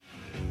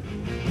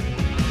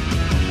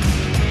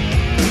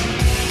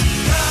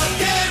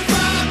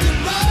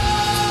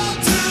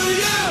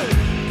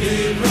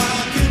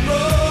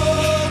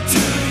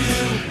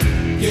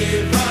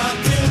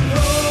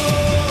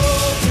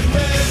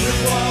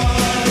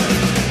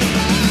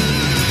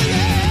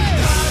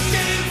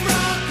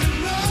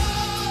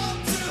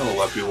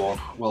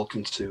everyone.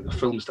 Welcome to the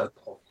Films Dead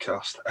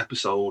podcast,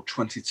 episode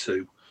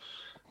 22.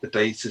 The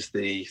date is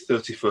the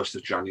 31st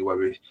of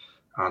January,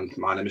 and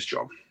my name is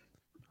John.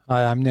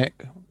 Hi, I'm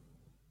Nick.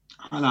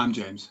 And I'm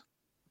James.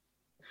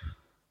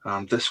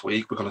 And this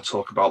week we're going to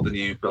talk about the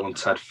new Bill and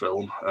Ted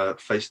film,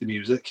 Face the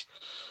Music.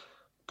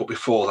 But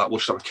before that, we'll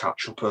just have a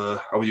catch-up.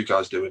 How are you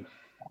guys doing?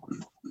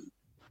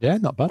 Yeah,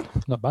 not bad.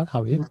 Not bad.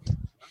 How are you?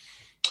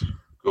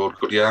 Good.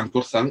 Yeah, I'm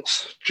good,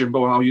 thanks.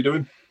 Jimbo, how are you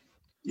doing?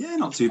 Yeah,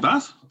 not too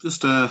bad.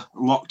 Just a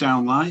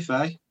lockdown life,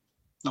 eh?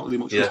 Not really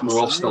much. Yeah,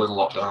 we're all still in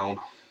lockdown.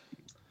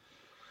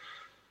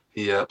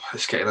 Yep,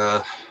 it's getting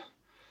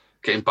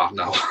bad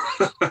now.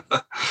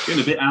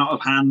 Getting a bit out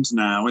of hand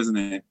now, isn't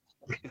it?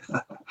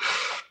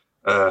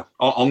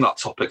 On that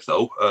topic,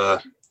 though,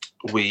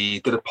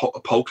 we did a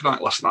poker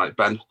night last night.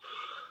 Ben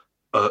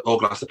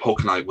organised a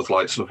poker night with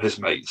like some of his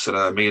mates,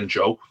 and me and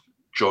Joe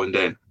joined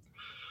in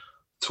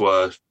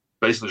to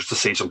basically just to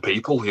see some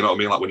people. You know what I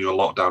mean? Like when you're in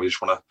lockdown, you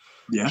just want to.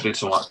 Yeah. You need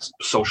some like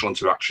social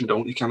interaction,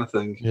 don't you, kind of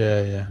thing?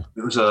 Yeah.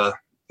 It was a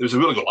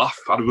really good laugh.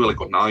 I had a really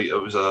good night. It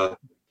was a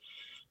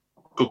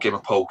good game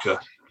of poker.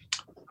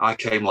 I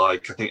came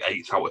like I think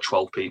 8 out of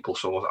 12 people,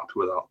 so I was happy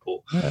with that.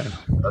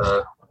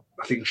 But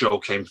I think Joe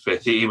came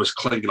 5th. He was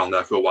clinging on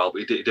there for a while,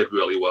 but he did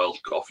really well.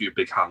 Got a few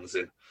big hands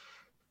in.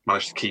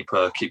 Managed to keep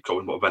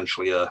going, but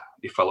eventually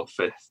he fell at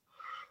 5th.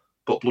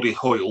 But bloody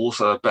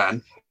Hoyles,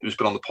 Ben, who's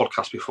been on the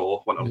podcast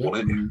before, went and won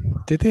it.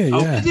 Did he?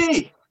 Oh, Yeah. did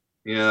he?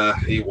 Yeah,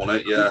 he won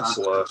it. Yeah,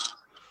 so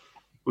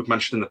we've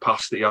mentioned in the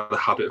past that he had a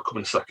habit of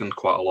coming second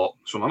quite a lot.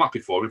 So I'm happy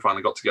for him. He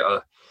finally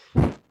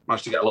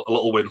managed to get a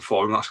little win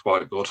for him. That's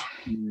quite good.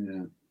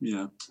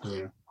 Yeah.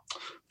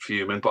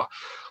 Fuming, but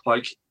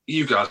like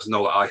you guys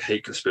know that I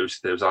hate conspiracy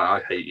theories.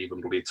 I hate even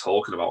bloody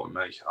talking about them,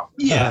 mate.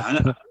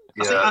 Yeah.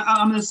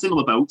 I'm in a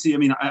similar boat to you. I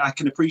mean, I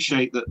can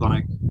appreciate that.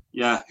 Like,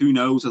 yeah, who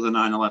knows whether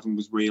 9/11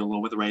 was real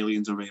or whether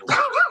aliens are real?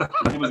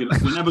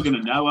 We're never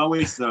gonna know, are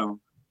we? So.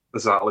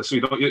 Exactly. So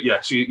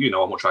you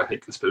know how much I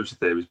hate conspiracy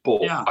theories,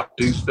 but yeah. I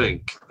do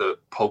think that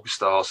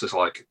PokerStars has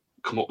like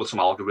come up with some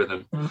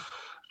algorithm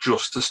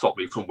just to stop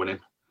me from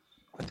winning.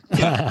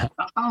 Yeah,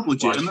 that sounds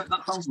legitimate.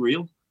 That sounds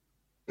real.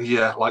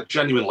 Yeah, like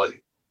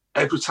genuinely,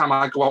 every time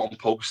I go out on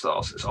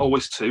PokerStars, it's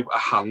always to a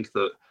hand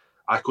that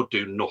I could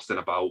do nothing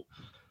about.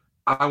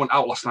 I went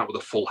out last night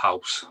with a full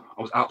house.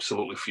 I was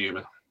absolutely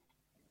fuming.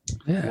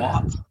 Yeah.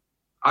 What?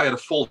 I had a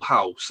full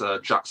house,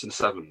 Jackson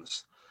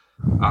Sevens.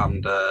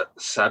 And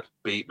Seb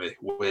beat me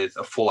with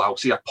a full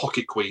house. He had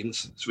pocket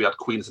queens, so we had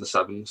queens and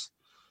sevens.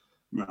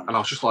 Right. And I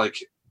was just like,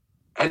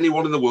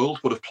 anyone in the world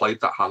would have played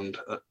that hand.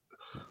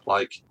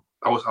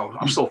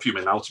 I'm still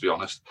fuming now, to be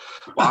honest.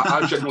 But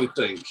I genuinely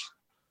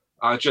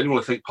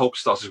think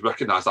PokerStars has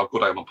recognised how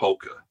good I am at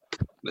poker.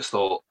 And it's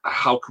thought,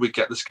 how can we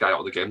get this guy out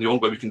of the game? The only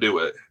way we can do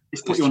it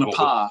is put you on a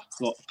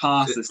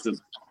par system.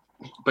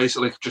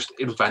 Basically, just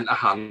invent a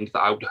hand that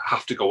I would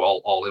have to go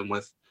all in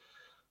with.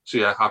 So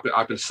yeah,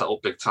 I've been set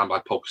up big time by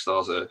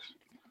PokerStars.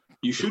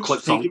 You should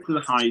take it to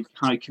the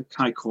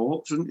high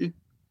court, shouldn't you?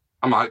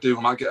 I might do.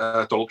 I might get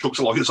Donald Trump's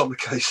lawyers on the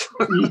case.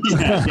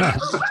 yeah.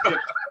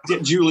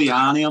 Get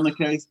Giuliani on the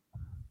case.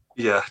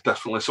 Yeah,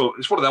 definitely. So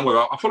it's one of them where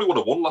I probably would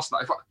have won last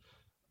night.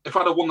 If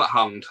I'd have won that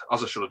hand,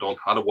 as I should have done,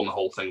 I'd have won the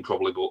whole thing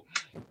probably, but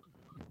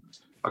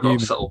I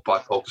got set up by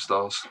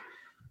PokerStars.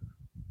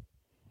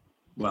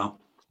 Well.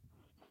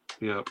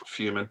 Yeah,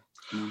 fuming.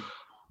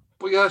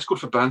 But yeah, it's good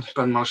for Ben.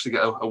 Ben managed to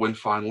get a win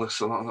finally,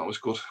 so that was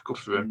good. Good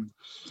for him.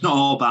 It's not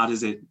all bad,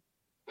 is it?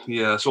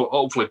 Yeah, so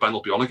hopefully Ben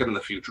will be on again in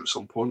the future at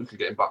some point. We can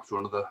get him back for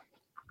another.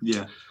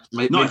 Yeah.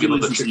 Maybe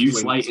another you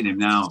slating him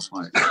now.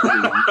 Like,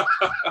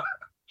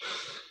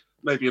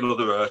 maybe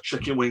another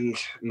chicken wing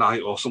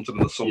night or something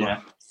in the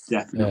summer.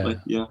 Yeah, definitely.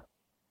 Yeah.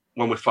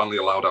 When we're finally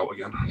allowed out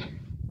again.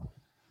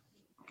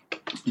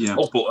 Yeah.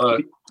 Oh,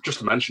 but just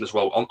to mention as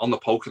well, on the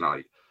poker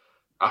night,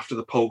 after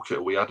the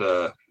poker, we had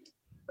a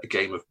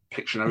game of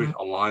Pictionary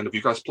online. Have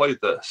you guys played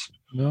this?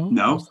 No.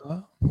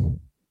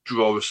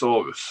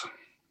 Drawosaurus.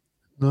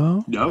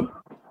 No.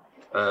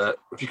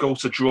 If you go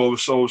to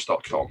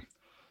drawosaurus.com,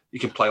 you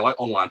can play like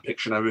online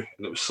Pictionary,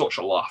 and it was such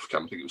a laugh. I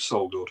think it was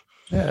so good.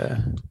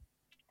 Yeah.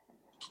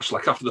 So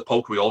like after the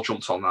poker, we all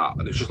jumped on that,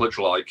 and it's just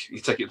literally like you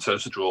take it in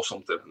turns to draw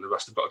something, and the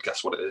rest have got to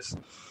guess what it is.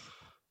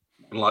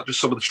 And like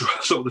just some of the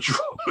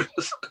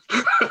drawings.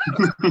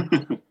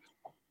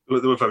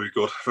 They were very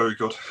good, very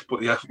good.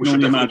 But yeah, we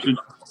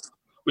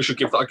should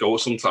give that a go at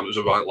some time. It was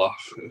a right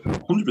laugh.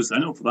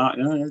 100% up for that.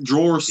 Yeah.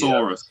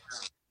 Drawosaurus.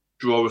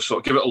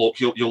 Drawosaurus. Give it a look.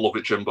 You'll love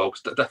it, Jimbo.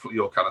 It's definitely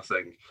your kind of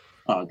thing.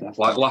 Oh,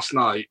 definitely. Like last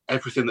night,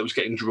 everything that was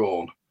getting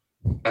drawn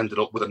ended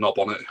up with a knob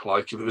on it.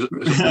 Like if it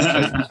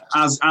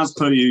was as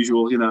per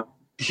usual, you know.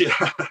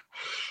 Yeah,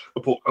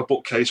 a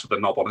bookcase with a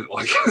knob on it.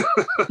 Like,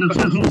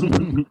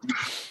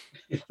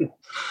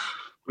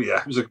 but yeah,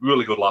 it was a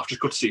really good laugh.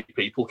 Just good to see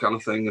people, kind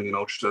of thing, and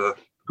just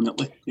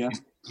definitely, yeah.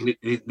 You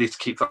need to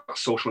keep that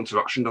social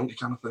interaction, don't you,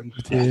 kind of thing.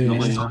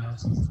 Definitely,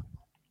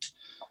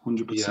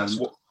 100%. Yeah,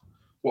 so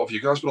what have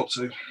you guys been up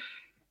to?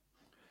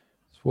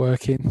 It's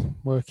working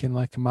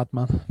like a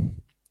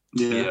madman.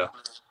 Yeah.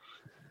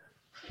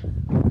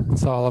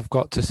 That's all I've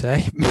got to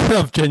say.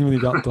 I've genuinely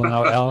not done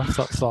out else.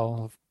 That's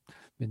all I've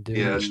been doing.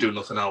 Yeah, just doing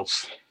nothing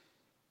else.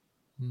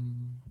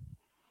 Mm.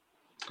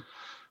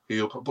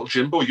 But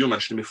Jimbo, you were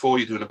mentioning before,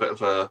 you're doing a bit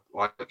of a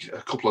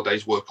couple of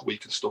days work a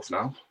week and stuff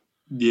now.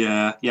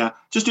 Yeah.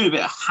 Just doing a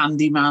bit of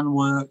handyman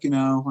work,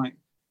 like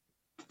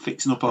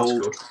fixing up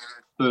old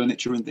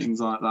furniture and things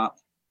like that.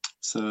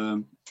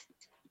 So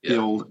the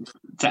old,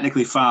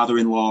 technically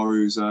father-in-law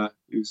who's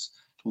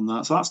done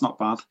that, so that's not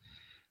bad.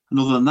 And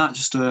other than that,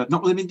 just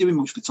not really been doing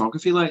much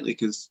photography lately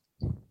because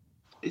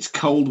it's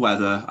cold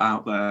weather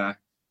out there.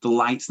 The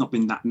light's not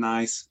been that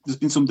nice. There's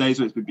been some days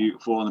where it's been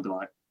beautiful, and I'd be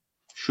like,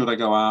 should I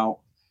go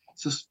out?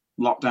 It's just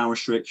lockdown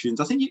restrictions.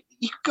 I think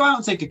you could go out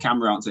and take a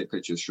camera out and take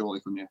pictures,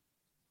 surely, couldn't you?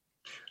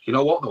 You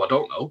know what, though? I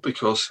don't know,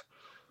 because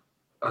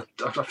I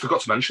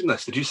forgot to mention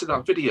this. Did you see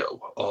that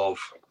video of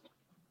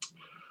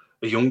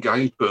a young guy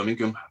in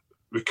Birmingham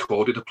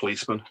recorded a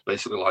policeman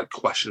basically like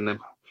questioning him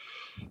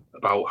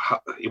about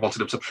how he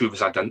wanted him to prove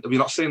his identity? Have you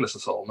not seen this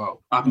at all?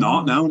 No. I've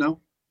not, no.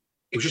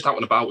 He was just out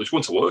and about. He was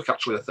going to work,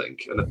 actually, I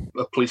think. And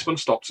a policeman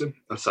stopped him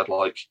and said,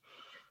 like,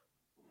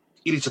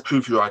 you need to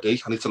prove your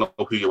ID. I need to know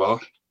who you are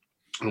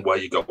and where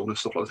you're going and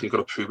stuff like that. You've got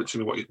to prove it to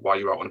me why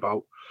you're out and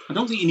about. I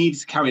don't think you need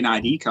to carry an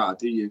ID card,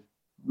 do you?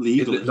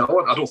 Legally?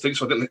 No, I don't think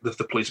so. I think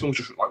the policeman was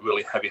just like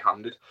really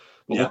heavy-handed.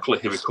 But luckily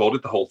he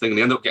recorded the whole thing and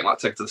he ended up getting like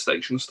taken to the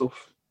station and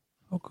stuff.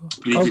 Oh, God.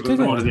 He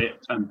recorded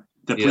it and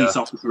the police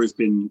officer has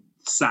been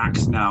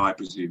sacked now, I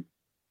presume.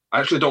 I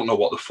actually don't know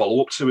what the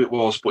follow-up to it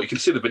was, but you can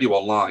see the video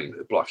online.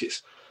 Like,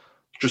 it's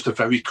just a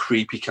very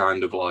creepy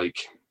kind of like,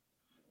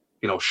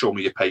 show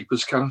me your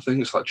papers kind of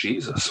thing. It's like,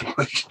 Jesus.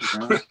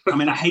 I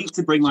mean, I hate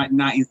to bring like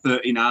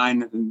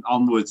 1939 and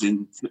onwards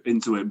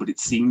into it, but it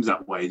seems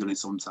that way, doesn't it,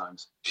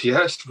 sometimes?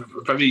 Yes,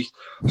 very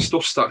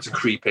stuff starting to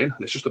creep in,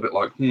 and it's just a bit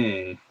like,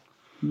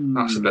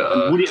 that's a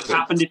bit. Would it have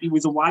happened if he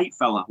was a white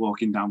fella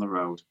walking down the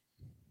road?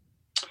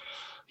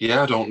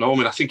 Yeah, I don't know. I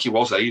mean, I think he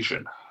was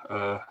Asian,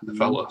 the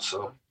fella.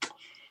 So,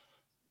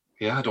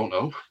 yeah, I don't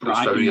know. But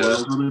right,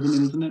 it's very,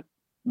 isn't it?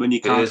 When you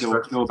can't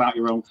go about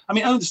your own. I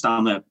mean, I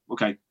understand that.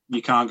 Okay,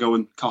 you can't go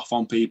and cough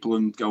on people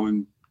and go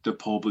in the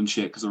pub and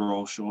shit because they're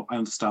all short. I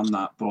understand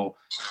that, but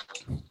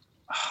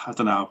I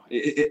don't know.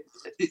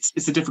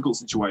 It's a difficult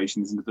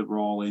situation, isn't it, that we're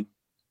all in?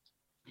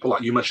 But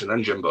like you mentioned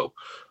then, Jimbo,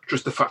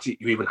 just the fact that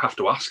you even have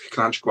to ask,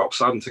 can I just go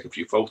outside and take a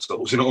few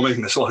photos? You know what I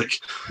mean? It's like,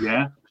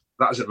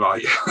 that isn't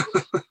right.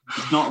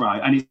 It's not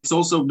right. And it's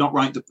also not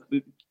right that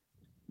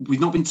we've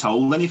not been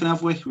told anything,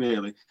 have we,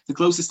 really? The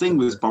closest thing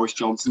was Boris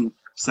Johnson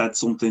said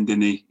something,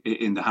 didn't he,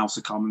 in the House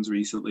of Commons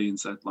recently, and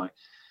said, like,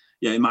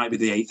 it might be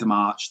the 8th of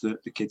March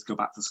that the kids go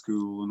back to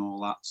school and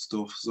all that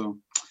stuff. So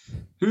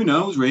who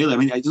knows, really? I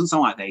mean, it doesn't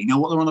sound like they know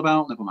what they're on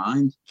about. Never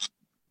mind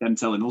them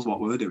telling us what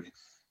we're doing.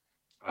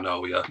 I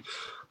know, yeah.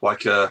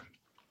 Like,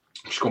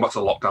 just going back to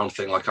the lockdown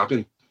thing, like, I've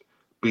been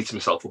beating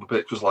myself up a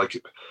bit because, like,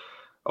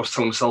 I was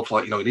telling myself,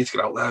 like, you need to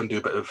get out there and do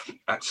a bit of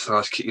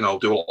exercise, do a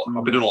lot.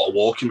 I've been doing a lot of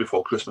walking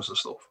before Christmas and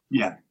stuff.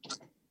 Yeah.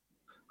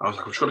 I was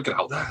like, I'm trying to get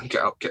out there and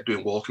get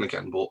doing walking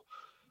again, but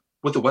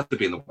with the weather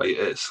being the way it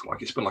is,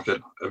 like, it's been like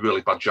a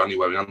really bad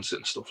January and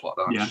stuff like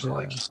that. Yeah. Just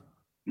like,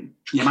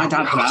 my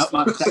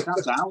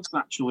dad's house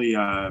actually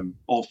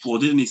all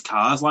flooded, and his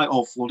car's like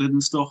all flooded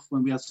and stuff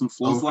when we had some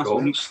floods last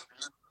week.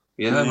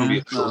 Yeah,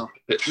 maybe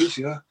pictures,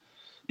 yeah.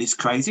 It's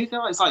crazy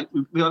though. It's like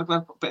we had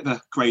a bit of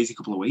a crazy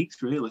couple of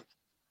weeks, really.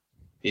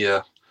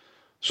 Yeah.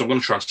 So I'm going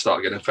to try and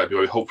start again in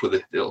February.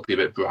 Hopefully it'll be a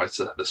bit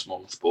brighter this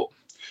month, but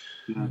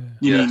try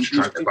and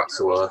get back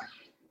to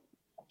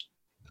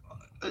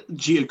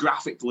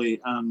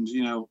geographically and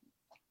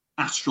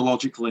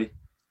astrologically,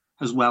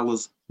 as well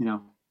as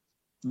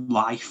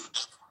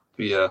life.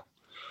 Yeah.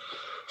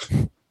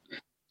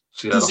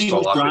 So that's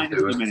all I've been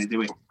doing. Minute, do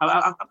we?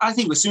 I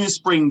think as soon as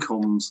spring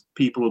comes,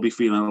 people will be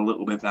feeling a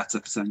little bit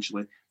better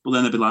potentially, but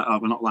then they'll be like, "Oh,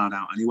 we're not allowed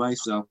out anyway,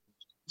 so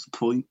what's the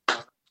point?"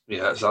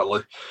 Yeah,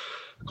 exactly.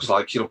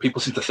 Because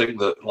people seem to think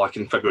that like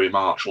in February,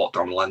 March,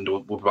 lockdown will end,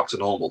 we'll be back to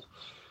normal.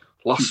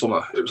 Last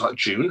summer, it was like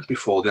June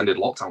before the ended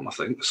lockdown, I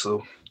think.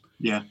 So,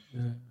 yeah.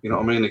 You know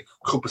what I mean? It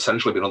could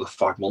potentially be another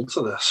 5 months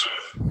of this.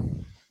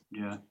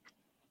 Yeah.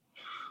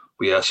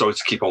 But yeah, sorry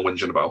to keep on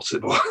whinging about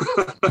it. But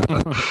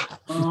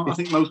I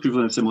think most people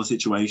are in a similar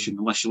situation,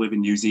 unless you live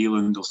in New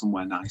Zealand or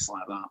somewhere nice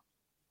like that.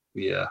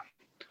 Yeah.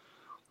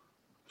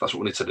 That's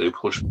what we need to do.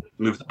 We'll just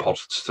move the pod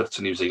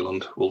to New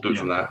Zealand. We'll do it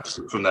from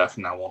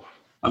now on.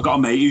 I've got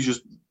a mate who's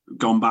just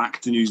gone back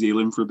to New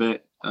Zealand for a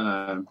bit.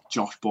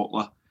 Josh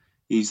Butler.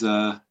 He's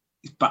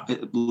back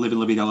living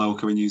La Vida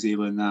Loca in New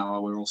Zealand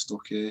now. We're all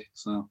stuck here.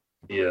 So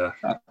yeah,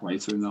 fair play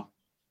to him though.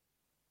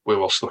 We're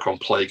all stuck on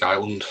Plague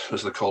Island,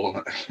 as they're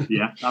calling it.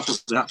 Yeah,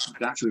 that's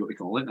actually what they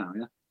call it now.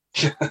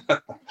 Yeah.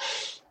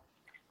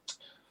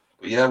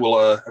 Yeah.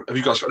 Well, have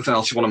you guys got anything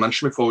else you want to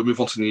mention before we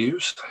move on to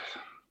news?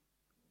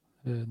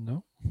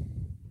 No.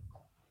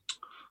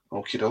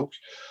 Okie doke.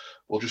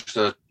 We'll just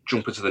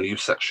jump into the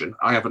news section.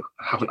 I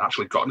haven't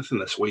actually got anything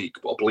this week,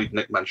 but I believe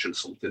Nick mentioned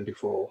something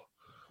before.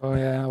 Oh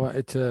yeah, I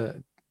wanted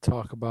to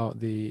talk about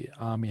the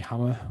Army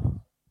Hammer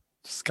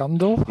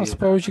scandal, I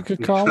suppose you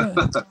could call it.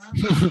 I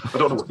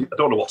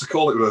don't know what to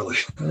call it really.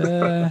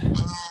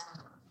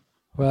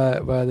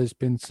 Where there's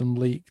been some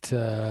leaked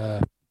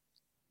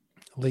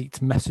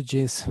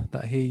messages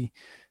that he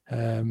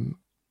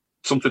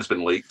something's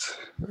been leaked.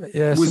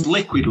 Yeah, was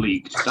liquid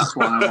leaked? That's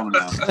what I want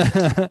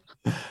to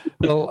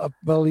know.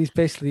 well, he's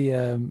basically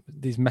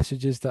these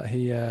messages that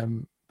he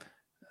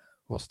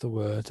what's the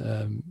word?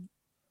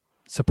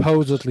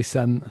 Supposedly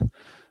sent.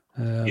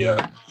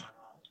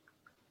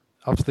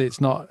 Obviously, it's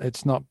not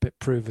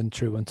proven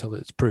true until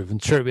it's proven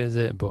true, is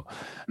it? But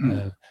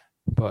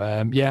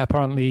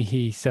apparently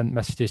he sent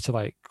messages to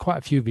like quite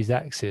a few of his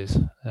exes,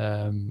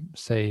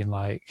 saying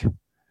like,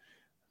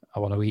 "I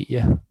want to eat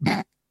you."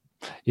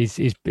 He's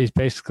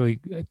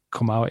basically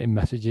come out in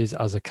messages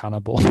as a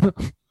cannibal.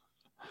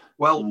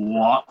 Well,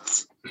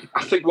 what?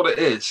 I think what it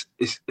is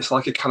it's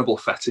like a cannibal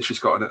fetish he's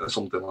got in it or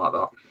something like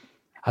that.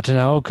 I don't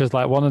know, because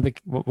like one of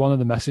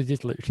the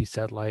messages literally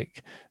said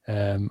like,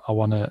 "I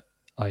want to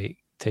like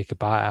take a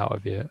bite out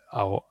of you.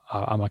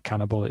 I'm a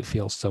cannibal. It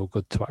feels so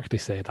good to actually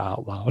say it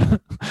out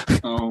loud."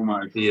 Oh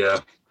my!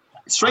 Yeah.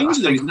 Strange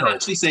though, he's not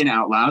actually saying it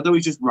out loud though.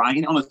 He's just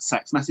writing it on a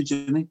text message,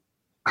 isn't he?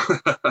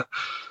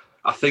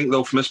 I think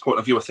though, from this point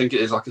of view, I think it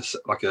is like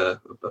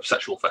a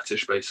sexual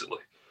fetish, basically.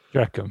 Do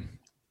you reckon?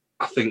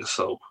 I think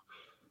so.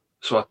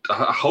 So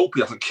I hope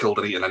he hasn't killed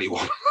and eaten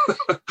anyone.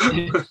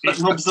 It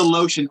rubs the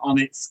lotion on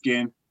its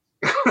skin.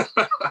 I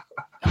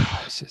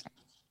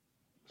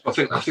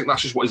think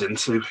that's just what he's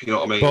into. You know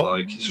what I mean?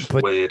 Like it's just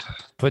weird.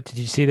 But did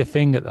you see the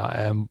thing at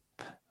that?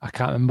 I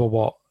can't remember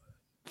what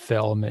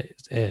film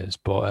it is,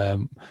 but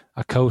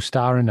a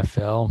co-star in a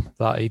film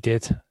that he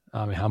did,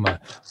 Armie Hammer,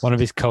 one of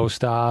his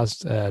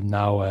co-stars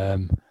now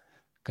going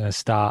to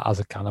star as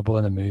a cannibal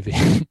in a movie.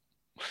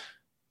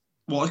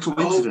 What a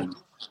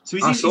coincidence! So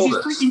is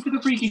he into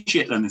the freaky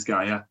shit then? This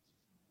guy, yeah.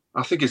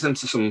 I think he's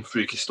into some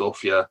freaky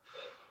stuff. Yeah.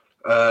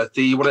 What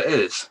it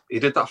is, he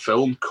did that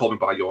film "Call Me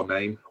by Your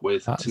Name"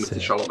 with Timothée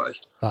Chalamet.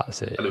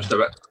 That's it. And it was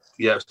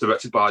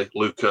directed by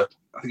Luca.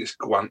 I think it's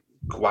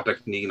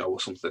Guadagnino or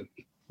something.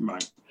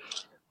 Right.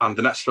 And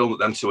the next film that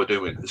them two are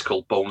doing is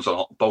called Bones and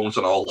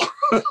All.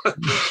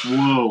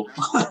 Whoa!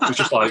 It's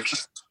just like,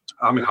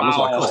 I mean, I was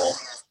like, oh, I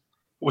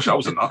wish I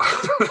was in that.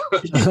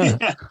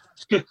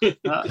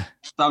 That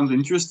sounds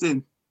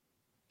interesting.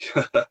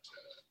 So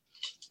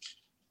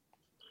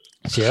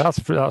yeah, that's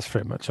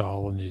pretty much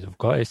all the news I've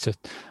got. It's just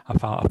I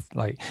found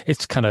like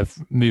it's kind of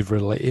move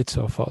related,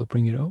 so I thought I'd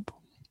bring it up.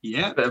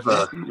 Yeah,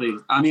 definitely.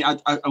 I mean, I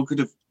could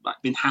have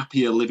been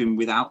happier living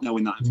without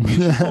knowing that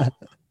information.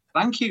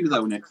 Thank you,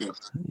 though, Nick.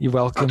 You're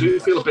welcome. I do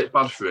feel a bit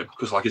bad for him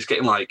because like it's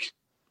getting like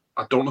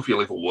I don't know if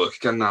he'll ever work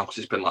again now because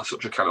it's been like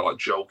such a kind of like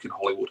joke in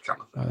Hollywood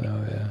kind of thing. I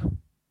know, yeah.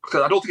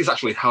 Because I don't think he's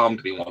actually harmed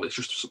anyone. It's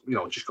just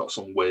just got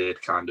some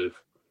weird kind of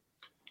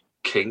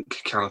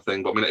kink kind of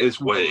thing. But I mean, it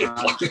is weird.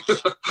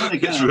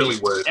 It's really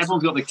weird.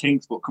 Everyone's got the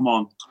kinks, but come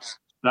on,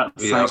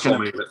 that's what I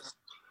mean.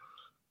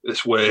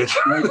 It's weird.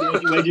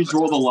 Where do you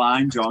draw the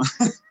line, John?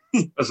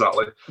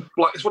 Exactly.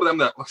 Like it's one of them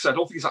that, like I said, I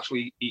don't think he's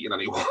actually eating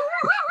anyone.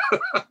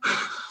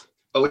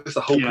 At least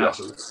I hope he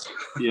hasn't.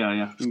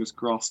 Yeah. Fingers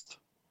crossed.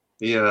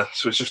 Yeah.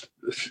 So it's just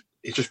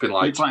been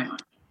like.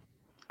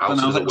 I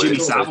know, like Jimmy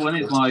Savile, and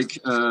it's like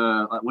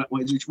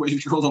where do you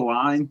draw the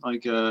line?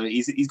 Like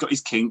he's got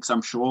his kinks,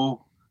 I'm sure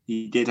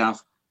he did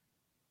have.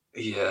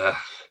 Yeah.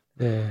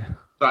 Yeah.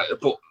 But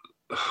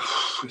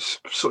it's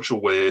such a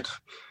weird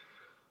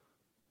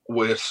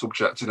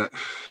subject, isn't it?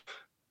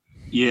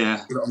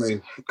 Yeah. You know what I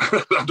mean?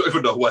 I don't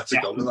even know where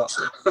to go with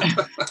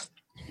that.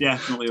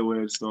 Definitely a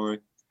weird story.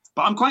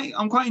 But I'm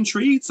quite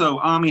intrigued. So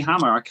Armie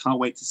Hammer, I can't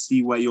wait to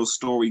see where your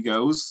story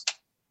goes.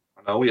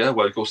 I know, yeah,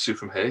 where it goes to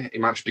from here. He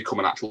might just become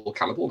an actual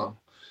cannibal now.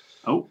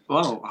 Oh,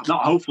 well,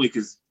 not hopefully,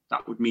 because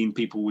that would mean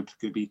people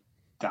could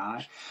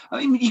die. I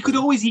mean, you could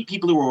always eat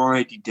people who are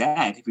already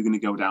dead if you're going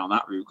to go down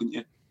that route, couldn't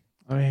you?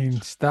 I mean,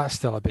 that's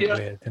still a bit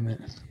weird, isn't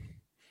it?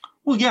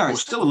 Well, yeah,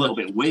 it's still a little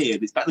bit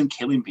weird. It's better than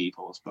killing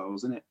people, I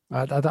suppose, isn't it?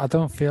 I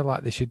don't feel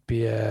like they should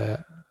be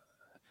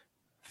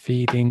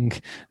feeding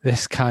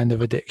this kind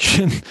of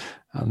addiction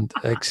and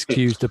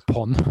excuse the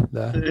pun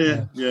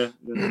there. Yeah.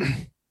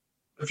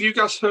 Have you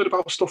guys heard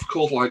about stuff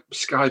called like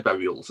sky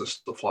burials and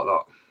stuff like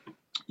that?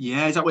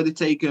 Yeah, is that where they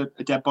take a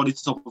dead body to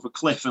the top of a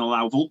cliff and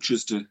allow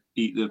vultures to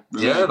eat the...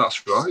 Yeah,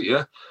 that's right,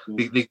 yeah.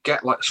 They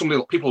get like,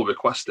 people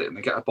request it and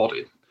they get a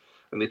body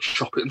and they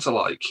chop it into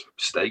like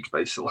steak,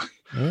 basically.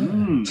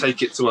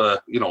 Take it to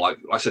a, like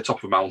I said, top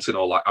of a mountain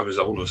or like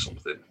Arizona or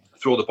something.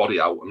 Throw the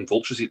body out and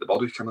vultures eat the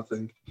body kind of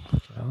thing.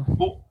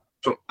 Well,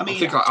 so I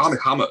think like Armie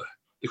Hammer,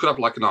 you could have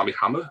like an Armie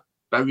Hammer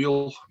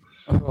burial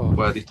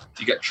where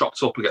you get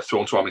chopped up and get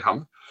thrown to Armie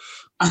Hammer.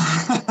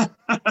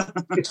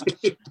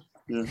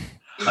 Yeah.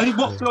 I mean,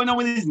 what's going on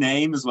with his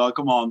name as well?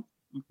 Come on.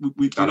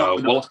 I know.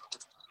 Well,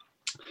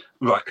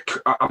 right,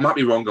 I might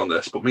be wrong on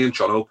this, but me and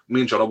Jono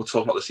were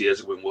talking about this years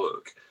ago in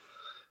work,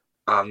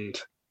 and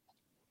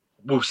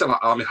we were saying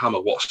like Armie Hammer,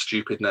 what a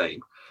stupid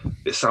name.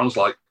 It sounds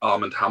like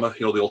Arm and Hammer,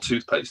 the old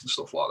toothpaste and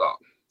stuff like that.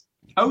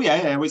 Oh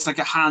yeah. It's like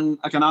a hand,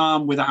 like an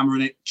arm with a hammer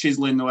in it,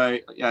 chiseling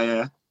away.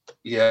 Yeah.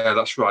 Yeah,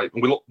 that's right.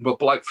 And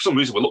but like for some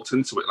reason we looked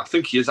into it, and I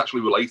think he is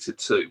actually related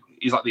to.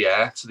 He's like the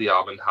heir to the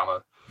Arm and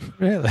Hammer.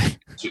 Really?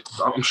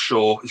 I'm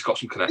sure he's got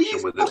some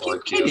connection with it.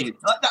 Like, kidding.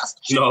 Like that's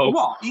no.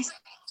 What?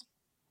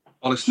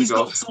 Honestly, he's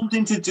got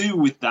something to do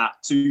with that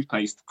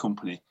toothpaste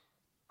company.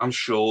 I'm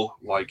sure,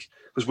 like,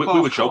 because we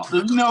were joking.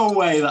 There's no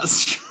way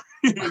that's true.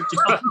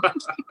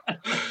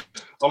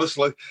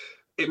 Honestly,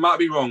 it might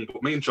be wrong,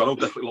 but me and John have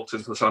definitely looked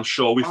into this. And I'm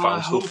sure we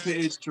found stuff. I hope it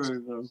is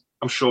true, though.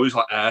 I'm sure he's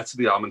like heir to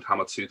the Arm and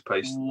Hammer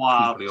toothpaste.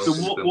 Wow.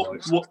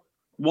 So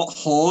what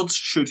hordes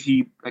should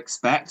he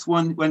expect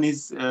when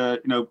his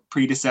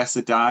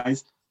predecessor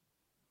dies?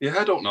 Yeah,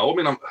 I don't know. I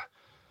mean,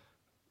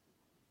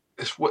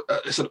 it's weird,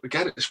 isn't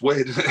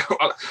it?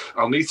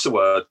 I'll need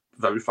to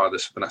verify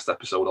this for the next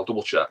episode. I'll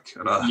double check.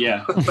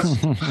 Yeah.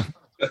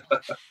 But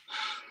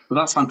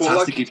that's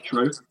fantastic if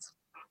true.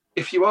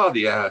 If you are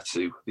the heir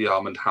to the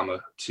Arm and Hammer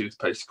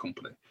toothpaste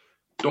company,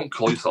 don't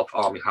call yourself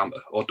Army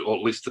Hammer, or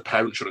at least the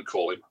parents shouldn't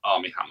call him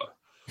Army Hammer.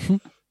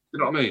 You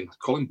know what I mean?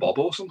 Call him Bob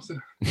or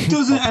something.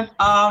 Doesn't an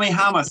Army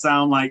Hammer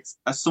sound like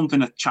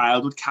something a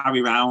child would carry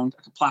around,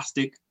 like a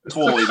plastic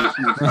toy?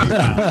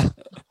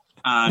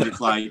 And it's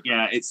like,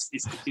 yeah, it's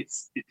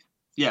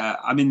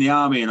I'm in the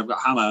army and I've got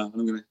a hammer. And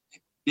I'm gonna.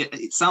 Yeah,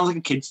 it sounds like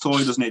a kid's toy,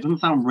 doesn't it? It doesn't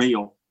sound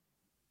real.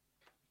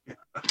 It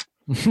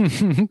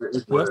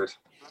is weird.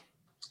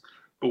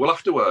 But we'll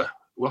have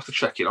to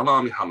check in on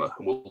Army Hammer,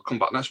 and we'll come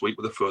back next week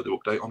with a further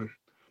update on him.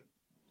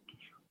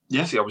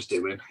 Yeah, see how he's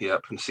doing.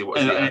 Yep, and see what.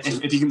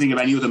 If you can think of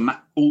any other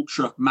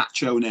ultra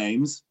macho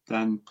names,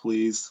 then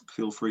please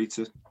feel free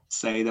to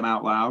say them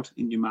out loud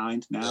in your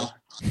mind now.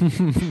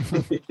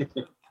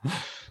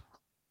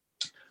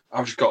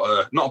 I've just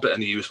got not a bit of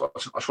news, but I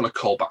just want to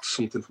call back to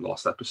something from the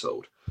last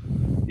episode.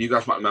 You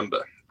guys might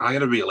remember I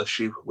had a real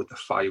issue with the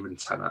fire in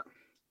Tenet.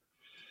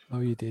 Oh,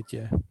 you did,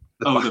 yeah.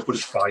 The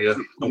backwards fire,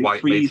 and why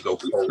it made it go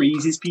cold. It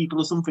freezes people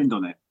or something,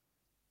 doesn't it?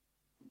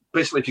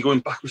 Basically, if you're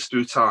going backwards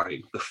through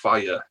time, the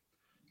fire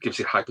gives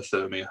you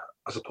hypothermia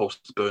as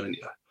opposed to burning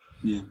you.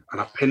 Yeah. And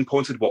I've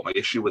pinpointed what my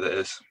issue with it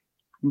is.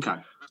 Okay.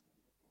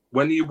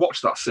 When you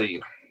watch that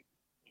scene,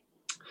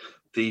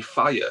 the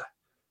fire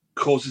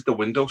causes the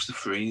windows to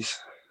freeze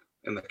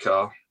in the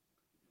car.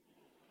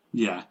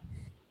 Yeah.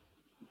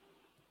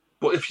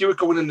 But if you were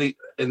going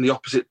in the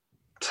opposite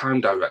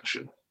time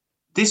direction,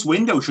 this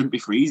window shouldn't be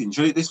freezing,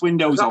 should it? This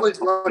window's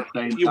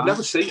you'd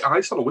never see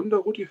ice on a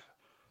window, would you?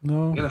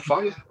 No. In a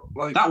fire.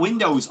 Like that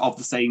window's of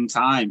the same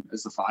time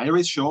as the fire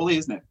is, surely,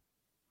 isn't it?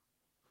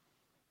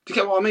 Do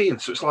you get what I mean?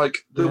 So it's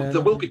like there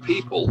will be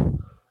people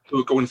who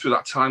are going through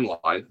that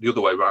timeline the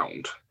other way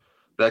around.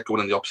 They're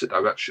going in the opposite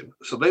direction.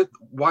 So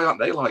why aren't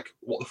they like,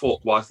 what the fuck?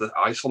 Why is there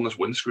ice on this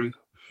windscreen?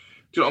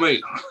 Do you know what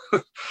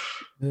I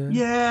mean?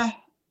 Yeah.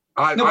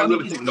 I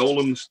really think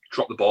Nolan's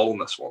dropped the ball on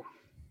this one.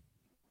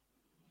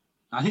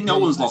 I think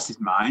Nolan's lost his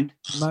mind.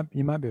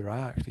 You might be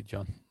right, actually,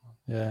 John.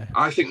 Yeah.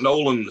 I think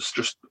Nolan's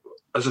just,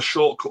 as a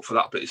shortcut for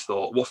that bit, he's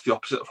thought, what's the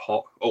opposite of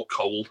hot? Oh,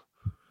 cold.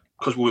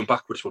 Because we're going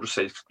backwards, we'll just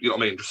say, you know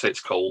what I mean? Just say it's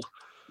cold.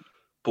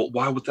 But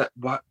why would that,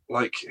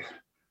 like,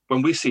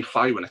 when we see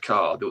fire in a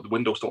car, the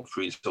windows don't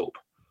freeze up.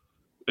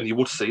 And you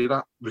would see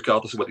that,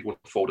 regardless of whether you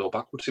want to forward or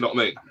backwards, you know what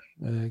I mean?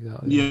 Yeah,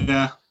 exactly.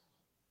 Yeah.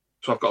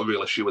 So I've got a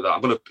real issue with that.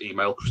 I'm going to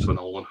email Christopher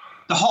Nolan.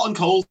 The hot and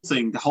cold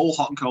thing, the whole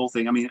hot and cold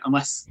thing, I mean,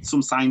 unless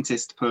some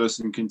scientist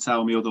person can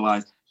tell me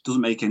otherwise, it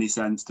doesn't make any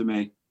sense to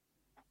me.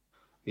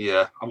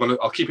 Yeah,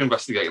 I'll keep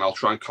investigating. I'll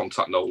try and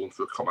contact Nolan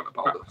for a comment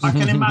about this. I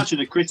can imagine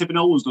that Christopher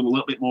Nolan's done a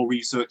little bit more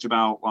research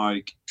about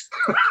like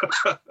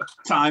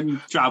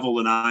time travel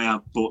than I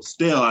have, but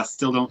still, I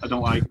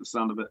don't like the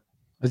sound of it.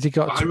 Has he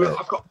got?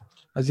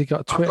 Has he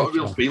got Twitter? I've got a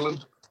real feeling.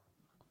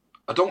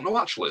 I don't know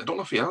actually. I don't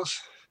know if he has.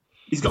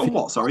 He's got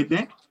what? Sorry,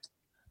 Nick.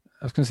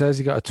 I was going to say, has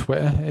he got a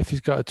Twitter? If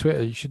he's got a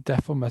Twitter, you should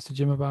definitely message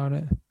him about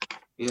it.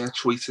 Yeah,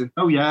 tweeting.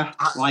 Oh yeah,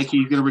 like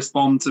he's going to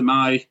respond to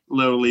my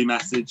lowly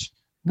message.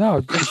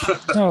 No,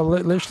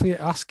 literally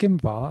ask him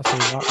about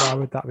that. So why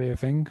would that be a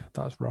thing?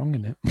 That's wrong,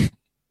 isn't it?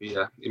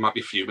 Yeah, he might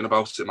be fuming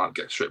about it. He might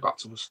get straight back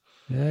to us.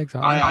 Yeah,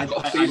 exactly. I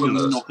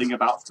know nothing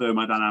about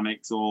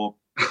thermodynamics or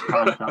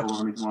time travel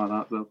or anything like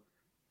that, though.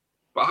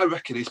 But I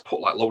reckon he's put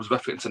like loads of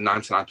effort into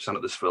 99%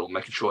 of this film,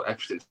 making sure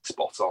everything's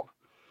spot on.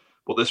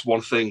 But this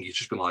one thing, he's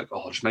just been like,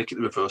 oh, just make it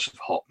the reverse of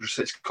hot. Just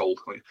say it's cold.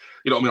 Like,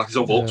 you know what I mean? Like he's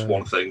overlooked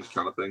one thing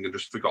kind of thing and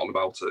just forgotten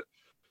about it.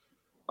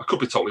 I could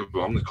be totally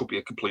wrong. There could be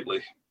a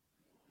completely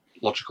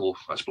logical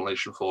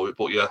explanation for it.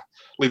 But yeah,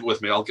 leave it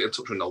with me. I'll get in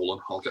touch with Nolan.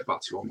 I'll get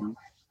back to you on that.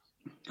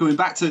 Going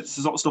back to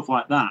sort of stuff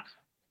like that,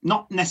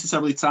 not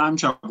necessarily time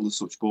travel as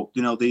such, but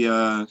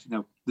the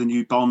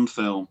new Bond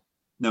film,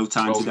 No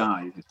Time to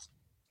Die.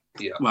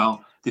 Yeah.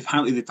 Well, they've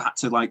had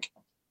to like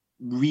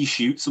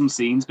reshoot some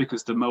scenes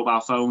because the mobile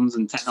phones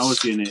and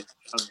technology in it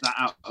are that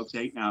out of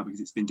date now because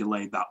it's been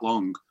delayed that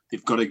long.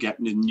 They've got to get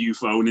a new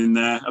phone in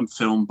there and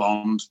film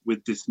Bond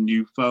with this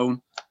new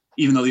phone,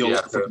 even though they all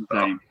look the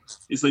same.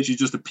 It's literally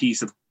just a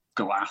piece of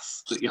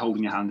glass that you hold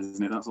in your hand,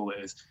 isn't it? That's all it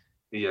is.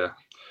 Yeah,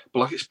 but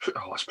like it's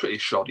pretty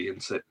shoddy,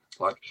 isn't it?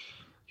 Like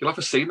you'll have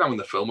a scene now in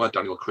the film where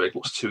Daniel Craig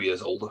looks 2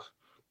 years older.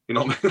 You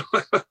know what I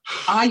mean?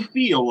 I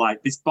feel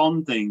like this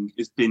Bond thing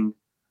they've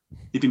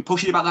been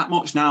pushing about that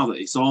much now that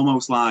it's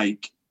almost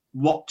like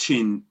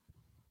watching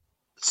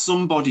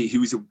somebody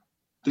who's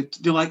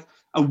they're like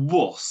a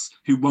wuss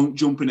who won't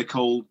jump in a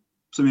cold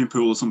swimming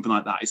pool or something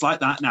like that. It's like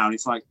that now, and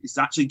it's like it's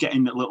actually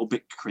getting a little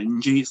bit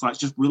cringy. It's like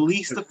just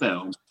release the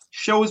film,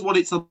 show us what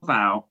it's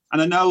about.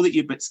 And I know that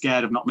you're a bit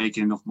scared of not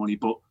making enough money,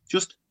 but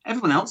just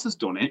everyone else has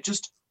done it.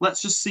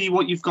 Let's just see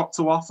what you've got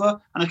to offer.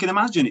 And I can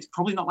imagine it's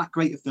probably not that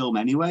great a film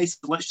anyway. So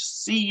let's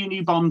just see your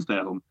new Bond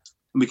film,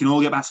 and we can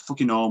all get back to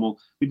fucking normal.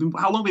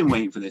 How long have we been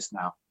waiting for this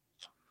now?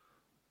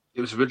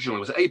 It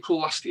was April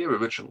last year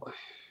originally?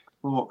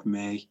 Fuck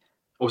me.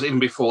 Or was it even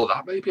before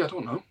that? Maybe, I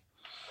don't know.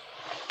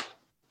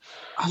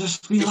 I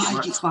just feel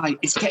like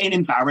it's getting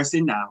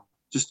embarrassing now.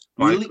 Just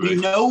really, we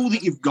know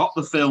that you've got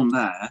the film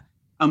there,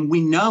 and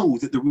we know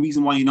that the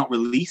reason why you're not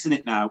releasing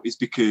it now is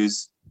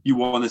because you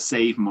want to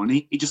save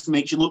money. It just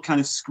makes you look kind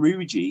of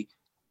Scroogey,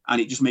 and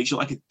it just makes you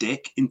look like a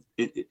dick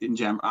in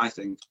general, I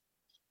think.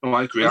 Oh,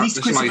 I agree. At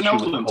least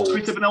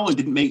Christopher Nolan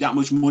didn't make that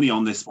much money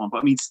on this one, but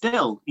I mean,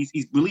 still,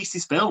 he's released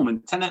his film,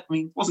 and Tenet, I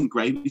mean, wasn't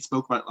great. We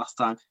spoke about it last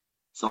time.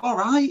 It's all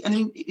right. I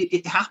mean,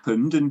 it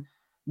happened, and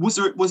was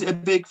it a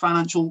big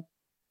financial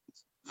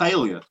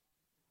failure?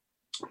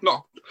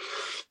 No,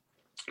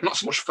 not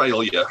so much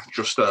failure.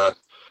 Just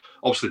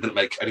obviously didn't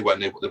make anywhere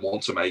near what they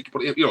want to make,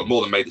 but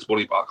more than made its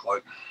money back.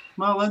 Like,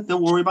 well, then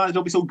don't worry about it.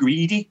 Don't be so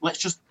greedy. Let's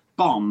just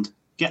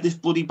get this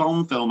bloody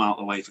Bond film out of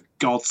the way for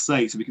God's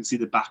sake, so we can see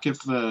the back of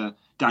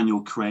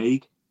Daniel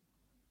Craig.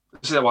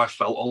 This is how I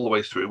felt all the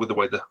way through with the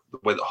way that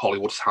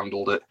Hollywood's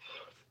handled it.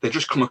 They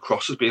just come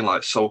across as being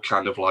like so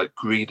kind of like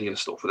greedy and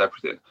stuff with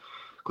everything.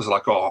 Because they're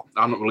like, oh,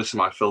 I'm not releasing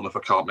my film if I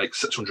can't make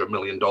 $600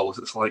 million.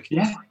 It's like,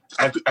 yeah,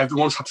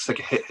 everyone's had to take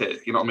a hit here.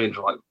 You know what I mean?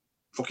 They're like,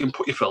 fucking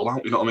put your film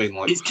out. You know what I mean?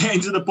 Like, it's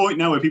getting to the point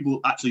now where people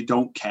actually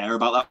don't care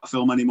about that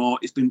film anymore.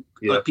 It's been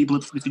like people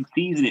have been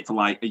teasing it for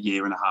like a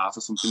year and a half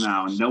or something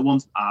now, and no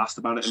one's asked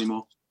about it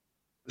anymore.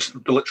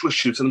 They're literally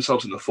shooting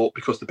themselves in the foot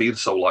because they're being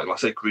so like I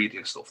say, greedy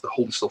and stuff. They're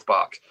holding stuff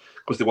back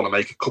because they want to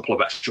make a couple of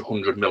extra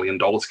 $100 million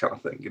kind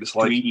of thing. And it's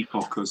like, greedy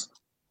fuckers.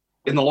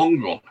 In the long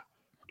run,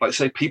 like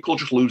say, people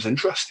just lose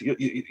interest.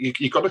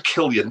 You got to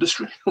kill the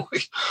industry.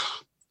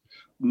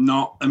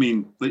 I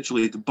mean,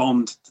 literally, the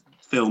Bond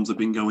films have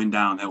been going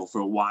downhill for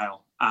a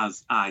while,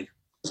 as I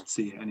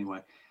see it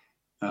anyway.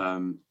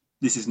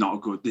 This is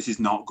not good. This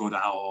is not good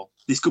at all.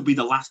 This could be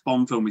the last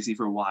Bond film we see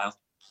for a while.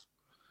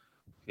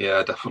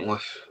 Yeah, definitely.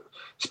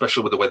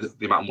 Especially with the way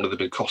the amount of money they've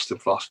been costing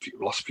for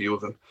the last few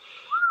of them.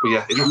 But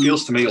yeah, it just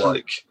feels to me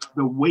like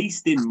they're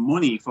wasting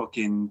money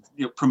fucking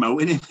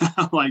promoting it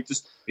now. Like,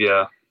 just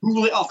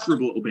cool it off for a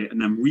little bit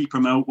and then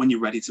re-promote when you're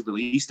ready to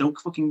release. Don't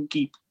fucking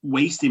keep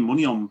wasting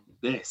money on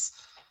this.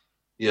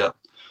 Yeah.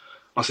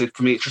 I say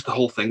for me, it's just the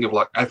whole thing of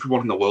like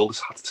everyone in the world has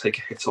had to take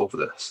a hit over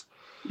this.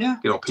 Yeah.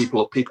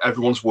 People,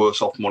 everyone's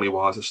worse off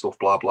money-wise and stuff,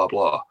 blah, blah,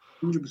 blah.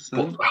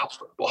 100%.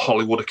 But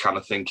Hollywood are kind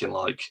of thinking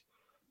like,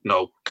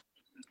 no,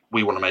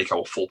 we want to make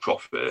our full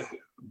profit.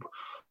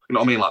 You know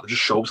what I mean? Like, it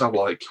just shows how,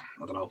 like,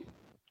 I don't know.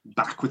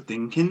 Backward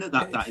thinking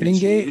that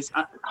is.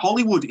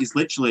 Hollywood is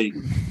literally,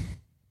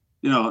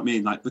 you know what I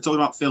mean? Like, we're talking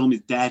about film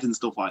is dead and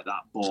stuff like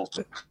that,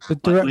 but the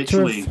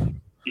director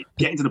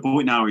getting to the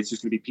point now, it's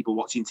just going to be people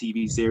watching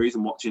TV series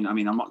and watching. I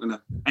mean, I'm not going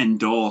to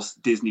endorse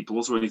Disney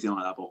Plus or anything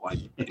like that, but like,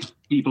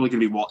 people are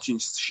going to be watching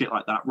shit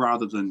like that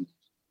rather than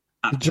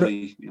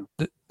actually.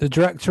 The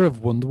director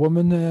of Wonder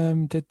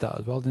Woman did that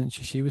as well, didn't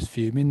she? She was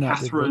fuming that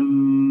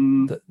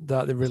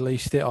that they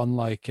released it on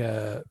like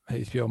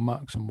HBO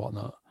Max and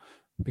whatnot.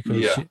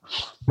 Because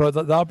but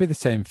that'll be the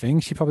same thing.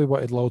 She probably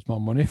wanted loads more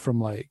money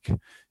from like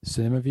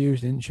cinema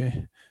views, didn't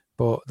she?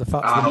 But the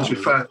fact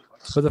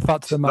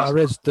of the matter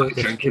is that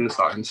Jenkins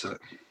that into it.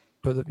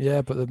 But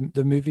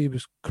the movie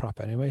was crap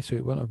anyway, so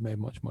it wouldn't have made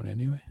much money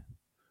anyway.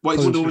 What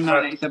is Wonder Woman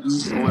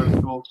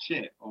 1987 or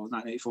shit, or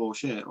 1984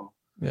 shit, or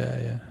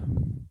yeah.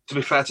 To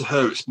be fair to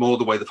her, it's more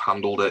the way they've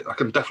handled it. I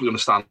can definitely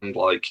understand,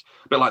 like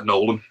a bit like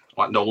Nolan.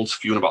 Like Nolan's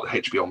fuming about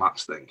the HBO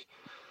Max thing.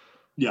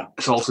 Yeah,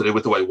 it's all to do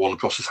with the way Warner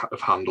Bros.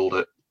 have handled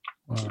it.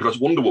 Wow. Because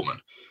Wonder Woman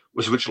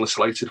was originally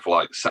slated for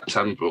like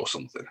September or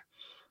something.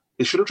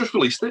 They should have just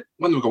released it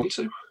when they were going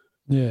to.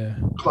 Yeah.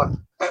 Like,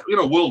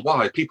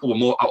 worldwide, people were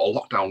more out of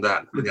lockdown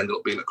then than they ended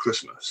up being at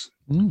Christmas.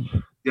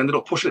 They ended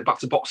up pushing it back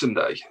to Boxing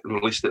Day and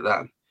released it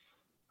then.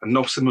 And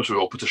no cinemas were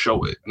open to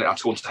show it, and it had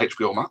to go into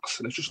HBO Max.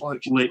 And it's just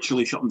like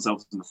literally shot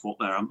themselves in the foot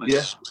there, haven't they?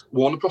 Yeah,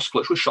 Warner Bros.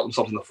 Literally shot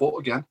themselves in the foot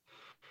again.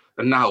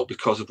 And now,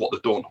 because of what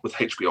they've done with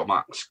HBO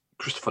Max,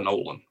 Christopher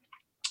Nolan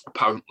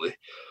apparently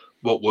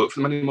won't work for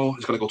them anymore.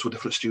 He's going to go to a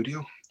different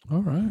studio.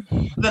 All right.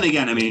 Then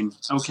again, I mean,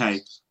 okay,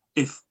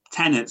 if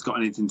Tenet's got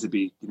anything to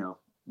be,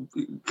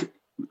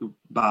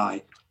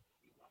 by,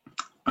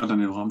 I don't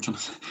know what I'm trying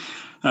to say.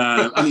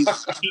 I mean,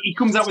 he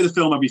comes out with a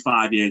film every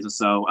 5 years or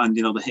so, and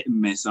the hit and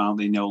miss, aren't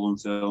they? Nolan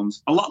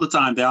films. A lot of the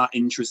time, they are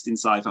interesting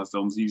sci-fi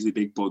films, usually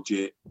big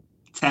budget.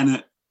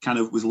 Tenet kind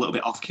of was a little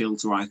bit off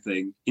kilter, I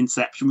think.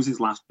 Inception was his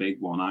last big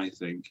one, I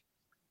think.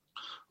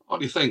 What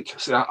do you think?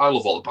 See, I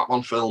love all the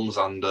Batman films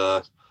and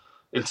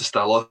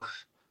Interstellar,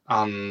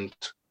 and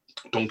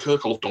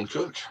Dunkirk. I love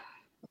Dunkirk.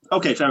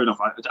 Okay, fair enough.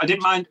 I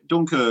didn't mind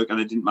Dunkirk, and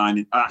I didn't mind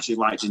it. I actually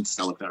liked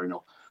Interstellar, fair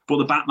enough. But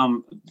the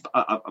Batman,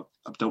 I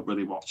don't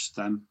really watch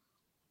them.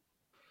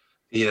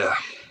 Yeah,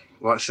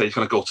 like I say, he's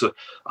going to go to.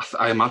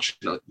 I imagine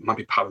it might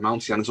be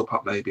Paramount. He ends up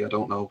at maybe. I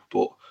don't know,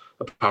 but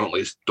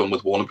apparently it's done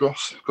with Warner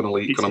Bros.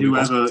 It's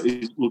whoever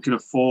can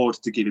afford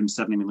to give him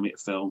 70mm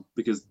film,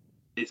 because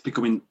it's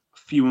becoming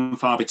few and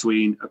far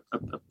between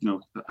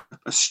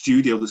a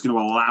studio that's going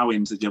to allow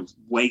him to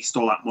waste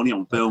all that money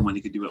on film when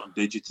he could do it on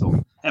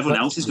digital. Everyone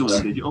else is doing it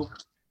on digital.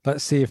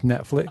 Let's see if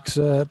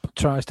Netflix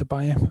tries to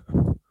buy him.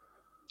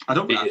 I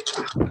don't.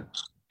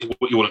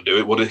 You wouldn't do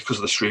it, would he? Because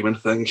of the streaming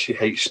thing. He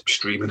hates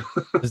streaming.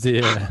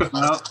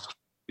 Well,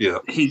 yeah.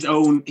 His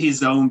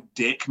own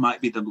dick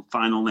might be the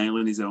final nail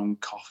in his own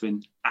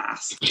coffin.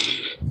 Ass.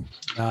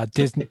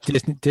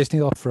 Disney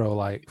will throw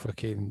like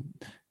fucking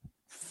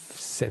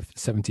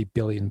 £70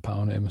 billion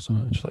at him or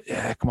something. Just like,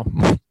 yeah, come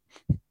on.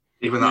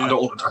 Even that,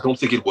 I don't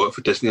think he'd work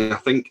for Disney. I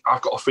think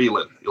I've got a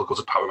feeling he'll go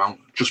to Paramount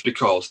just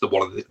because they're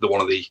one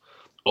of the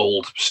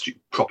old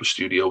proper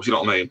studios. You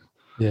know what I mean?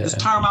 Yeah. Does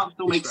Paramount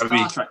still make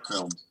Star Trek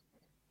films?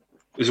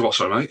 Is it what,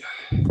 sorry, mate?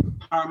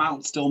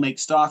 Paramount still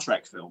makes Star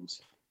Trek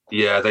films.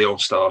 Yeah, they own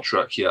Star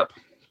Trek. Yep.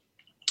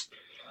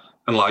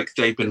 And like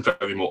they've been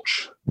very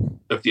much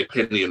of the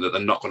opinion that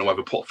they're not going to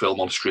ever put film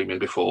on streaming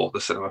before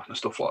the cinema and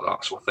stuff like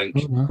that. So I think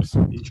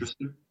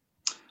interesting.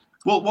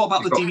 Well, what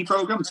about the TV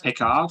program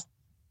Picard?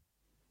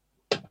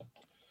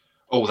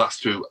 Oh, that's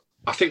through.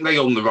 I think they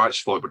own the rights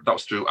for it, but that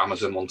was through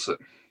Amazon, wasn't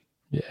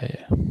it?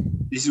 Yeah.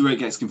 This is where it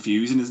gets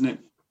confusing, isn't it?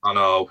 I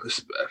know.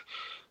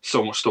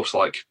 So much stuff's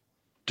like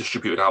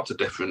distributed out to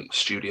different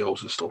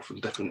studios and stuff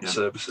and different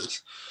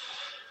services.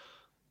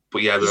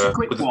 But yeah, just a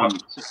quick one.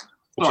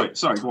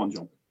 Sorry, go on,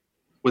 John.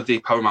 With the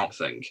Paramount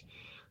thing,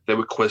 they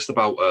were quizzed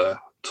about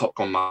Top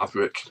Gun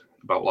Maverick,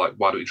 about like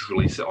why don't you just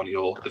release it on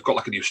your. They've got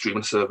like a new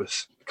streaming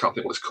service. I can't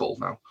think what it's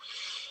called now.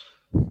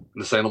 And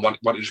they're saying, why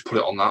don't you just put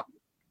it on that?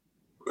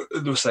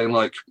 They were saying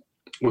like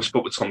we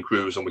spoke with Tom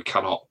Cruise and we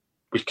cannot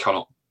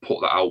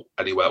put that out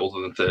anywhere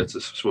other than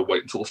theatres, so we're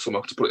waiting until the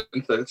summer to put it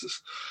in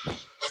theatres. So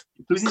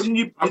is the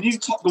new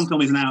Top Gun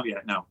film isn't out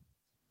yet?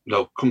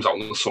 No, comes out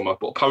in the summer.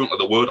 But apparently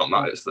the word on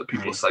that is that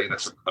people are saying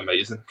it's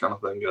amazing kind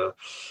of thing.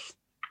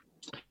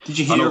 Did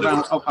you hear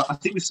about? I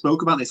think we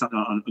spoke about this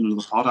on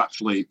another pod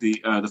actually.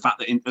 The fact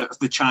that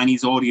the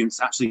Chinese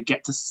audience actually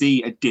get to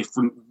see a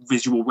different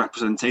visual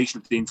representation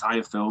of the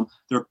entire film.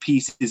 There are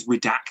pieces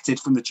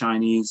redacted from the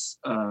Chinese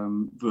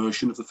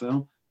version of the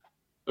film.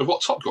 Of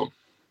what, Top Gun?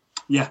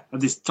 Yeah, of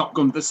this Top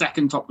Gun, the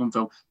second Top Gun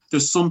film.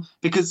 There's some,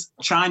 because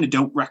China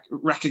don't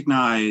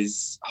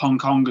recognize Hong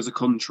Kong as a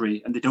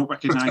country, and they don't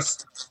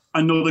recognize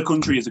another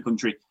country as a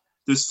country.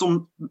 There's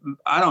some,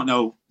 I don't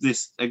know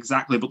this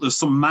exactly, but there's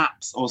some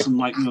maps or some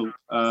like some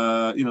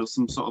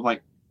sort of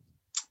like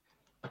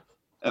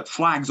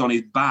flags on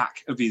his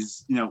back of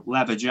his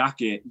leather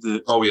jacket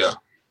that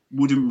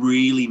wouldn't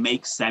really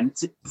make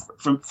sense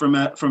from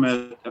a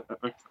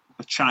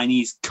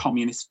Chinese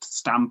communist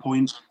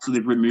standpoint. So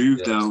they've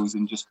removed those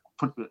and just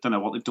I don't know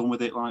what they've done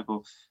with it, like,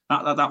 but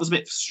that was a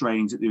bit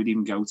strange that they would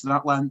even go to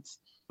that length.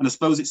 And I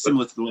suppose it's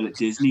similar to the way that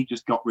Disney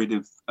just got rid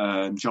of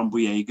John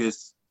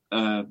Boyega's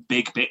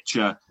big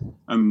picture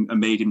and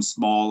made him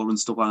smaller and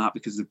stuff like that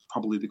because of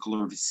probably the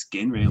colour of his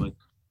skin, really.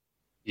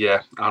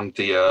 Yeah, and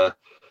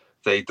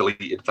they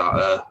deleted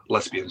that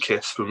lesbian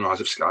kiss from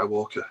Rise of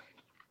Skywalker.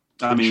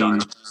 I mean,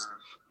 China.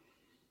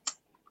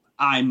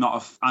 I'm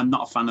not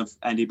a fan of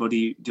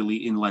anybody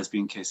deleting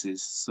lesbian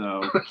kisses,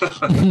 so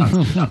that's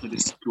a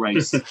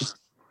disgrace.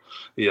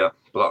 Yeah,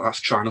 but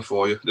that's China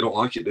for you. They don't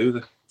like it, do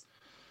they?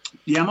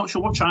 Yeah, I'm not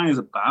sure what China's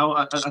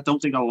about. I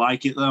don't think I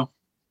like it, though.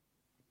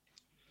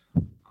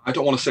 I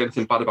don't want to say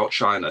anything bad about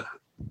China,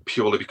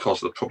 purely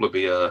because they'll probably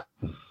be...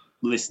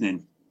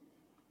 listening.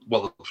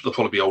 Well, they'll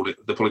probably be older.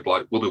 They'll probably be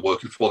like, we'll be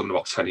working for them in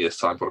about 10 years'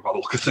 time, but by the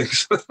look of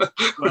things.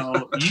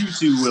 Well, you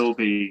two will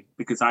be,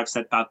 because I've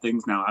said bad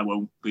things now. I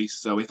won't be.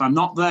 So if I'm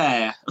not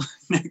there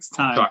next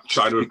time...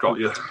 China have got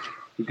you.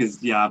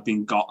 Because, I've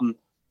been gotten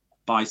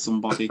by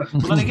somebody.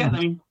 But then again, I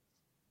mean,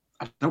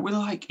 I don't really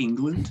like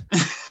England.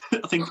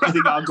 I think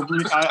our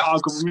government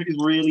is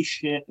really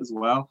shit as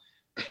well.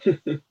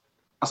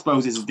 I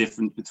suppose it's a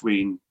difference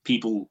between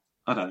people.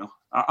 I don't know.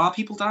 Are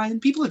people dying?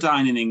 People are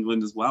dying in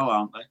England as well,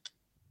 aren't they?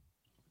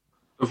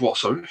 Of what,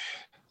 sorry?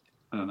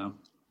 I don't know.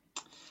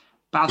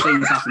 Bad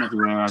things happen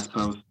everywhere, I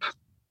suppose.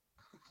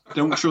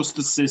 Don't trust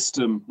the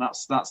system.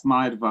 That's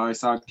my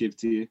advice I'd give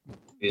to you.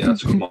 Yeah,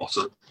 that's a good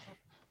motto.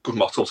 Good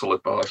motto to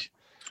live by.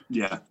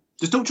 Yeah.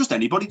 Just don't trust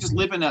anybody. Just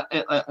live in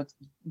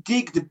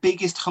dig the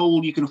biggest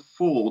hole you can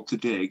afford to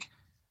dig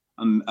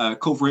and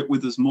cover it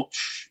with as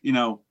much,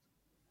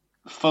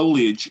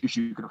 foliage as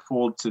you can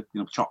afford to,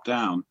 chop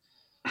down,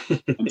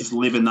 and just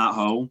live in that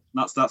hole.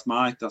 That's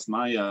my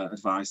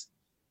advice.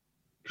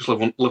 Just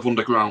live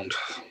underground.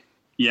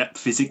 Yeah,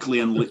 physically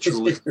and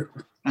literally,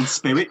 and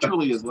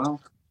spiritually as well.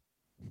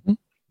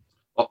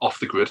 Off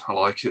the grid, I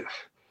like it.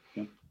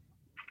 Yeah.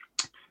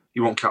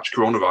 You won't catch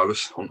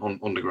coronavirus on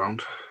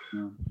underground.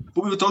 Yeah.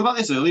 But we were talking about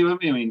this earlier,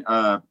 weren't we? I mean,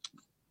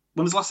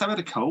 when was the last time I had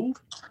a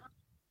cold?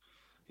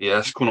 Yeah,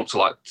 it's coming up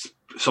to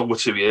it's over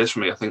 2 years for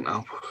me, I think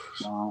now.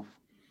 Wow.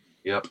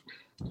 Yep.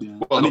 Yeah.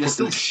 Well, I mean, I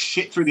still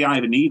shit through the eye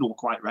of a needle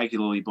quite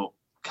regularly, but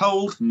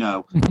cold,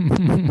 no.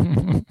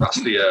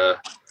 That's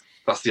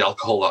the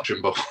alcohol, that,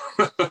 Jimbo.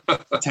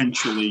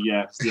 Potentially,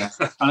 yes.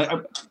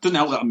 I doesn't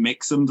help that I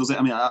mix them, does it?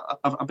 I mean,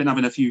 I've been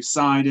having a few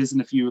ciders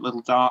and a few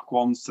little dark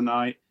ones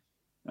tonight.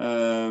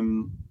 Yeah,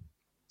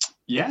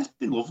 it's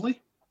been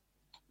lovely.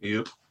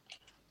 Yep.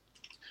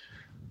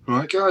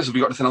 Right, guys, have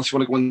you got anything else you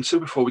want to go into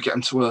before we get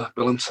into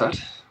Bill and Ted?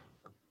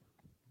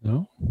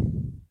 No.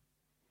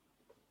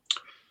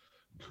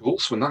 Cool.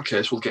 So in that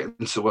case, we'll get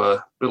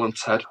into Bill and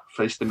Ted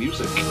Face the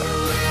Music.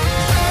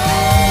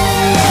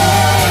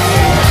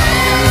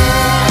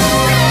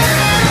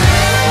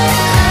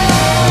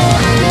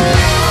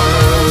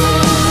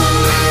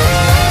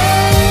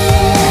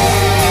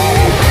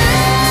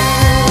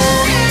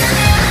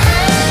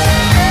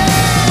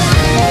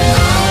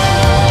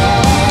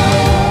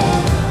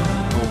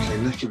 Okay,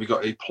 Nick, have you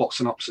got a plot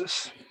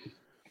synopsis?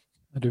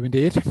 I do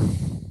indeed.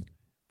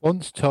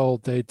 Once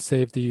told they'd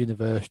save the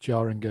universe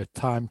during a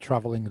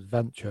time-traveling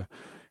adventure,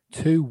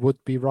 two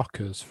would-be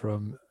rockers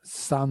from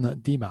San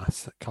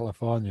Dimas,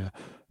 California,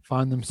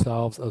 find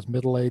themselves as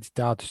middle-aged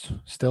dads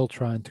still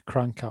trying to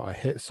crank out a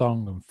hit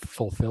song and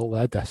fulfill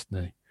their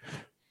destiny.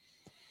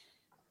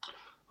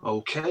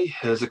 Okay,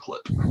 here's a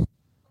clip.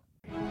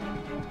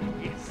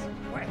 Yes,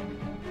 well.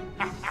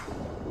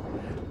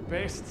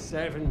 Best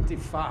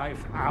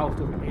 75 out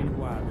of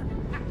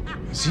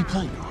 81. Is he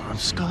playing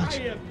hopscotch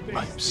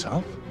by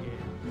himself?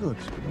 He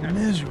looks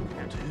miserable,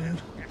 dude.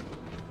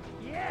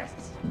 Yes!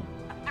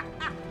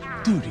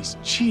 Dude, he's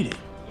cheating.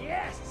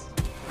 Yes!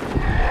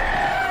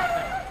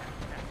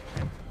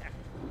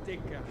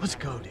 Let's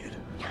go, dude.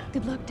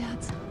 Good luck,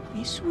 dads.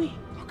 Be sweet.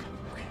 Okay.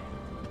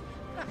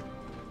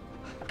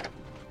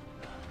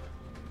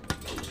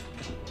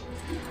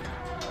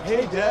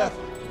 Hey, Death.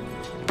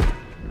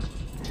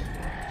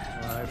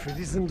 If it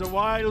isn't the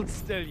Wild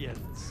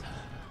Stallions.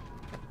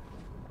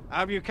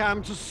 Have you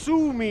come to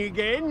sue me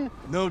again?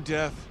 No,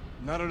 Death.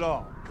 Not at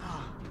all.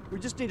 We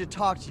just need to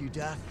talk to you,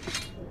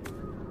 Death.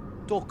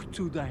 Talk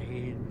to the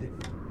head.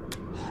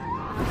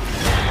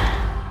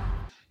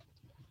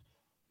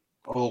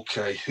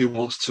 Okay, who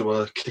wants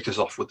to kick us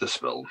off with this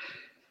film?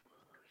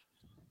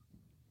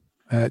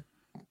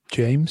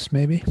 James,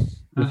 maybe?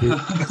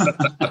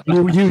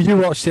 you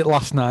watched it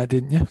last night,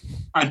 didn't you?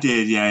 I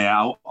did, yeah.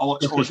 I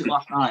watched it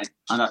last night,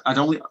 and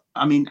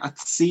I'd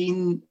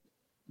seen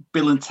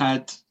Bill and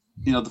Ted,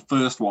 the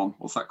first one.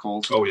 What's that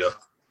called? Oh yeah,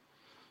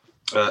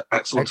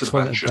 Excellent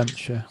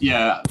Adventure.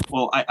 Yeah,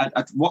 well,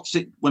 I watched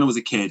it when I was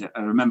a kid.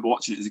 I remember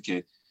watching it as a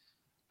kid,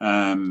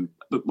 but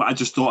I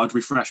just thought I'd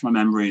refresh my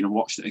memory, and I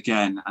watched it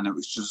again, and it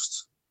was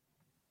just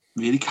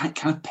really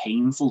kind of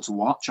painful to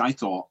watch, I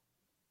thought.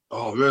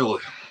 Oh, really?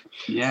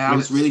 Yeah, I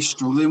was really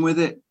struggling with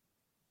it.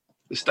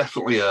 It's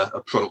definitely a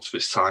product of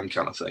its time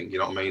kind of thing, you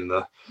know what I mean?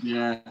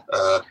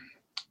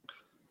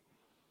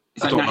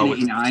 It's like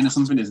 1989 or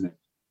something, isn't it?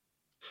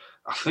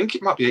 I think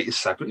it might be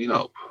 87,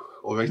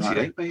 or 88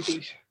 right.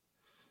 Maybe.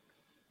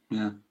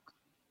 Yeah.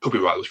 Could be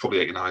right, it was probably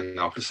 89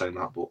 now after saying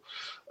that, but...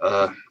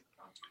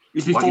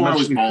 it's before I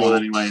was born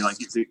anyway,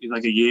 it's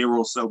like a year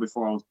or so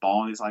before I was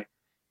born.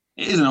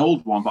 It is an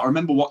old one, but I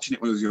remember watching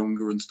it when I was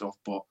younger and stuff,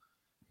 but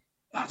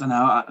I don't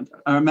know.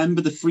 I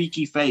remember the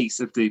freaky face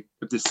of the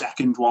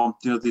second one,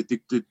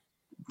 the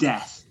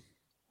death,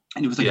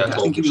 and it was I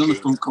think he was on the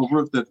front cover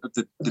of the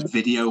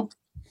video,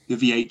 the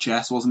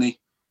VHS, wasn't he?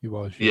 He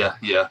was. Yeah.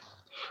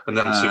 And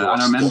then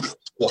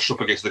washed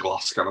up against the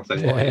glass kind of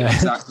thing. Yeah.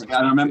 Exactly. And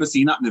I remember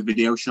seeing that in the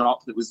video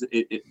shop that was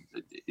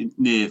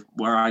near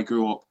where I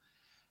grew up,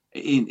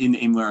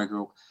 in where I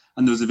grew up.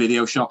 And there was a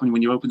video shop, and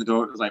when you open the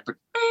door, it was like,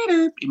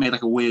 it made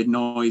like a weird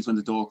noise when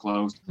the door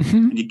closed.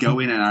 And you go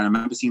in, and I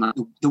remember seeing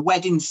the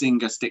Wedding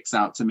Singer sticks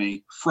out to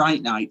me,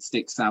 Fright Night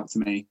sticks out to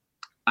me,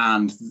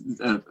 and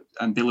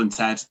Bill and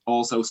Ted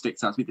also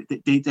sticks out to me.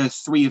 They're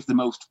three of the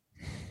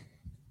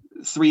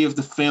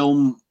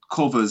film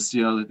covers,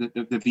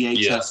 the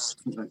VHS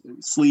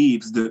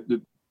sleeves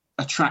that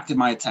attracted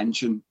my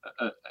attention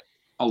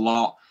a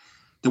lot.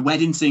 The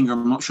Wedding Singer,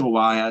 I'm not sure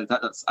why. I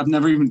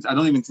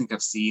don't even think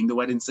I've seen The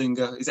Wedding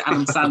Singer. Is it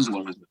Adam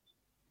Sandler? Isn't it?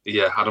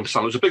 Yeah, Adam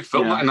Sandler. It was a big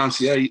film,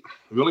 1998.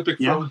 Really big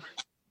film.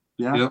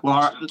 Yeah.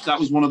 Well, that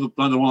was one of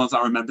the ones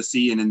I remember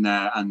seeing in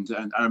there, and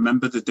I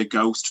remember the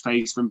ghost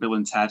face from Bill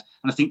and Ted.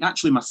 And I think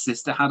actually my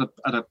sister had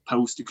a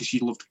poster because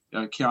she loved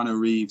Keanu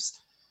Reeves.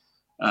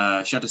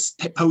 She had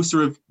a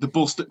poster of The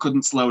Bus That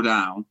Couldn't Slow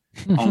Down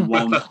on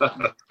one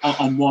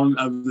on one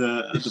of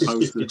the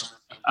posters,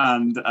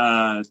 and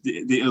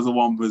the other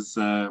one was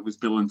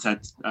Bill and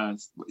Ted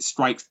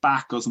Strikes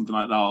Back or something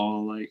like that,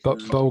 or like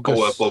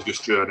Bogus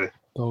Journey.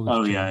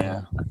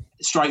 Yeah.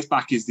 Strikes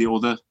Back is the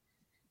other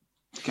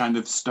kind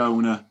of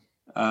stoner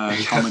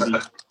comedy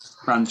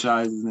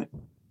franchise, isn't it?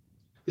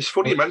 It's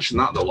funny you mention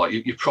that though. Like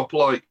you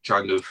proper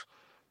kind of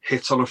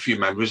hit on a few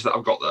memories that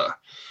I've got there.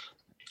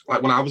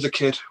 Like when I was a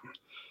kid,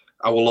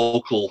 our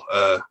local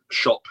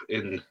shop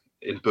in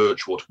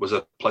Birchwood was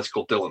a place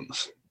called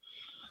Dillon's,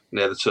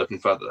 near the Turf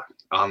and Feather,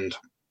 and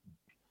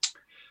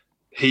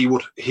he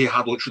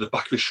had literally the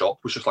back of his shop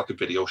was just like a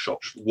video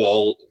shop, just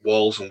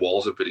walls and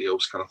walls of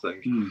videos kind of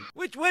thing.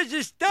 Which was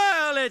the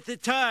style at the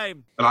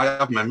time. And I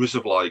have memories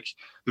of like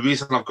the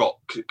reason I've got.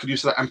 Could you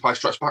see that Empire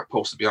Strikes Back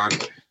poster behind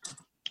me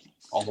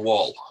on the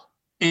wall?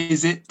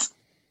 Is it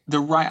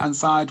the right-hand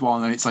side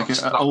one? And it's like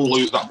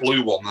that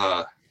blue one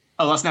there.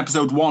 Oh, that's an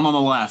episode 1 on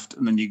the left,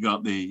 and then you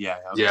got the yeah.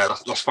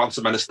 That's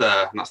Phantom Menace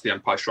there, and that's the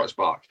Empire Strikes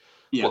Back.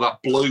 Yeah. But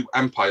that blue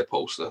Empire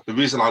poster. The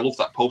reason I love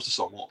that poster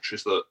so much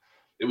is that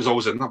it was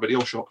always in that video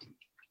shop,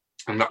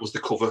 and that was the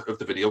cover of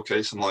the video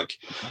case, and like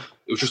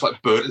it was just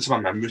like burnt into my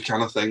memory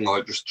kind of thing,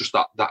 like just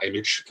that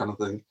image kind of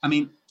thing. I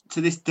mean,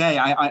 to this day,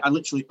 I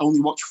literally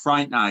only watch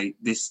Fright Night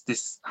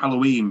this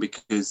Halloween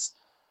because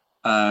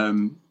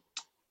I'm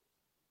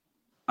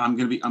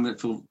gonna be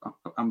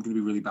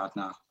really bad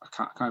now.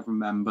 I can't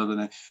remember the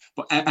name,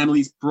 but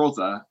Emily's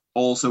brother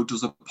also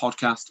does a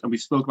podcast, and we've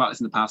spoke about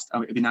this in the past.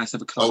 It'd be nice to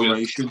have a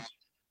collaboration.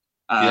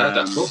 Yeah,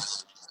 that's cool.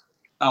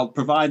 I'll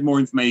provide more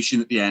information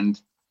at the end.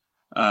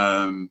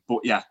 But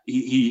yeah,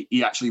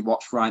 he actually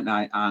watched Fright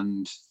Night,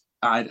 and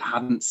I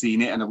hadn't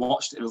seen it, and I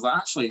watched it. It was like,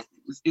 actually,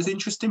 it's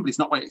interesting, but it's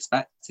not what I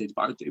expected.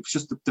 But it was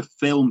just the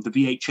film, the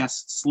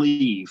VHS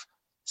sleeve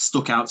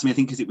stuck out to me, I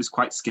think, because it was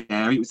quite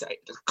scary. It was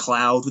like a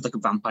cloud with like a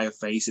vampire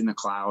face in the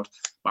cloud.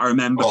 But I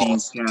remember being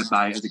scared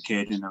by it as a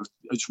kid, and I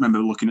just remember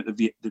looking at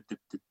the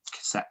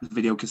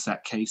video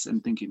cassette case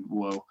and thinking,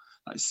 whoa,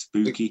 that's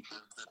spooky.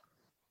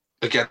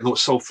 Again, it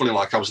was so funny.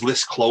 Like I was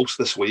this close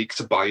this week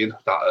to buying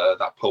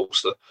that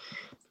poster,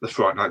 the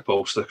Fright Night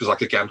poster, because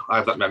like again, I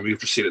have that memory of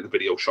just seeing it in the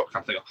video shop.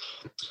 Kind of thing.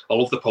 I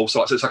love the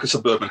poster. It's like a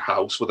suburban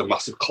house with a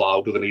massive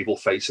cloud with an evil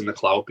face in the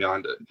cloud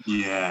behind it.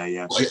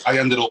 Yeah. I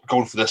ended up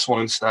going for this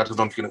one instead. I don't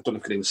know if you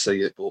can even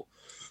see it, but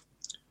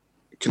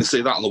can you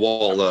see that on the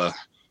wall there?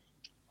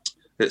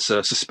 It's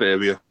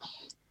Suspiria.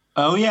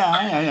 Oh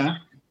yeah.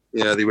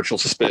 Yeah, the original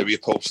Suspiria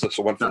poster.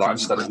 So I went for that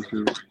instead.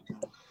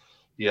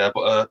 Yeah,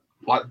 but.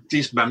 Like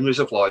these memories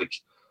of like,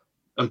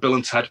 and Bill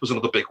and Ted was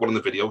another big one in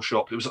the video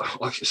shop. It was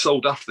like it's so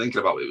daft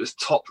thinking about it. It was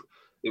top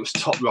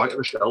right of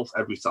the shelf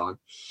every time.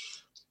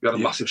 We had a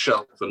massive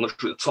shelf, and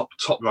literally the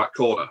top right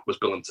corner was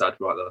Bill and Ted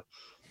right there.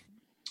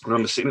 I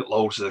remember seeing it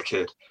loads as a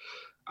kid,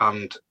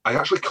 and I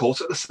actually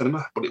caught it at the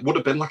cinema, but it would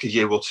have been like a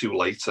year or two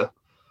later.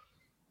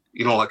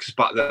 You know, like because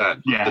back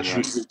then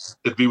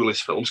they'd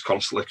re-release films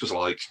constantly because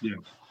like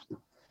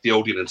the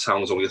Odeon in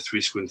town was only a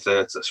 3-screen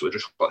theatre, so it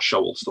just like show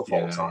old stuff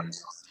all the time.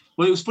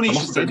 Well, it was funny you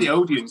should say the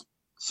Odeon.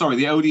 Sorry,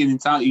 the Odeon in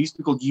town. It used to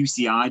be called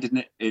UCI,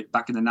 didn't it?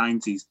 Back in the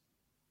 90s.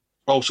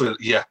 Oh, so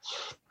yeah.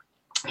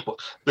 But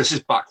this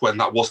is back when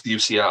that was the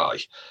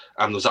UCI,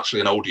 and there was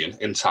actually an Odeon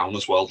in town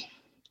as well.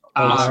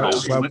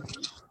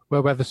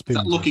 Where Wetherspoon?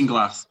 That Looking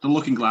Glass. The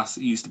Looking Glass.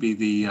 It used to be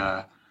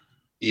the.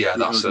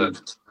 That's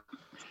it.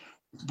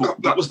 But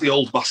that was the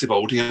old massive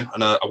Odeon,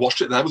 and I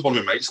watched it there with one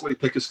of my mates, Lee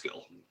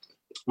Pickersgill.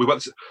 We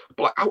went to,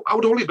 but like, I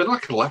would only been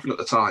like 11 at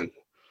the time.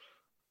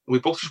 We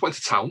both just went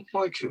to town.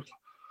 Like,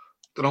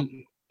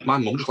 my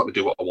mum just let me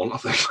do what I want, I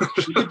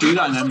think. You could do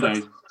that in them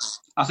days.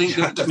 I think,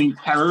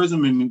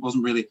 terrorism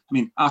wasn't really...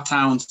 our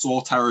town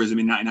saw terrorism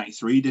in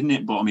 1993, didn't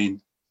it? But,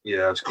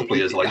 yeah, it was a couple of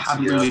years later. I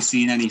haven't really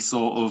seen any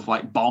sort of,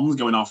 like, bombs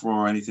going off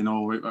or anything,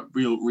 or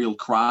real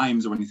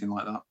crimes or anything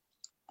like that.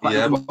 But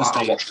I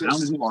watched it.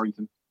 Isn't it,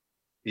 Warrington?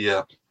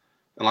 Yeah.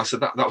 And like I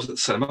said, that was at the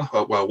cinema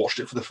where I watched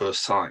it for the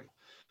first time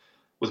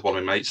with one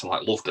of my mates and,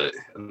 like, loved it.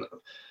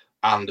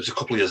 And it was a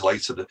couple of years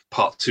later that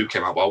part 2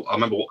 came out. Well, I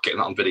remember getting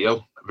that on video.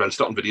 I rented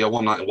it on video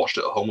one night and watched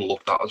it at home and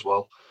loved that as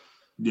well.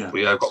 Yeah.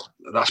 But yeah,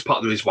 that's part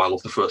of the reason why I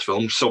love the first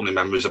film. So many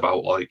memories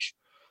about like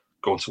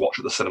going to watch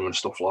at the cinema and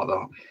stuff like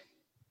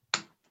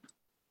that.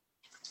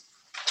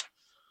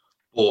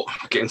 But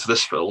getting to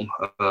this film,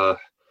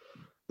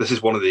 this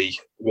is one of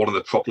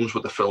the problems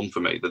with the film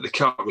for me that they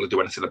can't really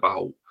do anything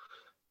about.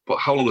 But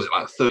how long was it?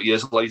 Like 30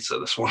 years later,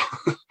 this one.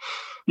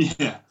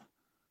 Yeah.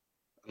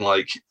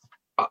 Like.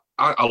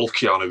 I love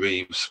Keanu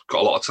Reeves.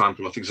 Got a lot of time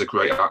for him. I think he's a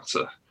great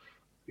actor.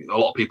 A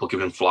lot of people give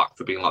him flack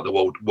for being like the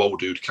whoa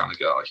dude kind of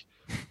guy.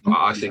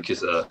 I think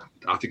he's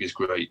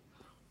great.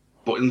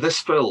 But in this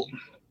film,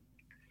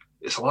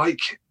 it's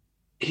like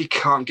he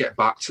can't get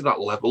back to that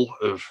level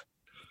of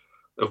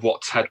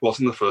what Ted was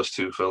in the first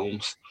 2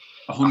 films.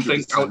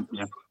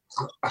 100%,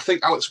 I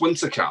think Alex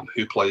Wintercam,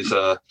 who plays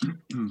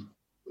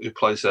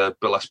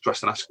Bill S.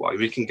 Preston Esquire,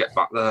 he can get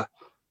back there.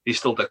 He's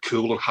still dead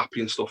cool and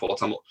happy and stuff all the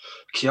time.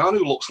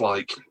 Keanu looks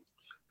like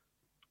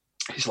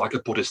he's like a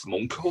Buddhist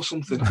monk or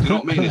something. You know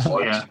what I mean? It's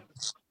like,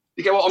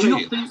 you get what I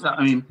mean? Do you not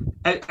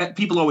think that?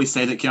 People always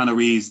say that Keanu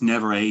Reeves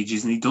never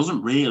ages, and he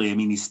doesn't really.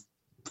 He's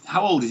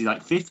how old is he?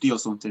 Like 50 or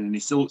something, and he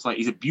still looks like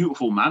he's a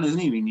beautiful man, isn't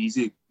he?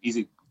 He's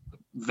a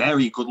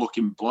very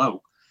good-looking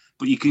bloke,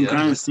 but you can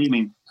kind of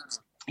see.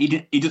 He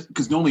just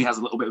because normally he has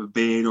a little bit of a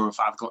beard or a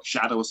 5 o'clock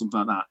shadow or something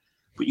like that.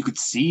 But you could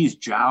see his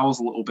jowls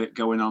a little bit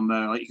going on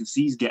there. Like you can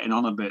see he's getting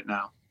on a bit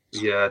now.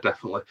 Yeah,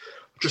 definitely.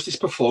 Just his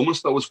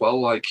performance though as well.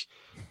 Like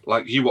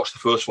you watched the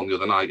first one the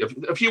other night.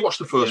 Have you watched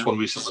the first one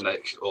recently,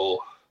 Nick? Or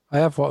I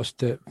have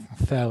watched it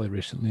fairly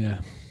recently.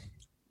 Yeah.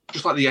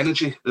 just like the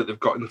energy that they've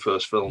got in the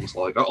first films.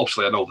 Like,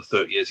 obviously, I know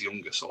they're 30 years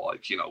younger, so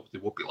like, you know, they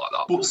would be like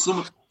that. But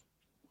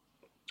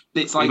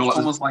it's like,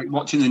 almost like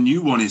watching the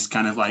new one is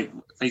kind of like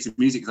Face of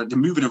Music. It's like they're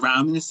moving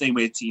around in the same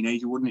way a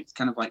teenager wouldn't. It's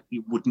kind of like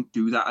you wouldn't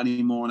do that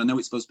anymore. And I know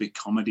it's supposed to be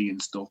comedy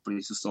and stuff, but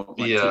it's just sort of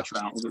like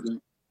teach out of it.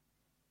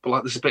 But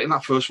like, there's a bit in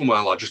that first one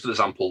where, like, just an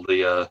example,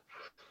 they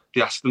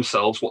ask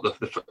themselves what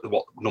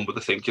number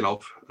they're thinking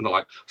of, and they're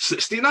like,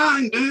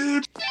 69,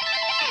 dude.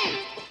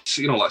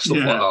 So, you know, like stuff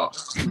like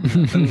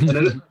that.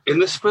 and in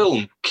this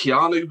film,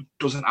 Keanu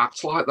doesn't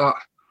act like that.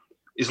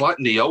 He's like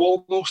Neo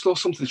almost, or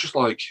something. It's just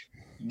like,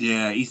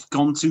 yeah, he's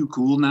gone too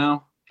cool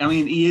now. I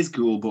mean, he is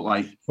cool, but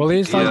like, well,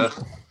 he's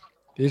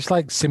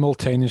like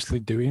simultaneously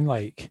doing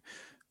like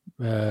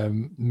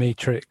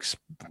Matrix,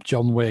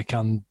 John Wick,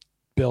 and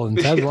Bill and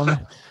Ted.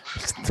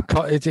 It's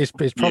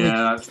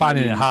probably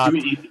finding it hard.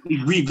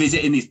 He's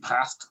revisiting his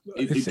past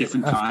at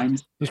different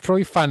times. He's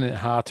probably finding it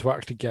hard to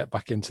actually get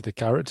back into the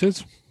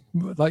characters.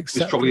 Like,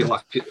 he's probably in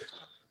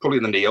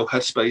the Neo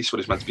headspace when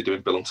he's meant to be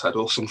doing Bill and Ted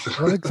or something.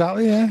 Well,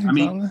 exactly. Yeah.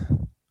 Exactly.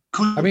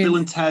 I mean, Bill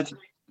and Ted,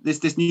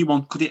 this new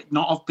one, could it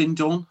not have been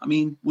done? I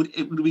mean, would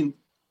have been,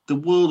 the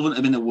world wouldn't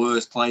have been the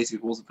worst place if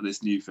it wasn't for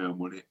this new film,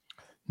 would it?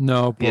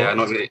 No, but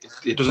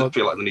it doesn't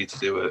feel like they need to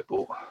do it,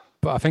 but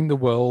I think the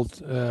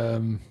world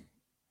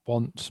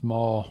wants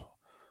more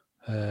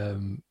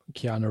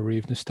Keanu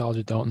Reeves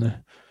nostalgia, don't they?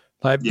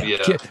 Like,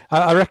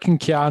 I reckon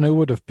Keanu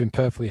would have been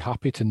perfectly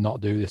happy to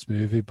not do this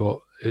movie, but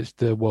it's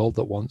the world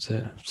that wants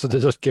it, so they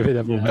just give it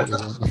everyone what they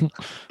want.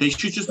 They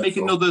should just make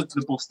another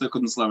The Bus That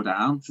Couldn't Slow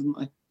Down, shouldn't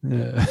they?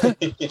 Yeah.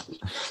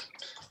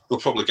 They'll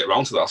probably get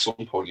around to that at some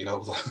point, you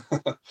know.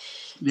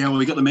 Yeah, well,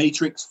 we got The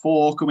Matrix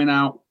 4 coming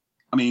out.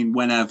 I mean,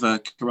 whenever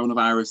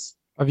coronavirus.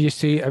 Have you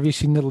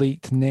seen the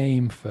leaked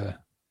name for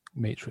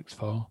Matrix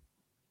 4?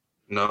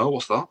 No,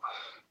 what's that?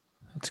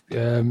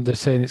 They're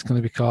saying it's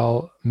going to be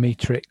called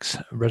Matrix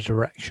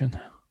Resurrection.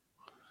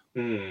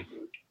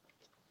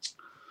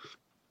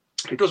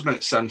 It does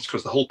make sense,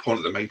 because the whole point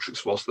of the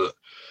Matrix was that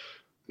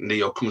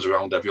Neo comes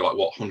around every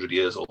 100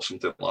 years or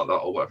something like that,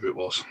 or whatever it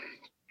was.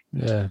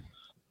 Yeah.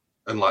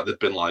 And like there'd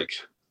been like,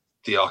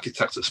 the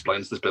architect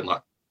explains there's been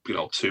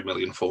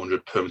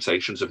 2,400,000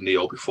 permutations of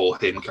Neo before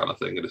him, kind of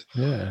thing. And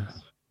yeah.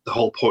 The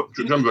whole point.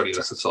 Do you remember any of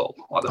this at all?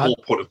 Like the whole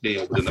point of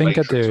Neo within the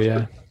Matrix. I think I do.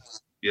 Yeah.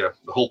 Yeah,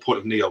 the whole point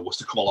of Neo was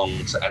to come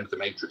along to end the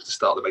Matrix, to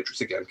start the Matrix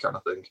again, kind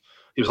of thing.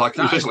 He was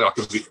basically like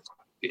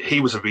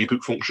he was a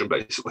reboot function,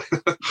 basically.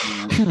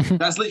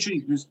 That's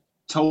literally just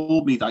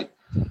told me like,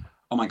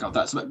 oh my god,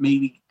 that's what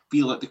made me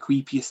feel like the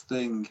creepiest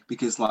thing,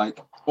 because like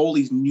all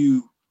these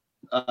new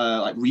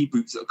like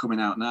reboots that are coming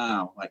out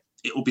now, like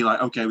it'll be like,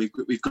 okay,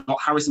 we've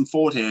got Harrison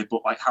Ford here,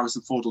 but like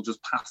Harrison Ford will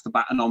just pass the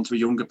baton on to a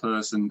younger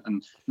person,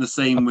 and the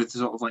same with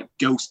sort of like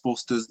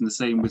Ghostbusters, and the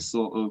same with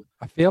sort of.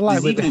 I feel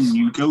like there's even a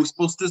new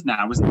Ghostbusters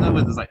now, isn't there?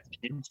 Where there's like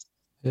kids.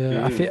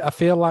 Yeah, I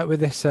feel like with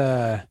this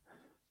Bill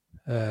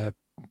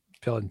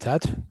and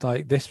Ted,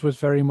 like this was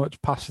very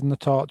much passing the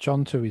torch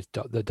on to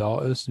the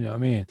daughters. You know what I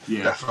mean?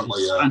 Yeah,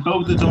 definitely. Yeah. And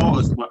both the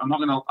daughters. I'm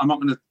not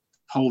gonna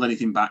hold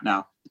anything back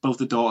now. Both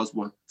the daughters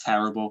were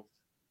terrible.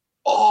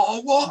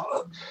 Oh,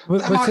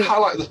 what? That might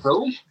highlight the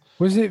film.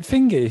 Was it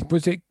Thingy?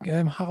 Was it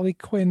Harley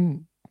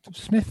Quinn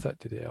Smith that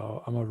did it,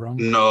 or am I wrong?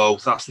 No,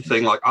 that's the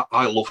thing. Like,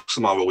 I love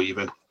Samara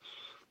Weaving.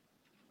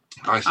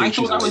 I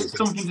thought that was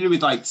something to do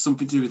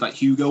with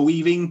Hugo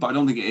Weaving, but I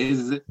don't think it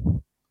is it?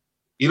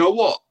 You know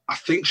what? I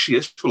think she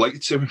is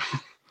related to him.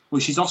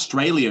 Well, she's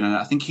Australian, and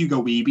I think Hugo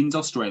Weaving's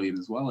Australian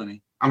as well, isn't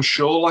he? I'm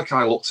sure. Like,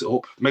 I looked it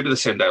up. Maybe the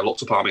same day I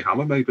looked up Armie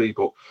Hammer, maybe,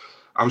 but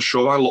I'm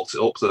sure I looked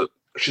it up that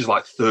she's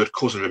like third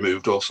cousin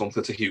removed or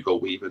something to Hugo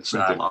Weaving,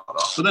 something like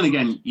that. But then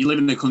again, you live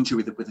in a country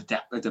with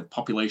a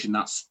population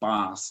that's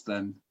sparse,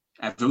 then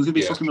everyone's gonna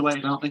be fucking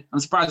related, aren't they? I'm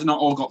surprised they've not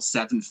all got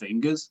 7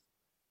 fingers.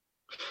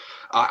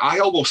 I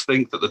almost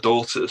think that the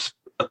daughters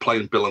are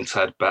playing Bill and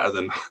Ted better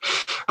than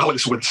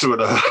Alex Winter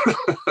and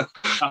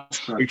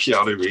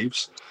Keanu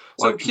Reeves.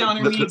 So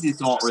Keanu Reeves'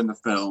 daughter in the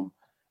film,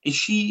 is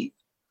she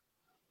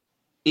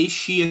a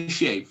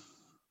she?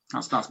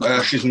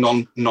 That's she's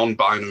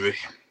non-binary.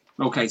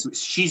 Okay, so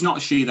she's not a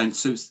she then.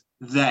 So it's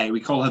they. We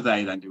call her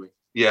they then, do we?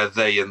 Yeah,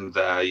 they and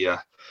their,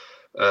 yeah.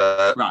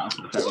 Right.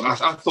 Okay.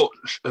 I thought,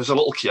 as a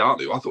little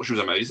Keanu, I thought she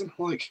was amazing.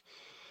 Like,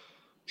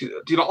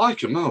 do you not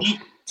like him? No.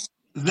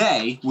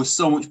 They were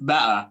so much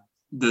better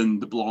than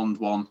the blonde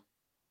one.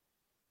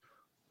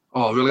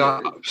 Oh, really? I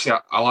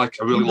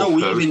really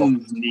love her.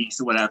 Even niece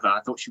or whatever.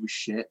 I thought she was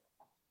shit.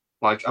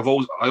 Like, I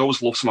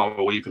always loved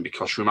Samara Weaving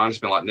because she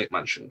reminds me, like Nick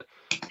mentioned,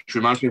 she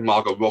reminds me of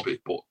Margot Robbie,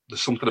 but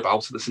there's something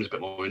about her that seems a bit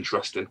more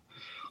interesting.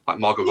 Like,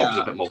 Margot Robbie's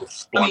a bit more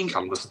blank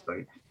canvas, I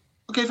think.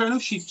 Okay, fair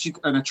enough. She's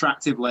an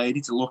attractive lady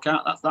to look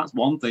at. That's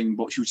one thing,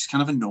 but she was just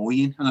kind of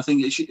annoying. And I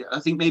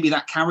think maybe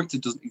that character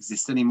doesn't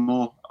exist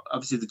anymore.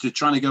 Obviously, they're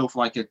trying to go for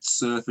like a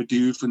surfer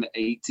dude from the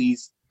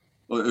 80s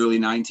or early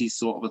 90s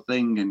sort of a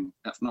thing, and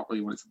that's not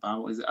really what it's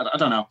about, is it? I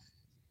don't know.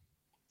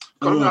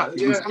 I know what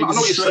you're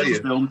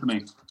saying. Film to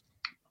me.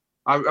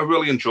 I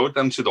really enjoyed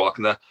them too, though.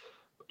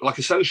 Like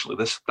essentially,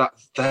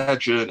 their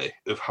journey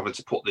of having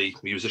to put the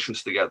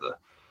musicians together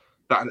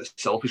that in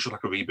itself is just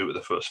like a reboot of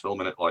the first film,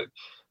 innit? Like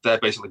they're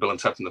basically Bill and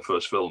Ted in the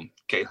first film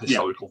getting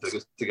historical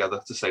figures together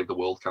to save the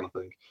world, kind of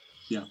thing.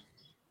 Yeah.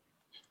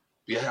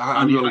 Yeah,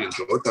 I really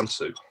enjoyed them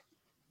too.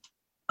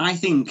 I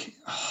think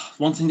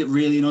one thing that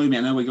really annoyed me,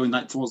 I know we're going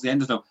like towards the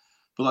end of the film,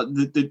 but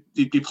like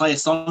they play a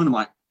song and I'm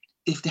like,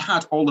 if they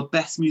had all the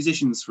best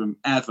musicians from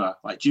ever,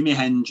 like Jimi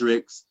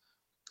Hendrix,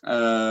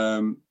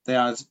 they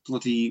had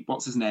bloody,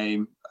 what's his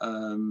name?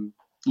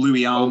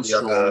 Louis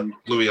Armstrong.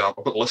 Louis Armstrong.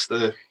 I've got the list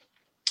there.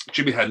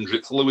 Jimi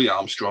Hendrix, Louis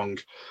Armstrong,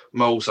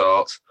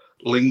 Mozart,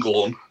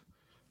 Linglun,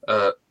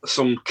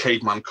 some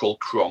caveman called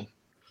Kron,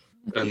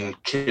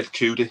 and Kid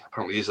Cudi.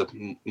 Apparently he's a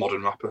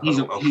modern rapper.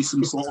 He's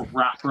some sort of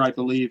rapper, I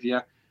believe,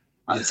 yeah.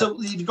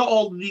 So you've got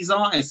all these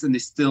artists and they're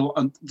still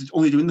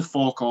only doing the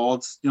 4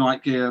 chords,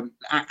 like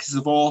Axis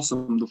of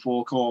Awesome, the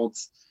 4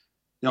 chords.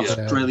 The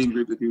Australian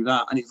group that do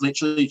that, and it's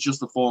literally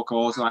just the 4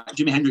 chords. Like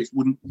Jimi Hendrix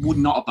would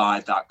not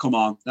abide that. Come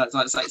on, that's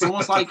it's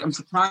almost like I'm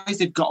surprised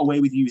they've got away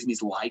with using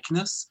his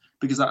likeness,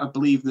 because I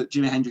believe that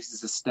Jimi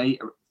Hendrix's estate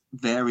are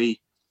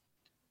very.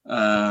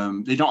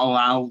 They don't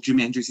allow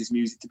Jimi Hendrix's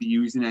music to be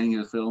used in any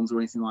of the films or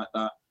anything like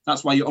that.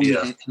 That's why you only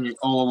hear it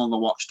all on the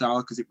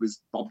Watchtower, because it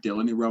was Bob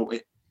Dylan who wrote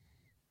it.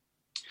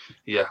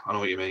 Yeah, I know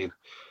what you mean.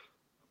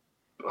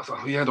 I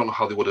don't know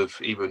how they would have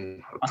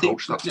even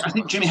approached that. I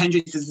think Jimi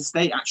Hendrix's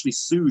estate actually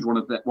sued one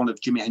of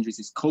Jimi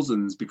Hendrix's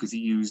cousins because he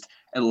used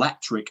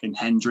Electric and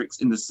Hendrix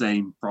in the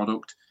same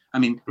product. I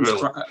mean,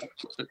 really?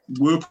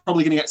 We're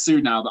probably going to get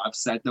sued now that I've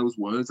said those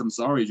words. I'm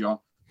sorry, John.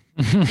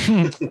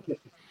 There's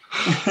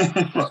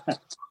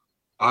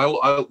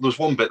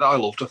one bit that I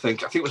loved. I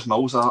think it was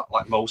Mozart.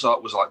 Like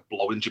Mozart was like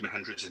blowing Jimi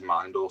Hendrix's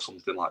mind or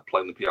something, like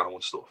playing the piano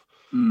and stuff.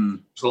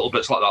 So little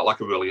bits like that,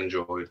 like I really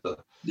enjoyed.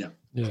 Yeah.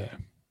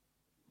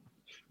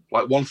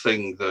 Like one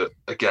thing that,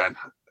 again,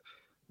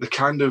 they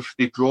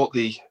brought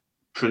the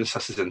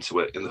princesses into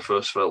it in the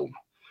first film,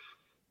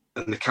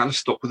 and they kind of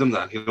stuck with them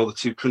then. You know, the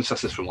 2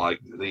 princesses from like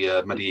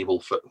the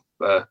medieval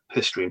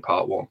history in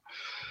part 1.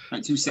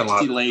 Like 2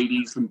 sexy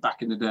ladies from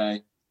back in the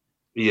day.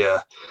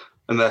 Yeah,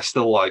 and they're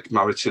still like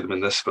married to them in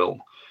this film,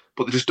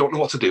 but they just don't know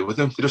what to do with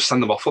them. They just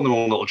send them off on their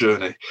own little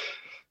journey,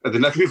 and they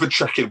never even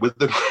check in with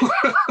them.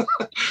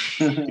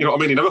 You know what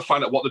I mean? You never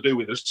find out what to do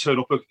with them. Just turn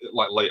up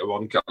like later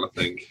on, kind of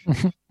thing.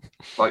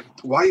 Like,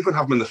 why even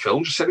have them in the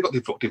film? Just say they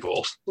got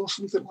divorced or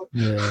something. Like.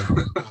 Yeah.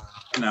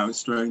 No, it's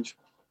strange.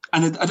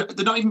 And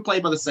they're not even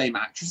played by the same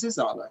actresses,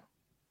 are they?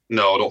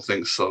 No, I don't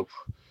think so.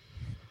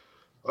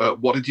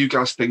 What did you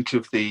guys think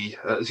of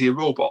is he a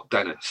robot,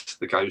 Dennis,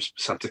 the guy who's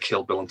sent to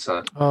kill Bill and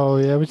Ted? Oh,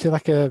 yeah. Was he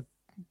like a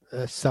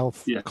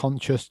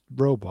self-conscious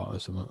robot or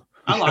something?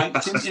 I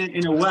liked him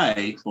in a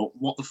way, but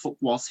what the fuck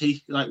was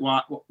he? Like,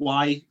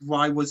 why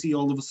was he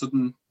all of a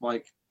sudden,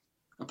 like,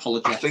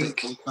 apologetic? I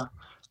think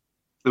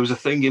there was a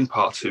thing in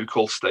part 2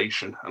 called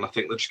Station, and I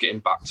think they're just getting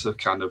back to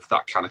kind of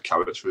that kind of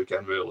character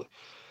again, really.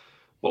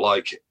 But,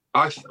 like,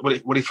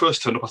 when he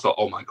first turned up, I thought,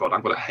 oh my God,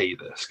 I'm going to hate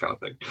this kind of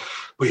thing.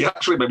 But he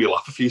actually made me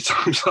laugh a few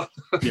times.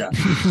 Yeah.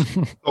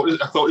 I thought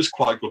it was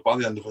quite good by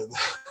the end of it.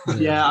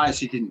 Yeah, I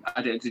actually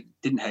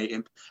didn't hate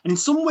him. And in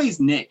some ways,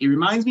 Nick, he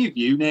reminds me of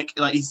you, Nick.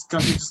 Like, he's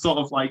kind of just sort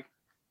of like,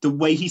 the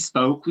way he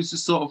spoke was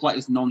just sort of like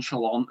as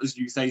nonchalant as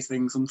you say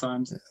things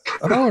sometimes.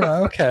 Oh,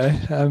 right, okay.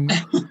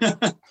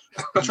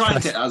 I try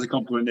and take that as a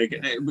compliment, Nick.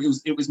 It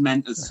was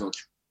meant as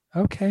such.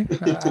 Okay.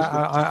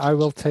 I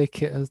will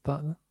take it as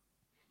that.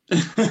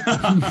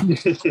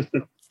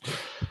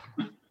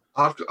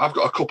 I've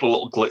got a couple of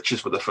little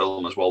glitches with the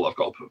film as well that I've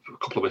got a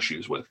couple of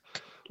issues with.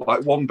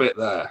 Like one bit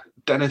there,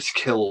 Dennis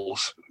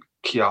kills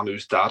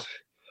Keanu's dad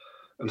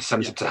and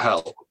sends him to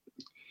hell.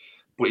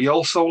 But he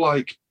also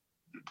like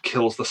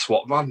kills the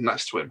SWAT van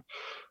next to him.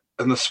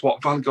 And the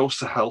SWAT van goes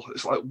to hell.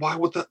 It's like, why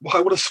would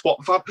a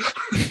SWAT van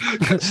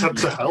get sent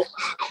to hell?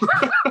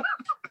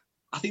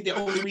 I think the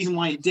only reason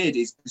why it did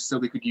is so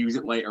they could use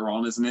it later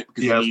on, isn't it?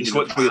 Because it's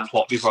literally a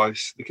plot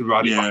device. They can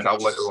ride it back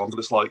out later on, but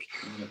it's like,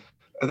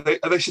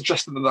 are they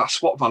suggesting that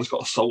SWAT van's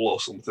got a soul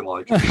or something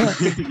like?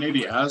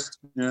 Maybe it has.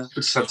 Yeah,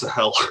 it's sent to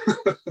hell.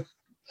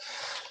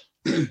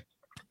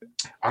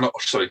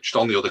 Sorry, just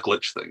on the other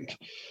glitch thing.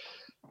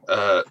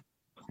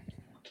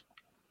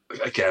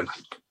 Again,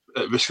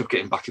 at risk of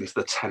getting back into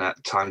the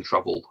Tenet time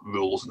travel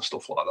rules and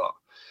stuff like that.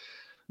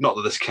 Not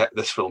that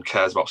this film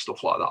cares about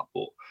stuff like that,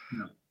 but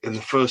in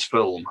the first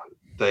film,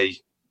 they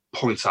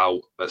point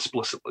out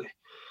explicitly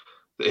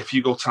that if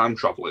you go time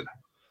traveling,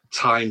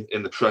 time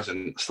in the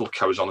present still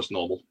carries on as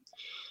normal,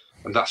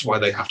 and that's why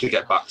they have to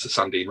get back to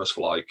San Dimas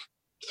for like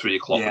 3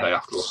 o'clock the day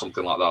after or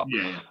something like that.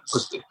 Yeah,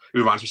 because he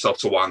reminds himself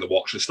to wind the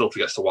watch and still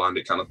forgets to wind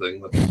it, kind of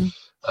thing.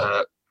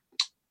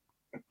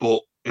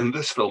 But in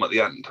this film, at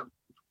the end,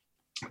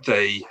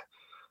 I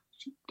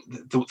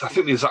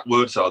think the exact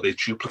words are they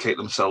duplicate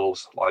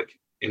themselves like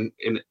in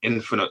an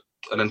infinite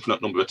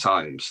number of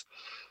times,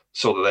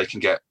 so that they can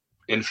get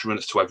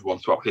instruments to everyone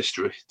throughout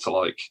history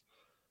to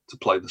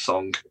play the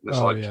song. And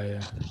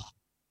it's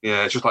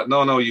it's just like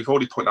no, you've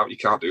already pointed out you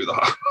can't do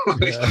that.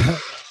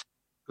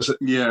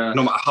 Yeah.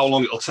 No matter how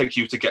long it'll take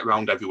you to get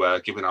around everywhere,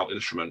 giving out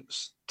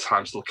instruments,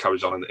 time still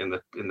carries on in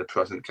the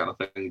present kind of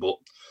thing. But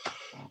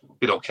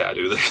you don't care,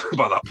 do they?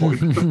 By that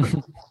point.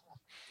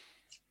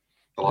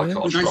 It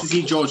was nice to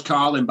see George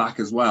Carlin back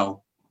as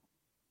well.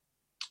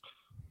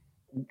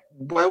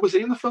 Where was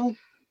he in the film?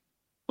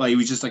 Well, he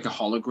was just like a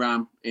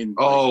hologram in.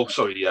 Oh,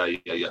 sorry,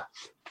 yeah.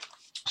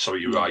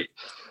 Sorry, you're right.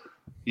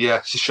 Yeah,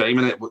 it's a shame,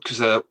 isn't it?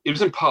 Because he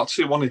was in part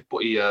 2, wasn't he?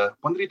 But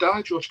when did he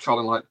die, George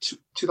Carlin? Like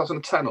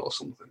 2010 or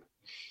something?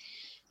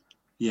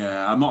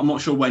 Yeah, I'm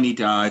not sure when he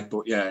died,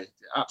 but yeah,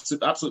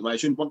 absolute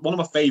legend. One of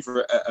my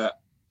favourite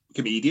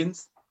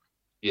comedians.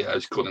 Yeah,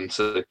 he's good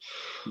into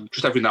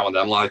just every now and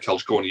then. Like I'll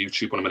just go on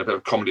YouTube when I'm in a bit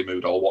of a comedy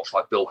mood. I'll watch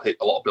like a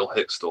lot of Bill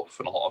Hicks stuff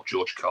and a lot of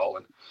George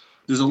Carlin.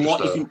 There's a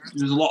lot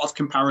of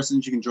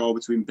comparisons you can draw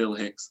between Bill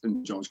Hicks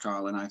and George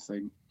Carlin. I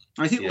think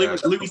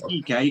Louis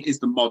C.K. is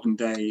the modern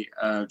day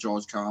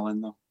George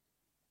Carlin, though.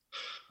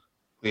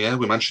 Yeah,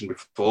 we mentioned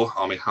before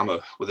Armie Hammer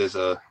with his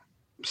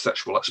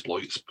sexual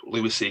exploits.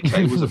 Louis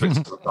C.K. was a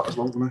victim of that as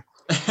well, wasn't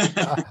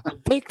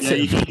he? Yeah,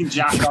 you can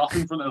jack off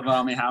in front of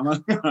Armie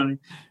Hammer.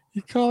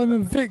 You call him a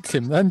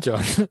victim then,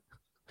 John?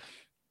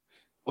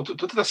 Well,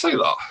 did I say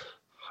that?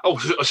 Oh,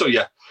 so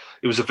yeah,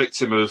 he was a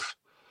victim of.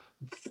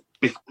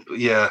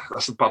 Yeah,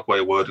 that's a bad way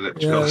of wording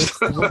it.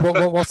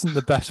 What wasn't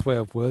the best way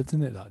of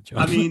wording it, that, John?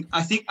 I mean,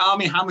 I think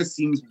Armie Hammer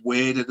seems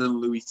weirder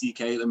than Louis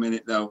C.K. at the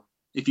minute, though.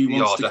 If he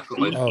wants to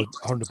definitely.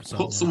 100%,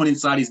 put someone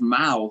inside his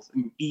mouth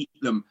and eat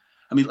them.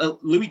 I mean,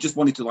 Louis just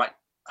wanted to like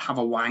have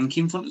a wank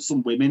in front of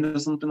some women or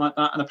something like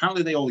that, and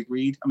apparently they all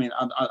agreed. I mean,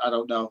 I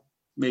don't know.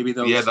 Maybe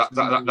those. Yeah,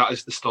 that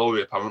is the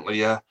story apparently.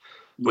 Yeah,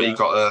 but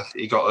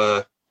he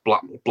got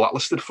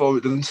blacklisted for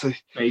it, didn't he?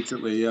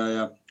 Basically,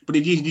 yeah. But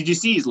did you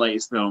see his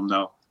latest film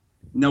though?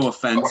 No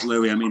offense,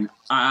 Louis. I mean,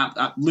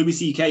 Louis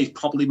C.K. is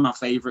probably my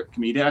favorite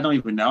comedian. I don't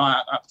even know.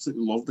 I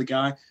absolutely love the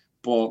guy.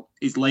 But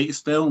his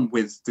latest film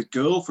with the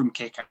girl from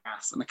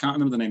Kick-Ass, and I can't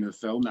remember the name of the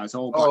film now. It's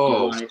all black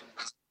and white.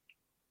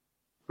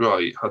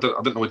 Right. I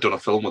didn't know he'd done a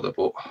film with her,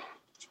 but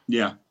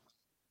yeah.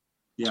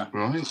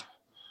 Right.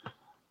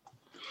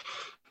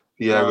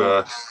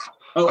 Yeah.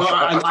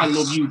 I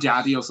Love You,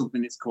 Daddy, or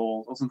something it's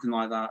called, or something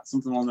like that,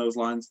 something along those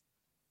lines.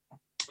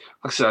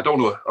 Like I said, I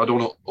don't want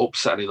to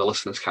upset any of the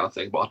listeners, kind of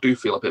thing, but I do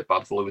feel a bit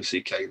bad for Louis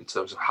C.K. in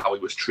terms of how he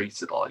was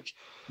treated. Like,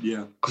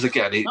 yeah, because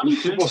again, it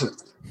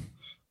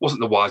wasn't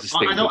the wisest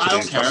thing. I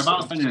don't care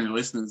about offending any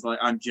listeners. Like,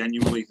 I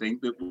genuinely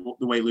think that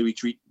the way Louis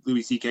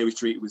C.K. was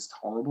treated was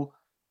horrible.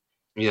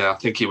 Yeah, I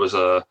think he was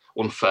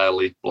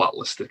unfairly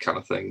blacklisted, kind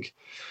of thing.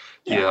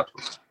 Yeah.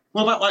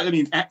 Well,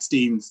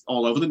 Epstein's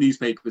all over the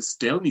newspapers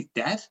still, and he's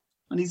dead,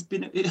 and he's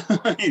been.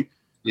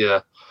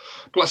 Yeah,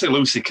 but let's say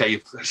Louis C.K.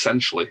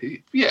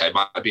 essentially, it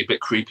might be a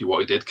bit creepy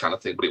what he did, kind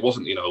of thing, but it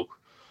wasn't,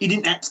 He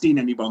didn't Epstein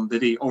anyone,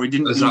 did he? Or he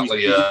didn't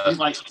exactly. He didn't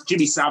like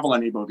Jimmy Savile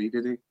anybody,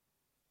 did he?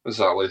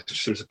 Exactly.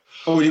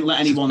 Or he didn't let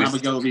anyone have a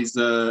go of his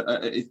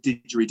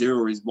didgeridoo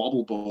or his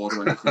wobble board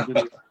or anything, did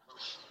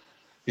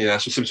he? Yeah,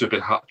 so it seems to have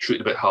been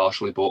treated a bit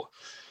harshly, but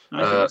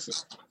I think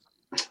so.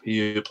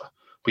 Yep.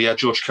 But yeah,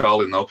 George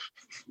Carlin though,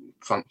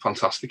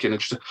 fantastic and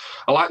interesting.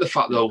 I like the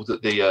fact though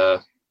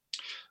that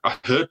I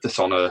heard this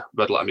on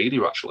Red Letter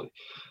Media actually.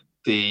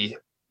 The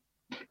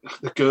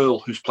girl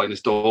who's playing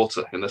his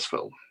daughter in this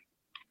film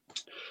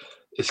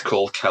is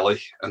called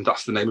Kelly, and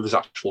that's the name of his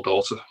actual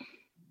daughter.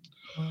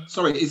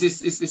 Sorry, is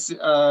this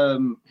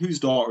whose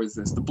daughter is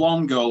this? The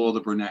blonde girl or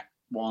the brunette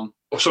one?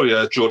 Oh,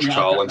 sorry, George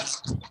Carlin.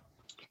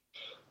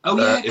 Oh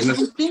yeah, I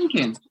was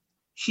thinking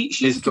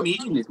she's a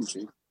comedian, isn't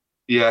she?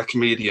 Yeah,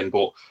 comedian,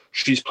 but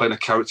she's playing a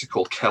character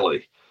called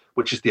Kelly,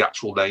 which is the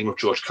actual name of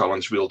George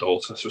Carlin's real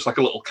daughter. So it's like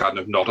a little kind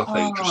of nod, I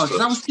think. Because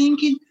I was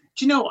thinking,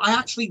 do you know, I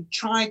actually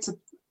tried to,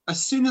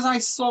 as soon as I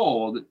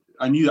saw that,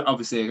 I knew that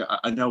obviously,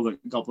 I know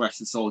that God bless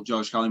his soul,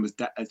 George Carlin was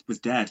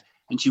dead,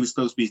 and she was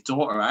supposed to be his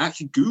daughter. I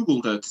actually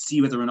Googled her to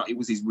see whether or not it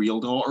was his real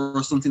daughter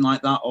or something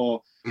like that,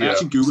 or I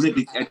actually Googled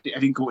it. I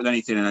didn't go with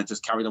anything, and I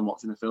just carried on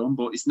watching the film.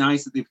 But it's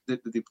nice that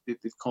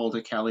they've called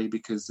her Kelly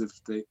because of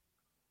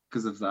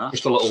that.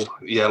 Just a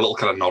little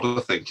kind of nod, I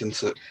think,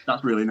 isn't it?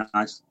 That's really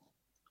nice.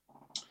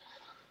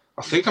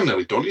 I think I'm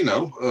nearly done,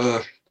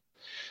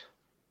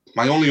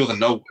 My only other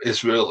note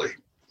is really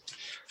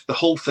the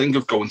whole thing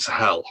of going to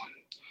hell.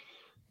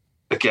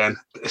 Again,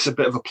 it's a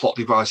bit of a plot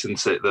device,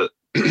 isn't it? That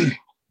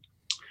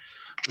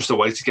just a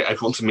way to get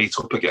everyone to meet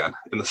up again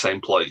in the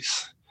same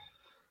place,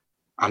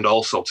 and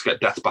also to get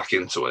death back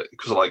into it.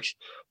 Because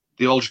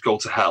they all just go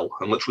to hell,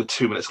 and literally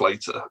 2 minutes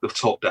later, they've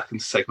talked death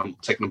into taking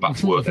them back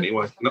to work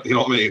anyway. You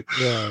know what I mean?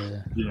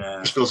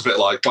 Yeah. It feels a bit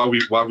like, why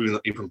are we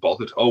not even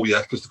bothered? Oh,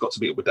 yeah, because they've got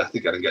to meet up with death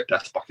again and get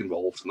death back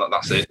involved, and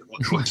that's it,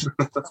 literally.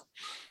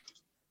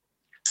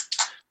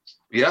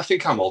 Yeah, I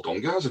think I'm all done,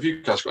 guys. Have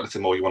you guys got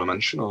anything more you want to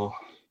mention? Or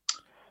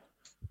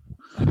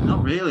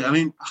not really. I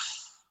mean,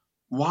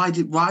 why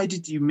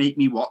did you make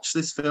me watch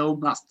this film?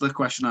 That's the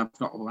question I've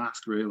got to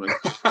ask, really.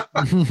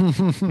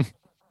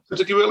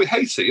 Did you really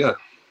hate it? Yeah.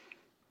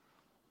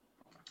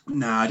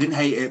 Nah, I didn't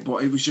hate it,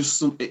 but it was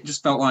just it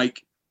just felt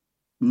like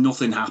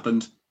nothing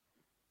happened.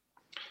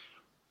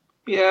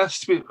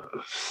 Yes,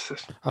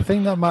 I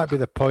think that might be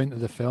the point of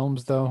the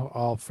films, though.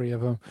 All three of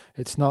them.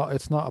 It's not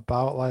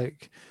about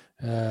like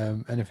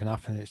anything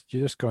happening.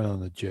 You're just going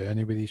on a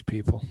journey with these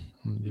people.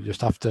 You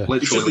just have to literally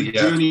it's just a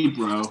journey,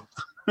 bro,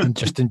 and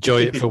just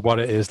enjoy it for what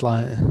it is.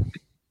 Like,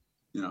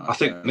 you know, I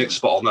think Nick's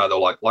spot on there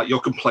though. Like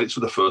your complaints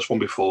with the first one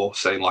before,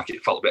 saying like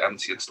it felt a bit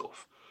empty and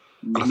stuff.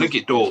 And I think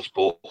it does,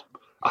 but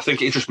I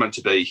think it's just meant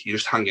to be. You're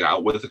just hanging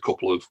out with a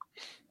couple of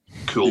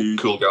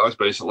cool guys,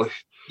 basically.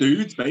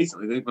 Dudes,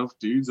 basically, they're both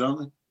dudes, aren't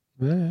they?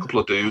 yeah. A couple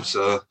of dudes.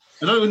 I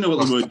don't even know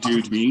what the word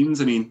dude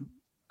means. I mean,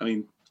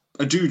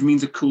 a dude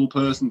means a cool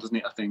person, doesn't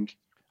it? I think.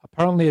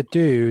 Apparently, a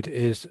dude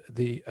is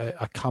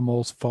a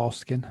camel's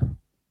foreskin.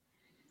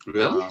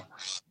 Really?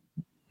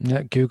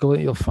 Yeah, Google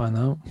it. You'll find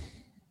out.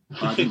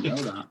 I didn't know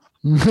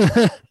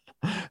that.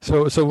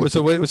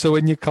 So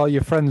when you call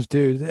your friends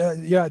dude,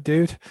 yeah,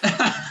 dude,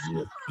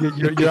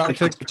 you're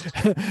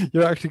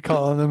actually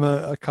calling them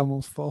a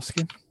camel's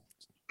foreskin.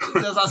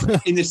 That's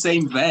in the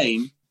same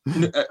vein.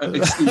 But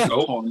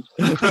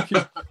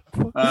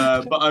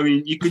I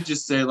mean, you could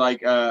just say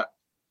like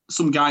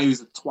some guy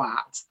who's a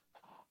twat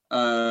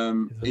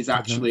is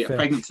actually a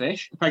pregnant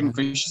fish. A pregnant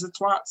fish is a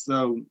twat.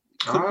 So you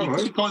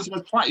could be calling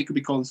someone a twat. You could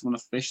be calling someone a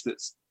fish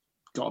that's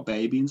got a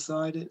baby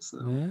inside it. So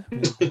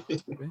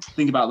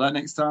think about that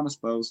next time, I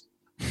suppose.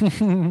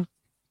 But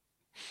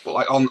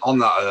like on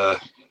that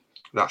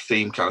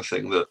theme kind of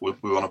thing that we're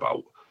on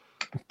about,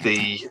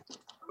 the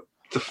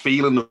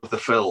feeling of the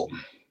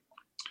film,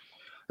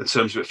 in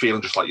terms of it feeling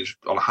just like you're just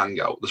on a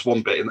hangout. There's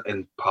one bit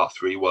in part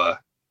 3 where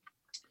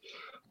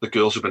the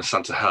girls have been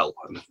sent to hell,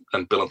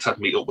 and Bill and Ted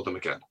meet up with them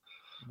again,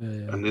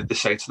 and they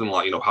say to them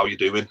like, you know, how are you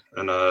doing?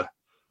 And like,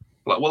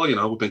 well, you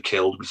know, we've been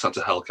killed, we've been sent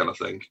to hell, kind of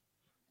thing.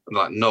 And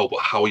they're like, no,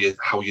 but how are you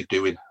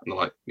doing? And they're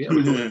like, yeah,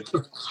 we're good.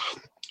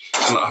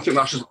 And I think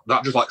that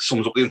just like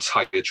sums up the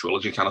entire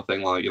trilogy, kind of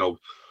thing. Like, you know,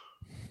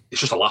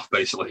 it's just a laugh,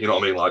 basically. You know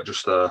what I mean? Like,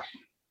 just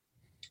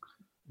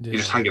you're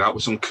just hanging out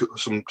with some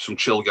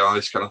chill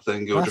guys, kind of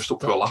thing. You're just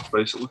up for a laugh,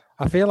 basically.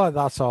 I feel like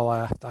that's all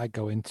I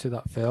go into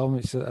that film.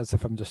 It's as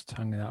if I'm just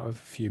hanging out with a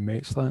few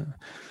mates. Like,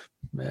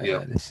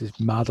 this is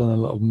mad on a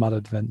little mad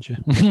adventure.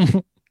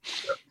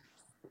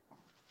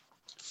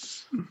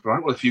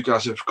 Right. Well, if you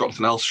guys have got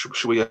anything else,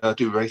 should we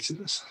do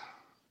ratings?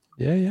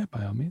 Yeah,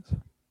 by all means.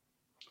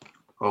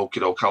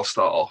 Okay, I'll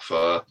start off.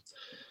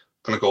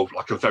 Gonna go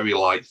like a very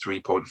light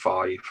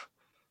 3.5.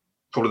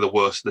 Probably the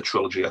worst of the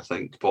trilogy, I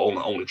think, but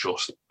only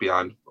just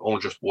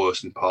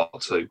worse in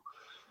part 2.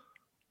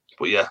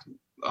 But yeah,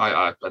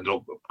 I ended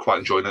up quite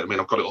enjoying it. I mean,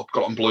 I've got it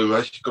on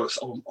Blu-ray. Got it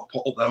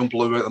up there on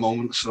Blu-ray at the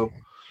moment. So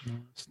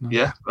nice.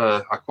 Yeah,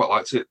 I quite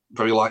liked it.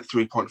 Very light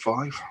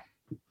 3.5.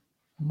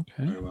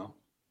 Okay. Very well.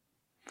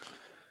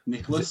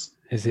 Nicholas?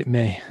 Is it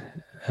me?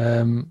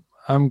 I'm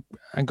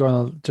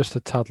going just a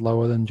tad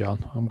lower than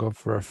John. I'm going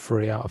for a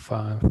 3 out of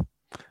 5.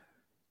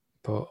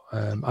 But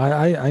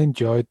I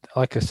enjoyed,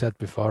 like I said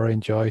before, I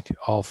enjoyed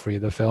all 3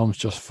 of the films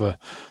just for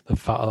the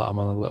fact that I'm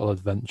on a little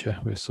adventure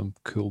with some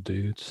cool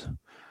dudes.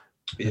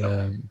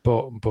 Yeah.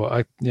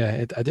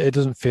 It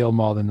doesn't feel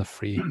more than a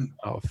 3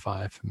 out of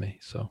 5 for me.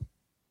 So,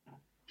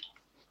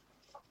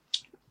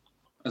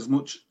 as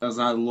much as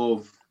I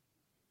love,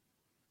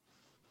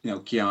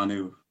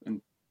 Keanu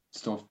and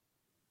stuff,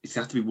 it's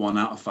got to be 1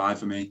 out of 5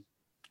 for me.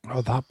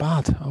 Oh, that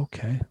bad?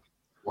 Okay.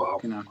 Wow.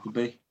 It have to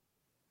be.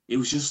 It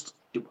was just,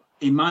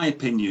 in my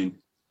opinion,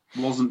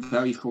 wasn't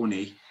very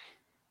funny.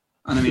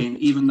 And I mean,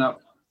 even though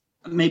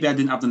maybe I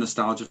didn't have the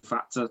nostalgia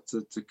factor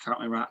to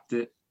counteract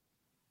it,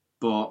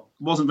 but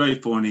it wasn't very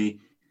funny.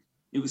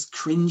 It was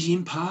cringy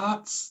in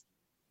parts.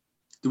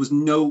 There was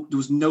no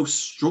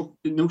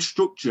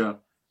structure.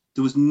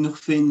 There was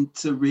nothing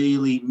to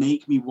really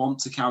make me want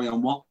to carry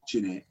on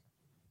watching it.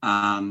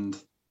 And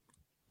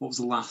what was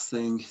the last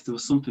thing? There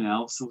was something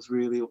else that was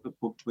really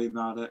bugged me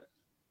about it.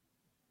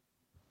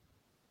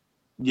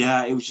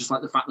 Yeah, it was just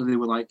like the fact that they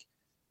were like,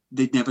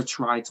 they'd never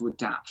tried to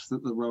adapt the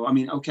role. I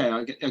mean, okay,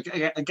 I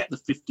get the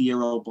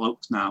 50-year-old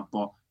blokes now,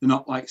 but they're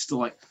not like still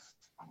like,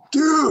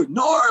 dude,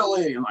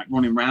 gnarly, and like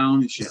running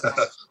around and shit.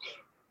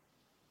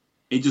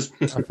 It just,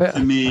 to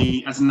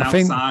me, as an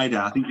outsider,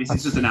 I think this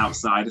is just an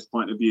outsider's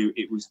point of view.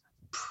 It was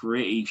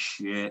pretty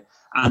shit.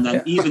 And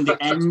then even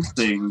the end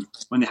thing,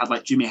 when they had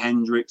like Jimi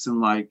Hendrix and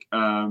like,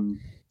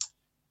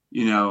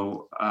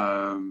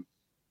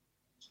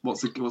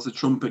 what's the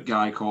trumpet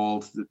guy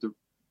called?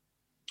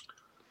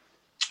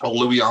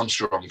 Louis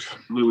Armstrong.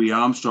 Louis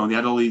Armstrong. They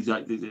had all these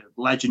like the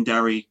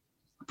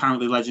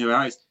apparently legendary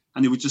artists,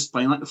 and they were just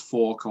playing like the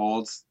 4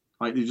 chords,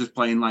 like they were just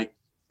playing like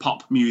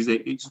pop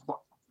music. It just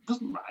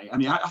wasn't right. I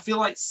mean, I feel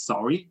like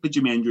sorry for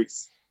Jimi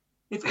Hendrix.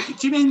 If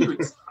Jimi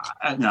Hendrix,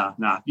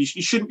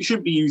 you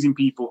shouldn't be using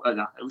people. It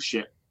was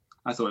shit.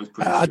 I thought it was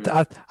pretty.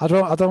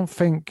 I don't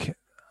think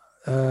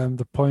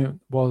the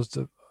point was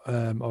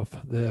of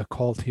the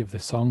quality of the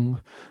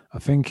song. I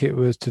think it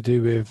was to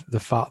do with the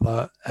fact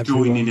that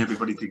joining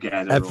everybody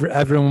together.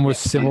 Everyone was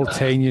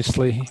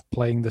simultaneously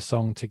playing the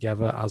song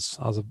together as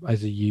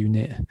a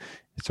unit.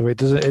 So it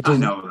doesn't. I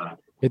know that.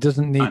 It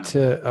doesn't need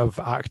to have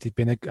actually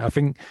been. I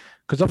think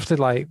because obviously,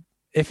 like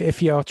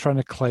if you're trying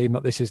to claim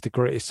that this is the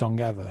greatest song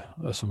ever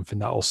or something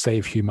that will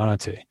save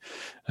humanity,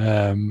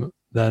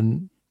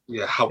 then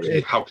yeah, how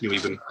can you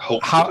even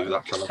hope to do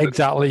that kind of thing?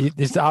 Exactly,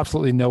 there's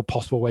absolutely no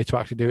possible way to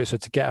actually do it. So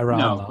to get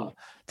around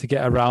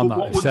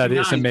that, I said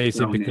it's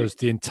amazing because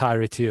the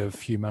entirety of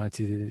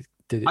humanity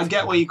did it. I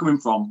get where you're coming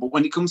from, but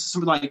when it comes to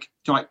something like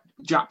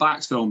Jack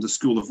Black's film, The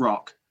School of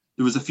Rock,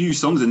 there was a few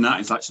songs in that.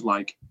 It's actually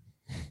like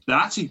they're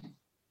actually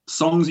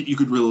songs that you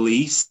could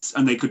release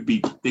and they could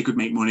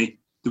make money.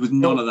 There was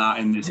none of that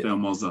in this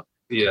film, was there?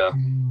 Yeah,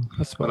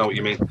 I know what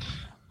you mean.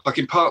 Like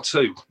in part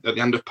 2, at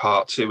the end of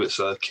part 2, it's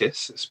a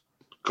Kiss. It's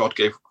God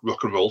gave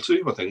rock and roll to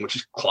you, I think, which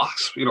is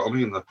class. You know what I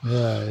mean?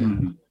 Yeah.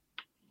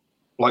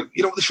 Like,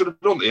 you know what they should have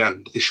done at the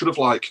end? They should have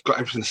like got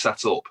everything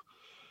set up,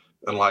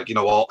 and like, you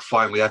know what?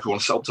 Finally,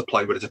 everyone's set up to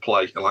play, ready to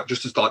play, and like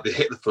just as like they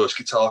hit the first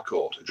guitar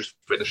chord, it just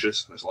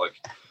finishes. And it's like,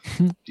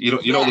 you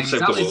know, they've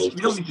saved the world.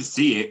 You don't need to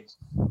see it,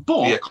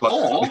 but yeah,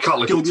 or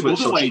go the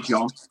other way,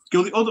 John.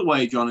 Go the other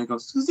way, John, and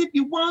goes, because if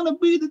you want to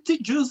be the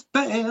teacher's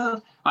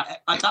pet,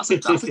 that's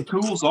a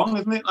cool song,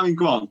 isn't it? I mean,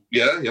 go on.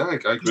 Yeah, I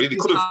agree. They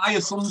could have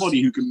hired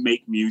somebody who can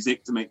make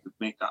music to make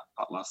that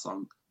last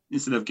song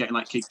instead of getting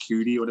like Kid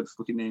Cudi or whatever the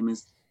fucking name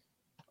is.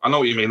 I know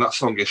what you mean. That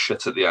song is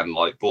shit at the end,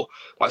 like, but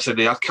like I said,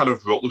 they had kind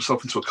of wrote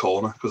themselves into a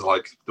corner because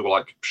like they were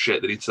like,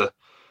 shit, they need to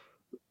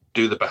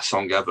do the best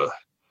song ever.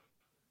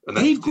 And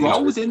then Dave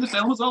Grohl was in the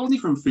film as well, wasn't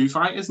he, from Foo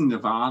Fighters and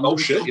Nirvana? Oh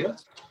shit, yeah.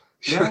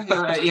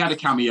 Yeah, he had a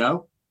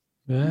cameo.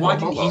 Yeah. Why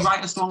didn't he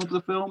write a song for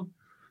the film?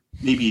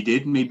 Maybe he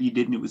did, maybe he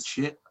didn't. It was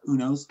shit. Who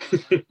knows?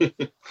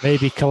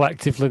 Maybe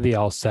collectively they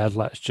all said,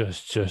 let's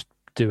just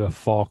do a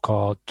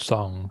 4-chord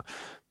song,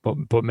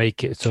 but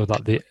make it so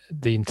that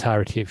the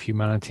entirety of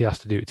humanity has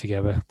to do it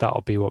together.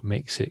 That'll be what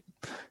makes it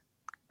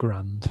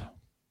grand.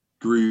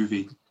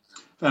 Groovy.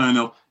 I don't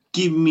know.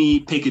 Give me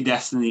Pick a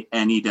Destiny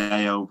any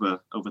day over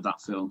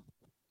that film.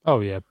 Oh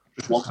yeah.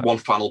 Just one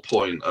final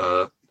point.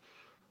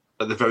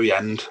 At the very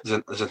end,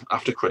 there's an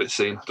after credit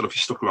scene. I don't know if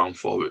you stuck around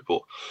for it,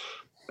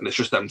 and it's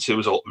just them two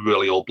as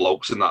really old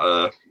blokes in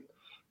that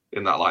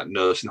like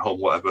nursing home,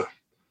 whatever.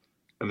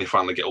 And they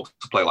finally get up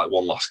to play like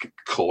one last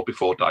chord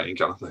before dying,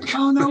 kind of thing.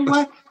 Oh no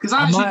way! Because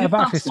I actually did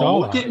fast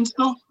forward that. it and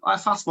stuff. I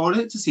fast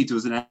forwarded it to see if there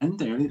was an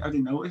ending. I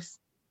didn't notice.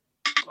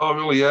 Oh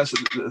really? Yeah.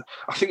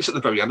 I think it's at the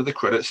very end of the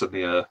credits, and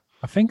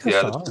I think I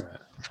saw it.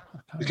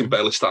 You can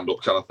barely stand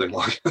up, kind of thing.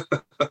 Like.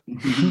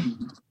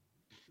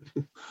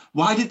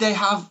 Why did they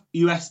have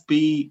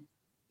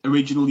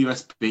original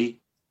USB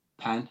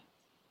pen?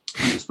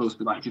 When it's supposed to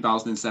be like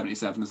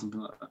 2077 or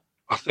something like that.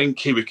 I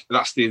think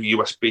that's the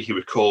USB he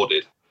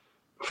recorded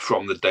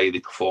from the day they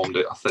performed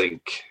it. I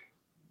think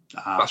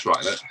that's right,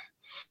 isn't it?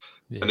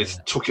 Yeah. And he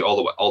took it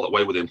all that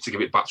way with him to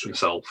give it back to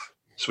himself,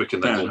 so he can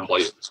then go and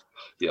play it.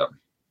 Yeah.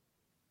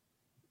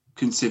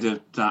 Consider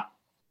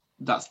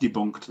that's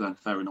debunked then.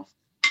 Fair enough.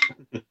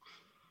 So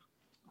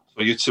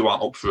you two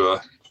aren't up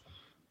for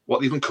what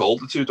they even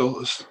called the two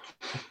daughters?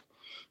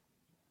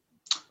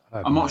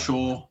 I'm not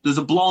sure. There's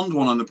a blonde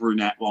one and a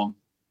brunette one.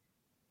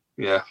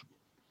 Yeah.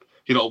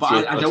 You're not up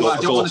but for I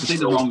don't want to say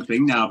the wrong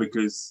thing now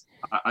because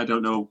I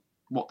don't know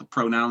what the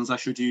pronouns I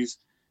should use.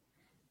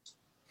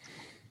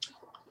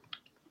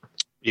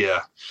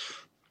 Yeah.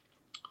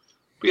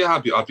 But yeah,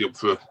 I'd be up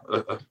for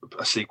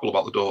a sequel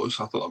about the daughters.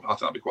 I think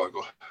that'd be quite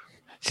good.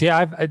 See,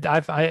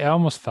 I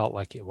almost felt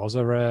like it was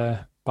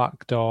a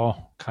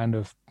backdoor kind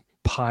of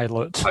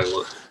pilot,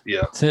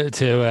 yeah,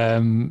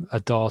 to a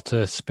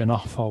daughter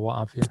spin-off or what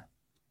have you.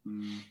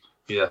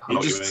 Yeah,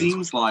 it just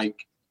seems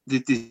like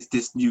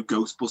this new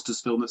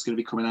Ghostbusters film that's going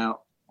to be coming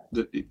out.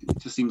 It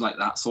just seems like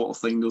that sort of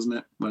thing, doesn't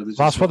it? Where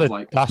that's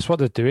what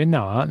they're doing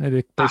now, aren't they?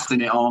 They're passing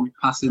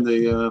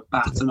the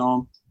baton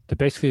on. They're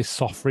basically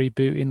soft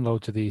rebooting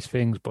loads of these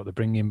things, but they're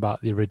bringing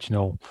back the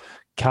original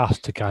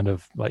cast to kind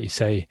of, like you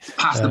say,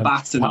 pass the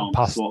baton on.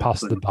 Pass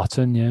the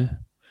baton, yeah.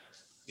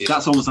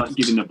 That's almost like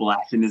giving the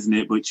blessing, isn't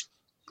it? Which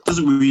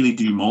doesn't really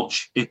do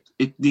much.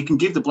 They can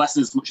give the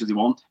blessing as much as they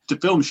want. To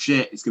film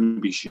shit, it's going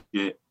to be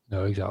shit.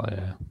 No, exactly.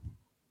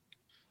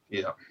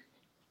 Yeah.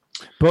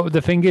 But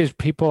the thing is,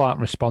 people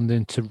aren't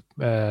responding to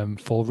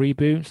full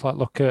reboots. Like,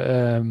 look at,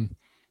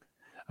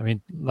 I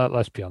mean,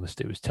 let's be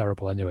honest, it was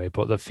terrible anyway.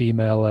 But the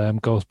female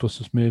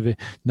Ghostbusters movie,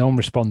 no one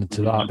responded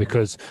to that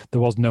because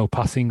there was no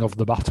passing of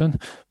the baton.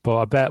 But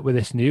I bet with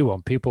this new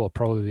one, people are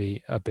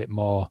probably a bit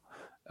more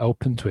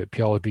open to it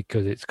purely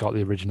because it's got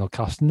the original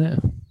cast in it.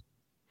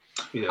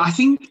 Yeah. I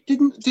think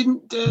didn't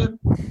the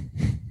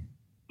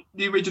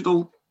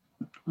original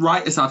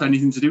writers have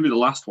anything to do with the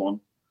last one?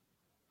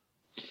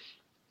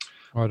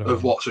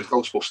 Of what? So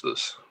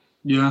Ghostbusters?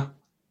 Yeah.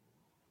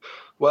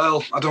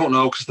 Well, I don't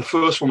know because the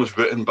first one was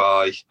written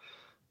by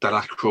Dan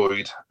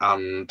Aykroyd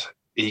and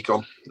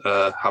Egon,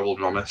 Harold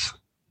Ramis.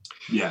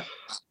 Yeah.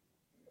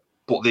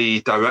 But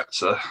the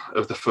director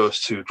of the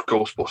first two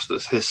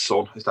Ghostbusters, his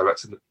son, has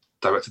directed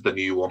the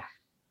new one.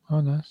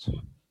 Oh, nice.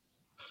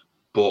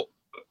 But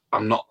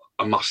I'm not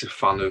a massive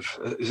fan of...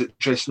 Is it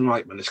Jason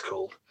Reitman it's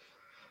called?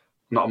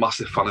 I'm not a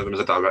massive fan of him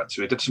as a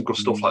director. He did some good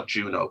stuff like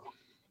Juno.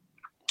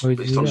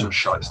 He's done some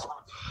shite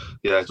stuff.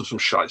 Yeah, he's done some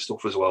shite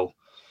stuff as well.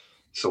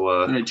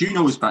 So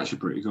Juno was actually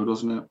pretty good,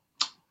 wasn't it?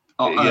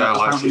 Yeah,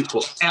 I like it.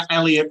 But...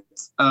 Elliot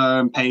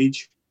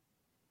Page.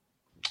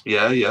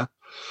 Yeah.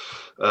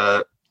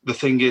 The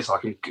thing is,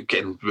 like, I'm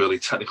getting really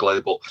technical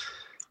here, but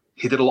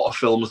he did a lot of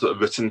films that were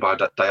written by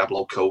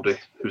Diablo Cody,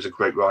 who's a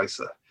great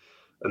writer,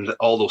 and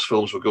all those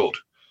films were good.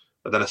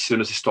 And then as soon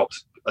as he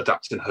stopped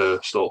adapting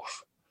her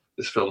stuff,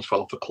 his films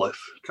fell off a cliff,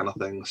 kind of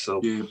thing.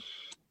 So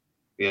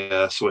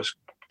yeah, so it's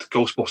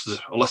Ghostbusters,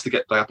 unless they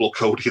get Diablo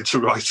Cody in to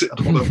write it,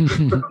 I don't know.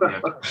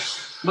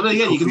 But then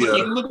again, you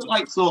can look at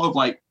like sort of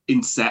like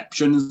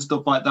Inception and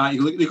stuff like that.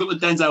 You look at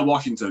Denzel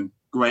Washington,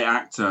 great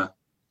actor.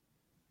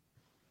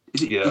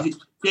 Is it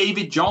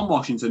David John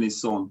Washington, his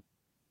son?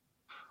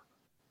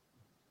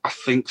 I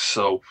think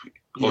so.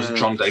 Or is it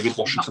John David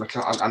Washington?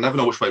 I never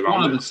know which way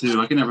around. One of the two.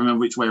 I can never remember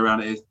which way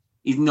around it is.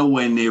 He's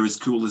nowhere near as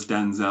cool as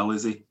Denzel,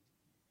 is he?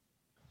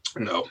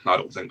 No, I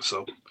don't think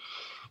so.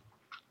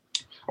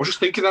 I was just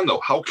thinking then,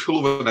 though, how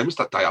cool of a name is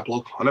that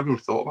Diablo? I never even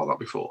thought about that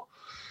before.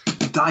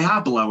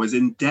 Diablo is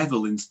in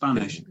devil in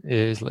Spanish. It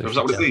is. Is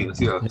that what it means?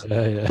 Yeah.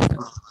 Yeah.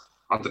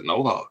 I didn't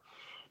know that.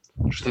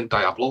 I just think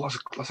Diablo,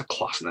 that's a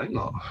class name,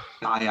 that.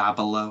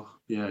 Diablo.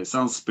 Yeah, it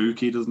sounds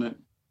spooky, doesn't it?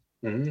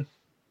 Mm.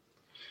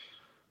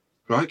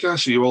 Right,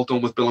 guys, so you're all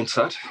done with Bill and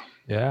Ted?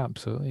 Yeah,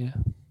 absolutely, yeah.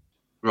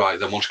 Right,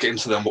 then we'll just get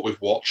into them, what we've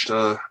watched.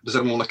 Does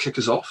anyone want to kick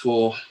us off,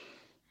 or...?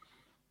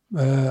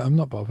 I'm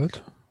not bothered.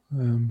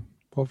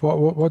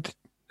 What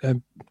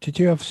did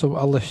you have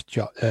a list,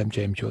 James,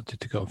 you wanted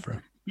to go through?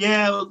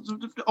 Yeah,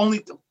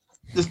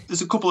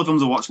 there's a couple of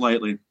films I watched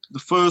lately. The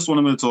first one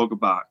I'm going to talk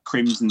about,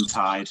 Crimson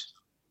Tide.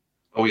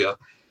 Oh, yeah.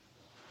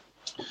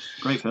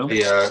 Great film.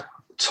 The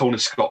Tony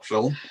Scott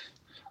film,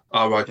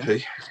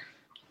 R.I.P.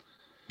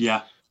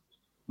 Yeah.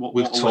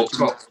 We've talked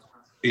about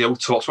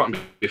him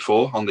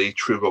before on the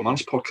True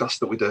Romance podcast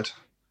that we did.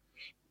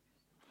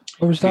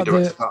 Oh, was that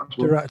the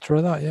director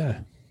of that? Yeah.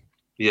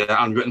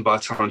 Yeah, and written by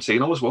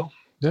Tarantino as well.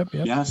 Yep.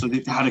 Yeah, so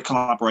they had a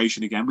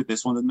collaboration again with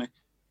this one, didn't they?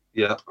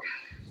 Yeah.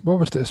 What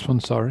was this one?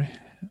 Sorry.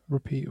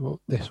 Repeat what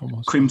this one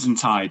was. Crimson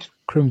Tide.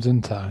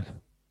 Crimson Tide.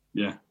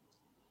 Yeah.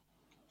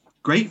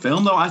 Great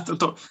film, though. I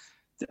thought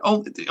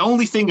the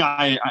only thing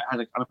I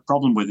had a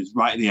problem with is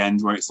right at the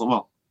end where it's like,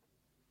 well,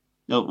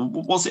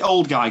 what's the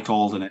old guy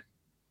called in it?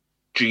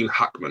 Gene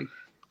Hackman.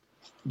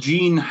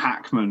 Gene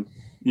Hackman.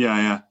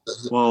 Yeah.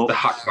 Well, the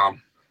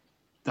Hackman.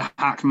 The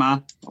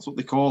Hackman. That's what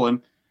they call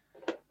him.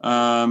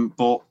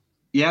 But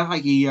yeah,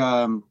 like he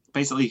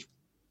basically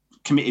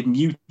committed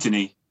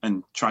mutiny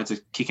and tried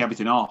to kick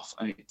everything off,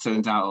 and it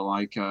turned out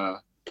like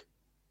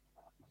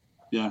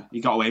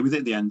he got away with it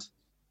at the end.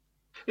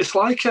 It's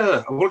like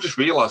I want to just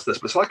realise this,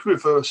 but it's like a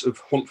reverse of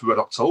Hunt for Red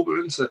October,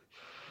 isn't it?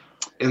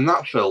 In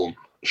that film,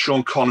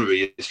 Sean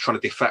Connery is trying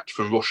to defect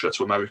from Russia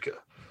to America,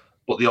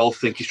 but they all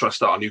think he's trying to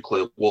start a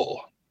nuclear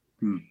war.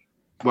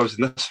 Whereas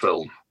in this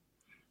film,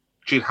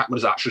 Gene Hackman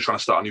is actually trying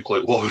to start a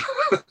nuclear war.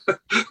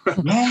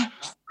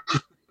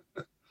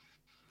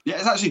 Yeah,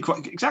 it's actually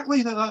quite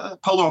exactly the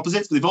polar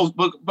opposites, but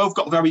they've both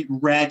got very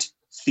red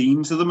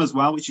themes to them as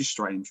well, which is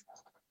strange.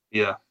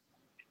 Yeah.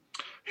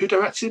 Who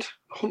directed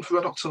Hunt for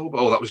Red October?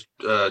 Oh, that was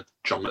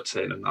John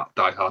McTiernan, and that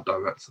Die Hard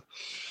director.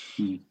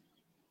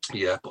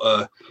 Yeah,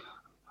 but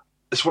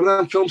it's one of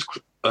them films,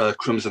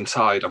 Crimson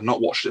Tide. I've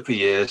not watched it for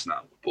years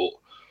now, but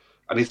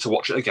I need to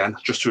watch it again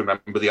just to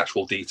remember the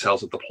actual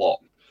details of the plot.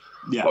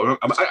 Yeah,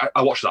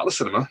 I watched that at the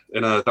cinema.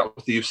 That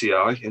was the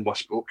UCI in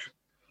Westbrook.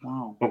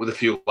 Wow. Went with a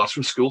few lads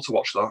from school to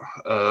watch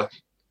that.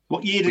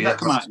 What year did that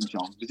come out in,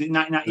 John? Was it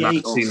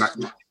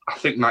 1998? I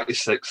think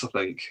 96, I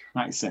think.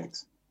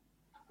 96.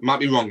 Might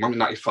be wrong, might be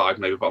 95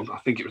 maybe, but I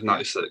think it was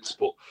 96.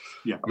 But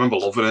yeah, I remember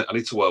loving it. I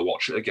need to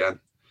watch it again.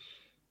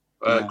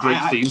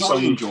 Great theme song.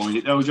 I enjoyed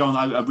it. Oh, John,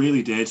 I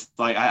really did.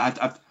 Like,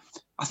 I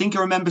think I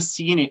remember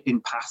seeing it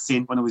in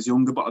passing when I was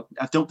younger, but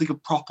I don't think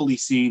I've properly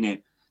seen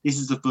it. This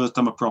is the first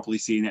time I've properly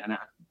seen it, and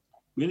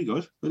really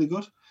good, really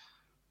good.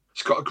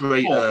 It's got a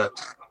great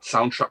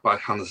soundtrack by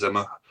Hans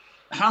Zimmer.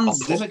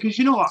 Hans Zimmer, because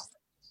you know what?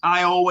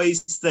 I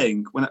always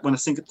think, when I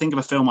think of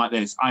a film like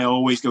this, I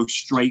always go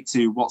straight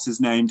to, what's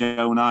his name,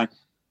 don't I?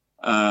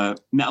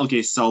 Metal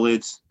Gear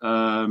Solid,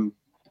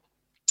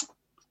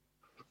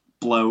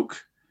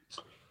 bloke.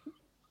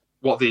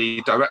 What,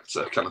 the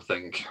director kind of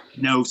thing?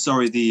 No,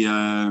 sorry,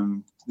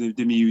 the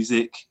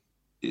music.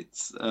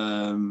 It's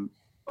Gregson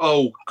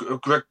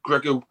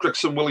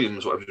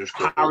Williams, whatever it's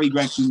called. Harry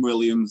Gregson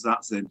Williams.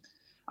 That's him.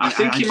 I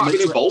think he might have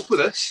been involved with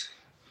this.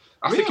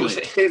 I think it was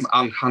him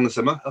and Hans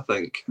Zimmer, I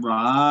think.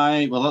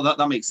 Right. Well,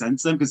 that makes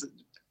sense then, because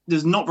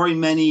there's not very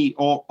many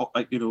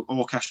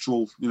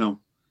orchestral,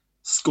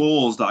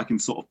 scores that I can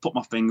sort of put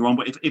my finger on.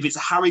 But if it's a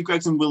Harry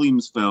Gregson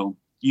Williams film,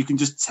 you can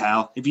just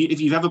tell. If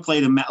you've ever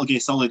played a Metal Gear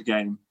Solid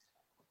game,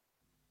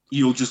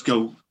 you'll just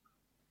go.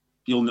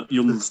 You'll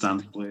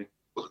understand.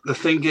 The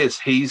thing is,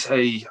 he's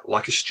a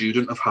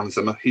student of Hans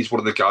Zimmer. He's one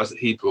of the guys that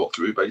he brought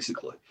through,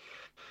 basically.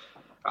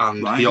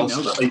 And he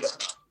also,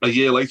 a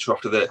year later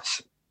after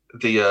this,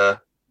 they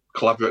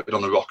collaborated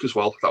on The Rock as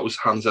well. That was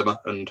Hans Zimmer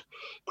and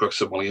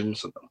Gregson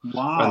Williams.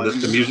 Wow.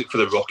 And the music for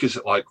The Rock is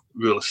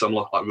really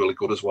similar, really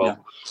good as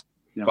well.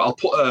 Yeah. But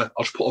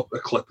I'll just put a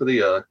clip of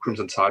the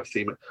Crimson Tide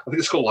theme. I think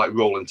it's called like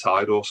Rolling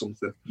Tide or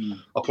something.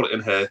 I'll put it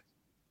in here.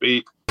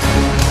 Beep.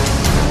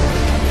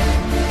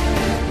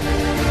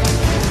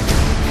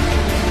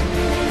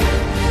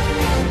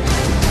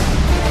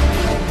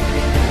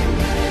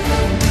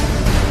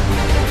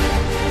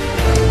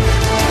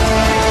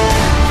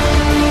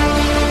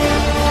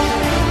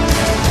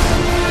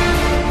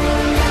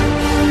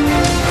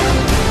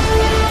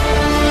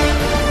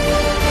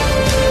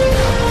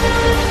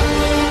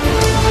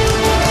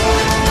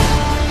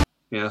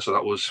 Yeah, so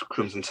that was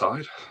Crimson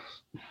Tide.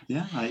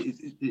 Yeah,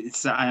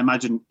 I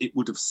imagine it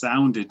would have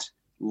sounded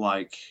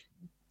like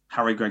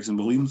Harry Gregson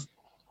Williams.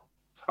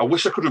 I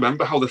wish I could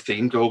remember how the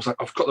theme goes.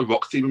 I've got the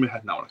Rock theme in my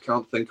head now, and I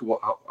can't think of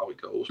how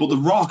it goes. But the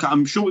Rock,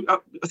 I'm sure. I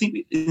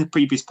think in the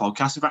previous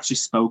podcast we've actually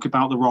spoke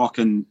about the Rock,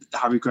 and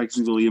Harry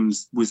Gregson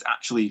Williams was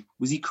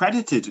he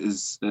credited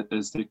as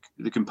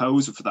the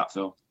composer for that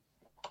film?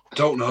 I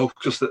don't know,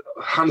 because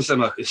Hans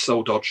Zimmer is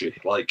so dodgy.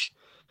 Like,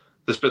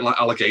 there's been like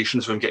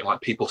allegations of him getting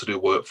like people to do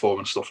work for him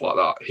and stuff like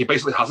that. He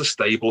basically has a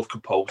stable of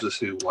composers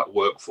who like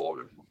work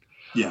for him.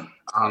 Yeah.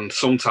 And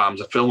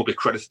sometimes a film will be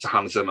credited to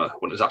Hans Zimmer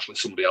when it's actually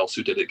somebody else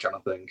who did it, kind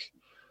of thing.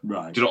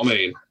 Right. Do you know what I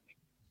mean?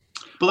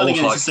 But then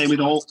again, it's the same with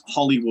all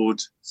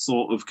Hollywood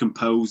sort of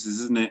composers,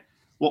 isn't it?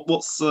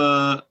 What's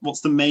the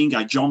main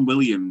guy, John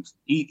Williams?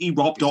 He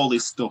robbed all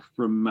his stuff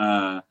from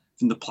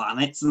the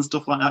planets and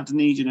stuff like that,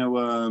 didn't he? You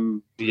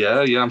know.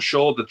 Yeah. I'm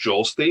sure the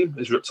Jaws theme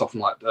is ripped off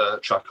from like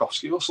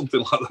Tchaikovsky or something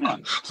like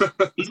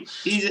that. Yeah.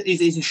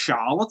 he's a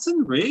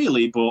charlatan,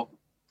 really, but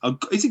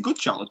he's a good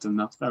charlatan.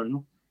 That's fair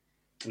enough.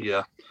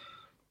 Yeah.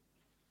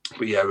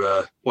 But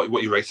yeah, what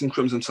are you rating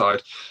Crimson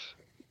Tide?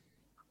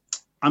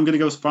 I'm going to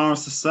go as far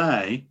as to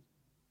say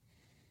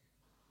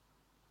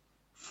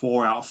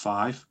 4 out of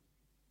 5.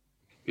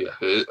 Yeah.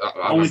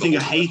 Only thing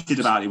I hated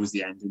about it was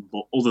the ending,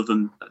 but other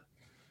than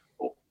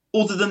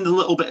the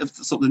little bit of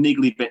sort of the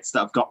niggly bits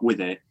that I've got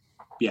with it,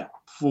 yeah,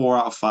 4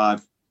 out of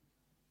 5.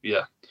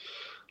 Yeah.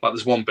 Like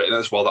there's one bit in it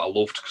as well that I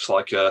loved, because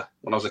like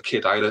when I was a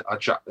kid, I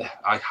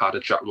had a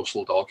Jack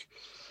Russell dog,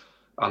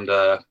 and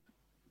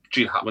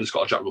Gene Hackman's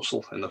got a Jack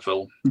Russell in the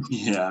film.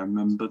 Yeah, I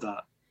remember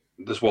that.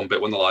 There's one bit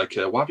when they're like,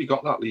 why have you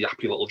got that? The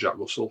yappy little Jack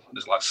Russell. And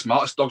it's like,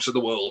 smartest dogs in the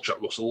world,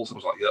 Jack Russells. And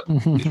I was like, yep,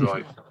 he's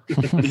right.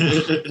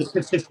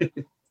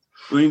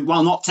 I mean,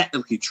 well, not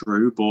technically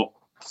true, but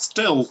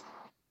still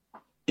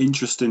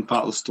interesting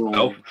part of the story.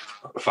 No,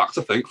 fact,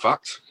 I think.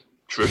 Fact.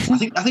 True.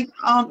 I think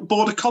aren't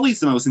Border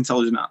Collies the most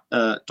intelligent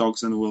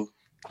dogs in the world?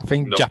 I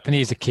think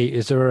Japanese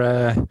Akitas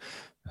are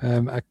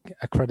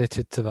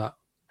accredited to that.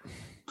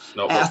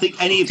 No, I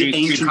think any of the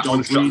ancient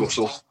dog breeds.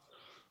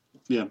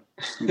 Yeah.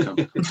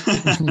 Okay.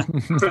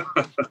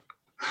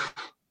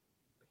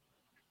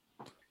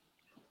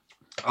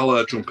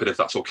 I'll jump in if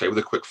that's okay with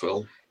a quick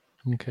film.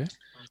 Okay.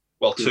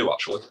 Well, 2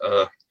 actually.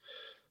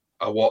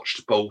 I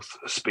watched both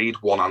Speed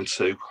 1 and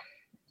 2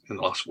 in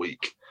the last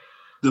week.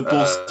 The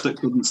bus that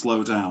couldn't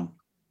slow down.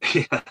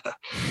 Yeah.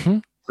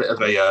 Bit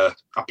of a.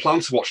 I plan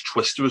to watch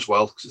Twister as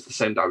well because it's the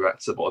same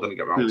director, but I didn't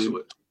get around to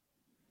it.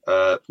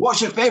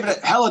 What's your favourite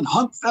Helen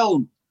Hunt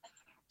film?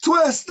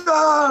 Twister!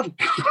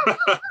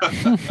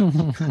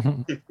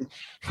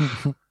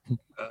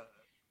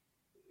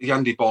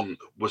 Yandy Bond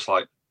was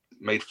like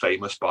made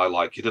famous by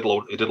like he did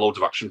loads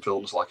of action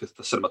films like as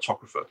the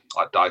cinematographer,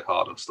 like Die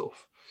Hard and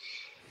stuff.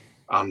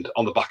 And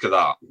on the back of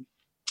that,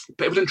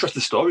 bit of an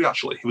interesting story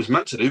actually. He was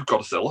meant to do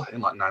Godzilla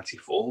in like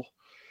 '94.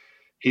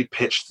 He'd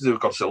pitched to do a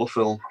Godzilla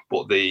film,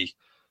 but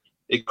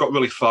it got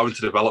really far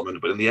into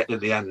development. But in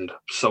the end,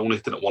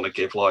 Sony didn't want to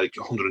give like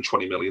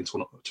 120 million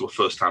to a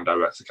first-time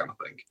director kind of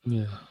thing.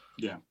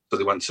 Yeah. So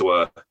they went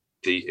to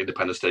the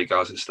Independence Day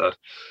guys instead,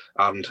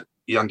 and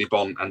Yandy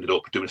Bond ended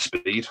up doing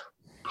Speed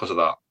because of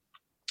that.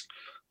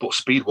 But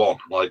Speed 1,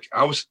 like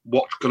I was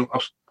gonna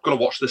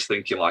watch this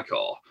thinking like,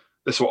 oh,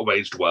 this would have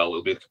aged well.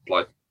 It'll be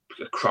like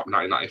a crap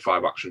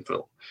 1995 action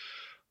film.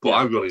 But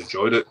I really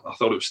enjoyed it. I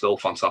thought it was still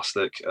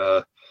fantastic.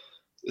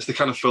 It's the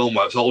kind of film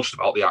where it's all just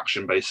about the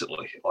action,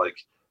 basically. Like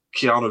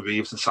Keanu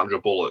Reeves and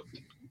Sandra Bullock,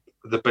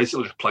 they're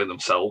basically just playing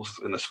themselves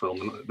in this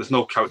film. There's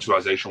no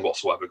characterization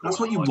whatsoever. That's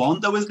what you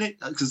want, though, isn't it?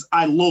 Because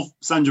I love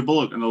Sandra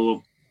Bullock and I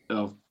love.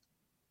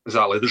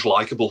 Exactly, they're just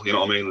likable. You know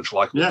what I mean? They're just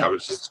likable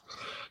characters.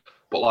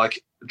 But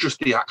like, just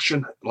the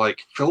action.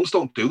 Like films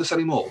don't do this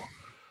anymore.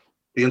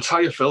 The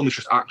entire film is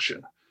just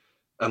action,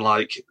 and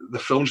like the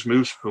film just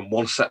moves from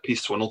one set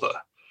piece to another,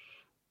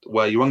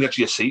 where you won't get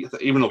to your seat.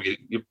 Even though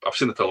I've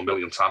seen the film a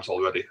million times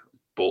already,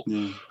 but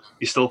you're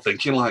still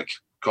thinking like,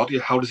 God,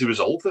 how does he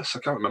resolve this? I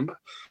can't remember.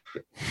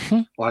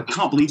 Like, I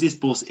can't believe this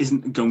bus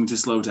isn't going to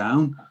slow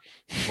down.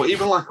 But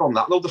even like on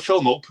that, though, the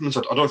film opens.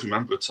 I don't know if you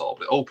remember at all,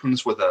 but it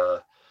opens with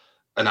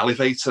an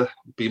elevator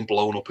being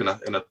blown up in a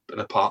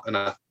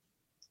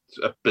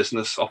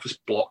business office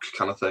block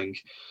kind of thing,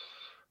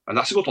 and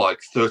that's a good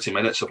like 30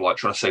 minutes of like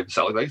trying to save this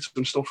elevator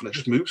and stuff, and it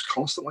just moves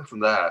constantly from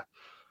there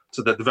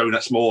to the very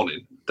next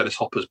morning. Dennis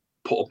Hopper's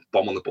put a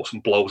bomb on the bus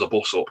and blows a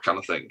bus up kind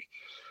of thing.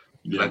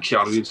 And then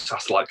Keanu Reeves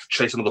has to like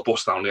chase another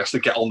bus down. And he has to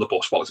get on the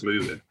bus while it's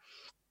moving.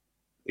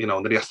 you know,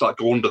 and then he has to like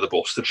go under the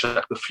bus to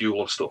check the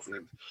fuel and stuff.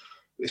 And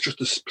it's just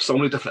there's so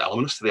many different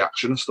elements to the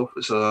action and stuff.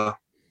 It's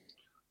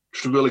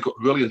just really good,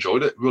 really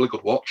enjoyed it. Really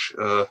good watch.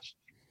 But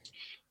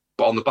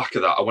on the back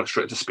of that, I went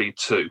straight into Speed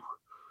 2,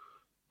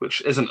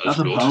 which isn't as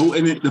good. That's a boat,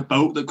 isn't it? The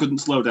boat that couldn't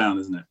slow down,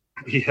 isn't it?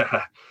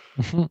 Yeah.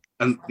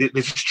 And they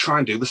just try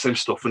and do the same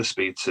stuff in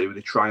Speed 2.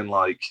 They try and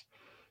like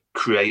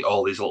create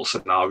all these little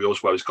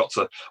scenarios where he's got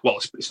to, well,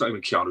 it's not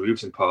even Keanu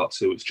Reeves in part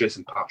 2, it's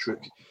Jason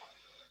Patrick.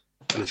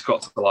 And he's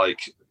got to like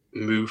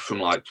move from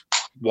like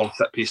one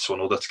set piece to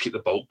another to keep the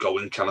boat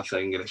going kind of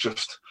thing. And it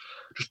just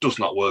does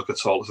not work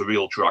at all. It's a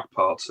real drag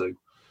part 2.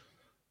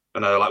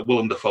 And like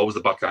Willem Dafoe was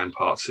the bad guy in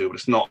part 2, but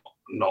it's not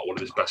one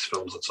of his best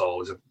films at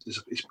all.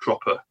 He's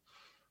proper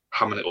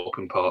hamming it up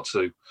in part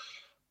 2.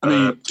 I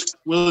mean,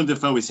 Willem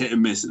Dafoe is hit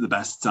and miss at the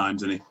best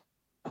times, isn't he?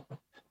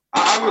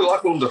 I really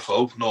like Willem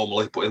Dafoe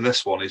normally, but in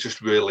this one, he's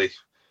just really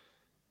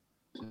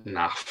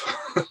naff.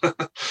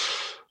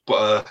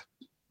 But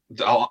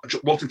I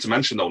wanted to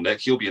mention, though,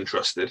 Nick, you'll be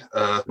interested.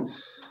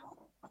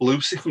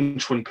 Lucy from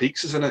Twin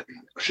Peaks is in it.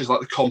 She's like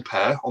the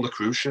compere on the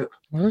cruise ship.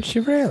 Oh, is she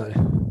really?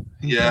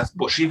 Yeah,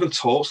 but she even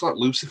talks like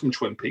Lucy from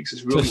Twin Peaks.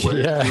 It's really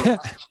weird. Yeah. You know,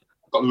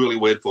 got a really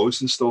weird voice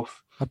and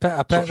stuff. I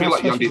bet So I feel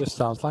that's like what she Yandy- just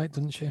sounds like,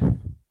 doesn't she?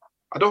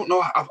 I don't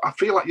know. I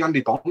feel like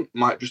Yandy Bond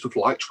might just have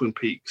liked Twin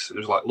Peaks. It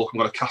was like, look, I'm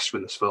going to cast her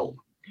in this film,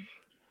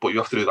 but you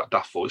have to do that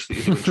daft voice that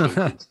you do in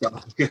Twin Peaks.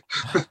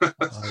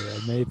 Oh, yeah,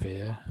 maybe,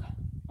 yeah.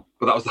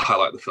 But that was the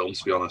highlight of the film,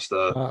 to be honest.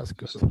 Oh, that's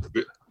good.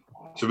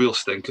 It's a real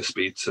stinker,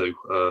 Speed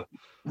 2.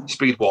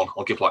 Speed 1,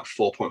 I'll give like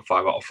 4.5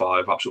 out of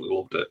 5. Absolutely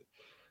loved it.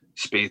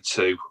 Speed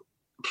 2,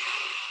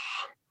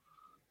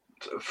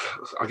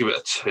 I'll give it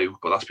a 2,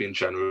 but that's being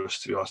generous,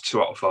 to be honest.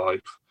 2 out of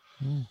 5.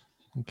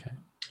 Okay.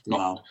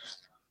 Wow.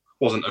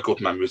 Wasn't a good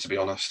memory, to be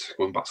honest,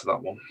 going back to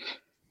that one.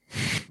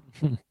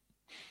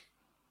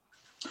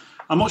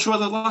 I'm not sure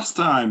whether last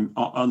time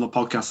on the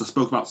podcast I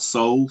spoke about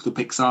Soul, the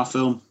Pixar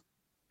film.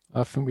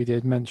 I think we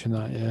did mention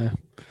that, yeah.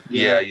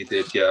 Yeah, you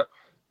did, yeah.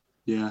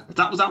 Yeah,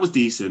 that was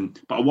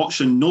decent. But I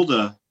watched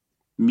another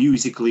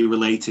musically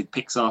related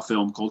Pixar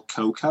film called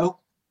Coco.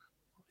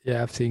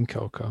 Yeah, I've seen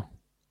Coco.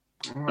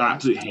 I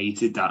absolutely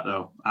hated that,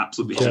 though.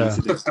 Absolutely Yeah.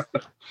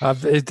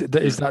 hated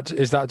it. Is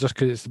that just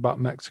because it's about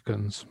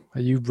Mexicans? Are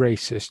you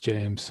racist,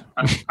 James?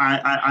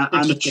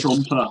 I'm a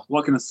trumper.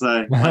 What can I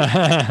say?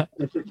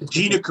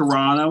 Gina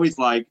Carano is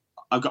like,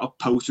 I've got a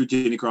poster of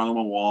Gina Carano on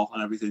my wall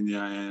and everything.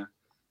 Yeah.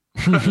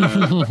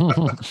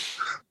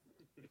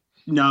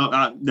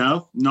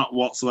 No, not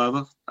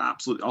whatsoever.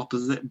 Absolutely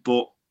opposite.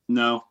 But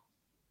no,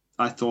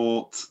 I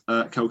thought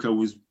Coco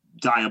was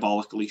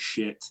diabolically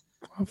shit.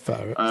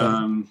 Fair.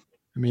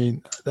 I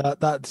mean,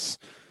 that's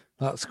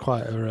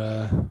quite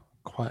a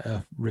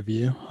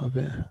review of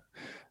it.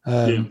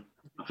 Yeah.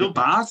 I feel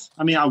bad.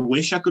 I mean, I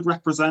wish I could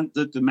represent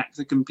the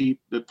Mexican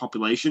the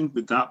population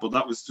with that, but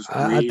that was just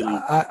really.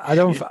 I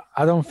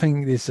don't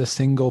think there's a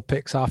single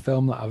Pixar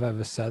film that I've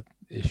ever said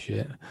is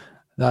shit.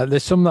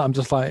 There's some that I'm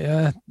just like,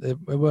 yeah, it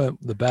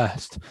weren't the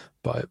best,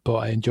 but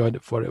I enjoyed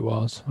it for what it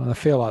was, and I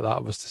feel like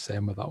that was the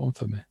same with that one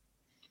for me.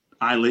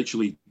 I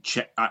literally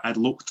checked. I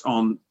looked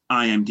on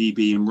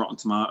IMDb and Rotten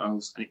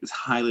Tomatoes, and it was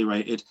highly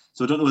rated.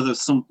 So I don't know whether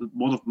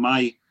one of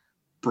my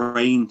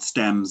brain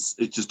stems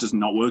it just does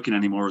not working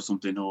anymore or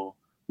something, or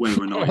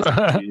whether or not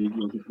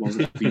it was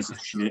a piece of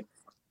shit.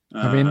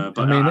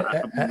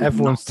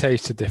 Everyone's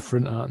tastes are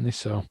different, aren't they?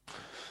 So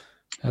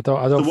I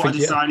don't. So what I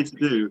decided to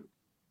do,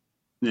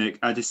 Nick,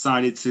 I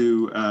decided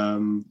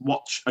to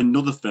watch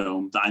another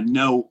film that I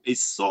know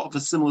is sort of a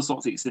similar sort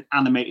of thing. It's an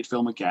animated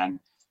film again.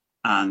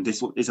 And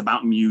this is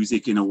about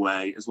music in a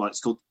way as well. It's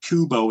called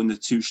Kubo and the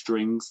Two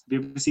Strings.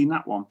 Have you ever seen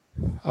that one?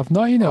 I've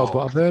not,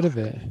 but I've heard of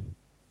it.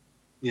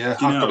 Yeah, I've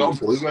got it on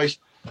Blu-ray.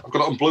 I've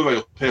got it on Blu-ray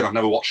up here. I've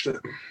never watched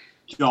it.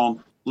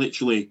 John,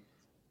 literally,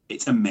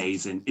 it's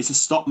amazing. It's a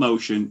stop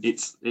motion.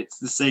 It's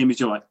the same as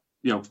Wallace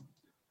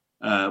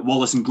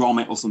and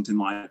Gromit or something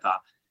like that.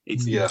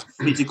 It's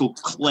physical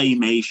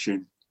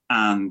claymation,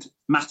 and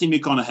Matthew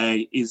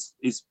McConaughey is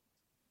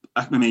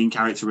the main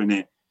character in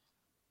it.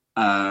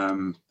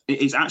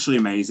 It's actually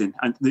amazing,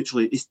 and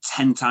literally it's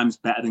 10 times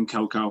better than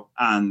Coco.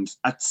 And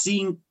I'd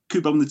seen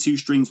Kubo and the Two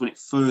Strings when it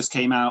first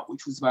came out,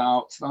 which was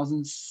about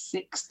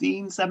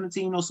 2016,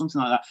 17 or something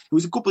like that. It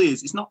was a couple of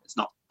years. It's not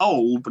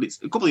old, but it's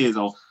a couple of years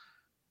old,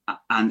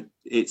 and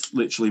it's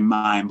literally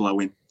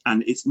mind-blowing.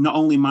 And it's not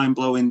only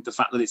mind-blowing the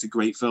fact that it's a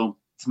great film,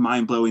 it's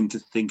mind-blowing to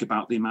think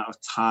about the amount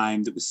of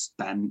time that was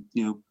spent,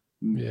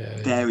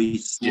 very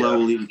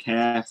slowly and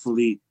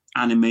carefully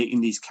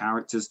animating these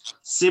characters,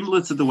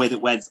 similar to the way that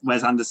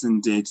Wes Anderson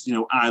did,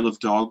 Isle of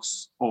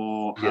Dogs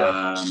or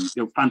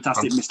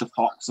Fantastic Mr.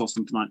 Fox or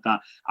something like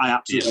that. I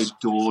absolutely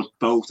adored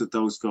both of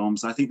those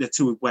films. I think they're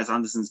two of Wes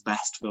Anderson's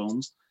best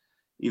films,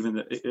 even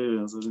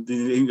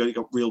though they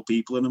got real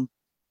people in them.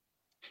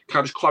 Can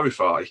I just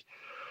clarify?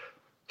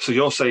 So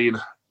you're saying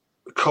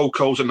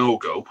Coco's a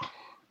no-go,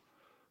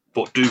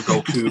 but do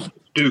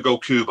go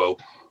Kubo.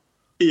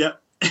 Yeah.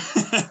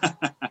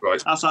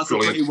 Right. That's a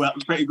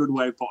pretty good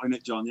way of putting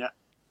it, John. Yeah.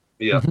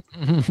 Yeah.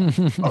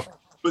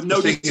 But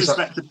no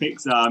disrespect to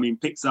Pixar. I mean,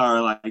 Pixar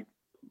are like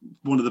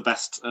one of the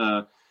best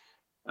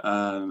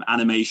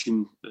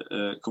animation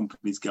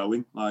companies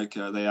going. Like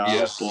they are.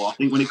 Yes. But I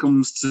think when it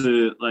comes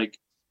to like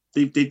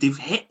they've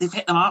hit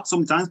them out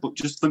sometimes. But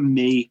just for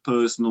me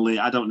personally,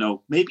 I don't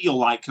know. Maybe you'll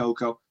like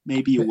Coco.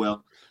 Maybe you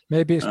will.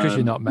 Maybe it's because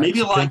you're not Mexican. Maybe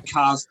you like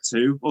Cars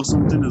 2 or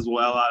something as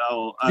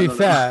well. To be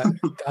fair,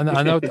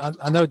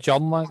 I know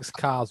John likes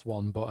Cars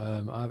 1, but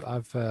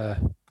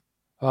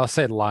I'll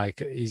say like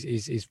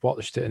he's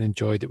watched it and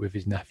enjoyed it with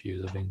his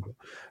nephews, I think.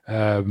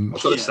 I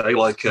was going to say,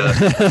 like,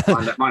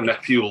 my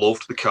nephew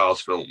loved the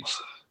Cars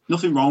films.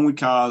 Nothing wrong with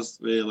Cars,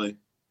 really.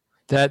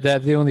 They're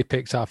the only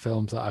Pixar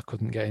films that I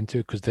couldn't get into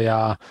because they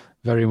are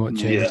very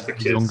much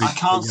younger. I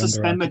can't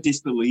suspend my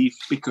disbelief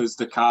because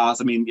the Cars.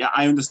 I mean, yeah,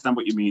 I understand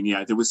what you mean.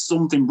 Yeah, there was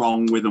something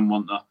wrong with them,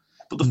 wasn't there?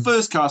 But the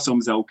first Cars film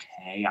was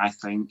okay, I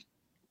think.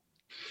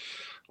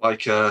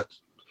 Like,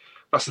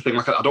 that's the thing.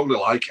 Like, I don't really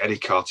like any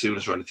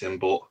cartoons or anything,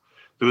 but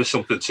there is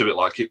something to it.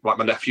 Like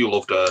my nephew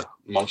loved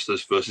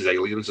Monsters versus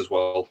Aliens as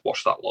well.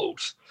 Watched that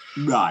loads.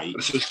 Right.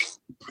 That's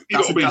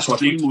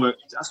DreamWorks.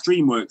 That's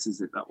DreamWorks,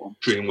 is it, that one?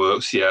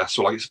 DreamWorks, yeah.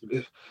 So like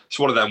it's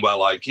one of them where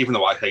like even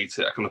though I hate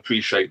it, I can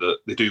appreciate that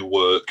they do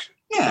work.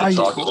 Yeah,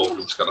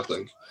 this kind of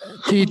thing.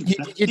 You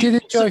did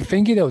enjoy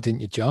Thingy though, didn't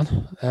you,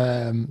 John?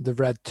 The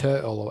Red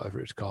Turtle or whatever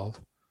it's called.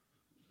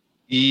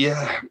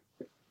 Yeah.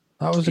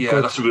 That was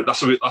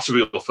that's a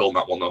real film.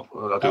 That one though,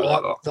 I do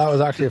like that. That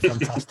was actually a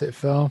fantastic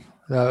film.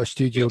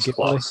 Studio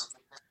Ghibli.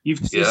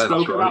 You've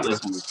spoken about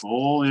this one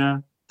before, yeah.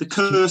 The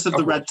Curse of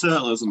the Red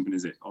Turtle or something,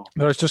 is it? Oh.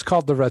 No, it's just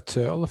called the Red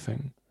Turtle, I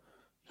think.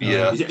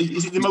 Yeah.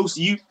 Is it the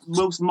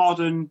most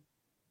modern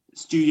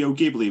Studio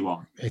Ghibli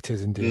one? It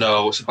is indeed.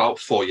 No, it's about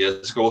 4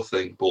 years ago, I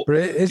think. But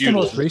it is the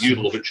most recent. You'd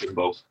love it,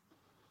 Jimbo.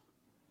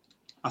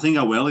 I think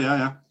I will,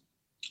 yeah.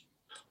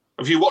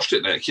 Have you watched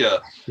it, Nick? Yeah.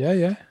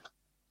 Yeah.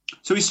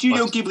 So is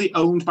Studio Ghibli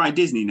owned by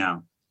Disney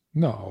now?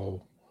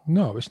 No,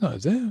 it's not,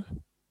 is it?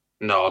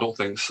 No, I don't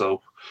think so.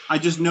 I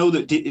just know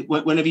that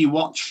whenever you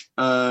watch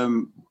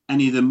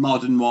any of the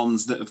modern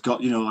ones that have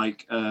got,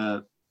 like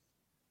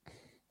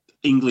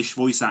English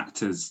voice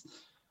actors,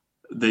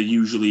 they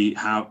usually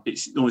have, it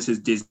always says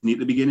Disney at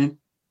the beginning.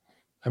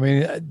 I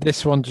mean,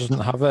 this one doesn't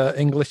have an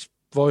English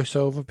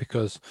voiceover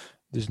because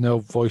there's no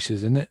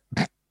voices in it.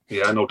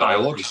 Yeah, no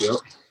dialogue. Yeah.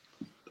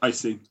 I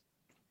see.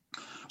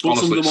 But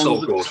honestly, it's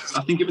so good.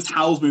 I think it was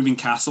Howl's Moving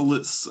Castle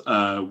that's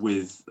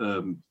with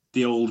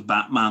the old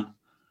Batman.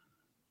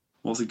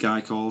 What's the guy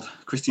called?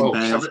 Christian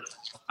Bale.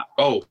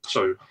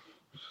 Sorry.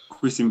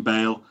 Christian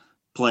Bale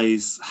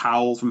plays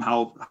Howl from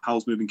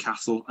Howl's Moving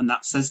Castle, and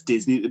that says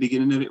Disney at the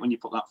beginning of it when you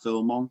put that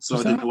film on. So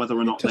I don't know whether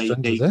or not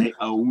they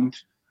owned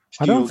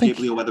Studio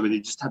Ghibli or whether they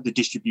just had the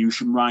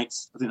distribution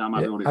rights. I think that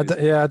might be what it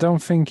is. I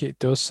don't think it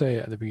does say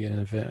it at the beginning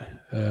of it.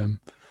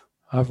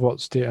 I've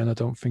watched it, and I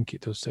don't think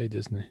it does say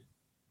Disney.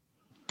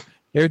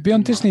 It would be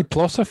on Disney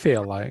Plus, I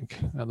feel like,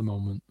 at the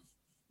moment.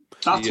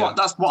 That's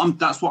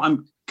what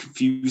I'm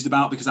confused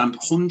about, because I'm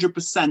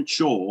 100%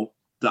 sure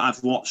that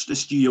I've watched a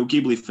Studio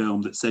Ghibli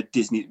film that said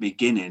Disney at the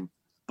beginning,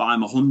 but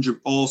I'm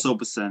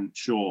 100%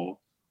 sure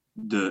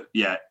that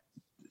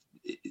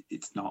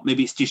it's not.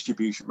 Maybe it's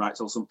distribution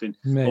rights or something,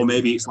 or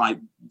maybe it's like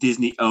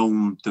Disney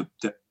owned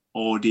the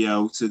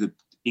audio to the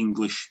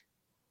English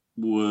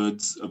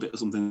words a bit or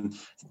something.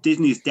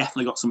 Disney's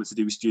definitely got something to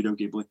do with Studio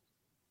Ghibli.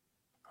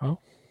 Oh.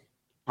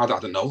 I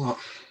didn't know that.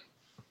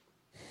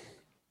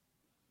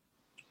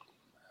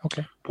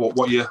 Okay.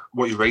 What you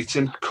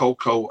rating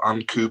Coco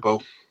and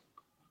Kubo?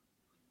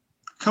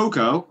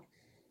 Coco,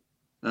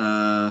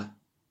 probably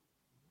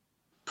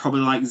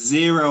like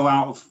 0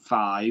 out of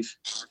 5.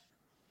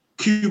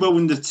 Kubo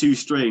and the Two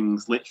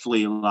Strings,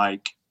 literally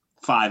like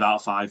 5 out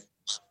of 5.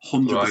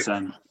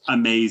 100%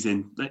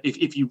 amazing.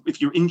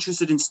 If you're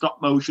interested in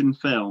stop motion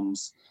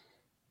films,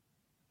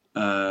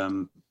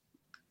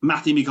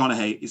 Matthew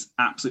McConaughey is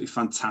absolutely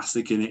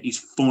fantastic in it. He's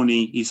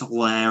funny. He's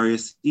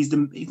hilarious. He's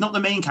not the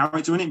main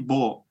character in it,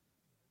 but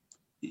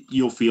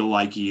you'll feel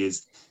like he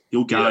is.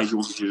 He'll guide you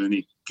on the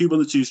journey. Kubo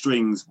and the Two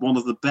Strings, one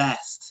of the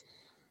best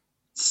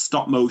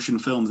stop motion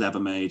films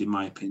ever made, in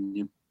my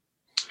opinion.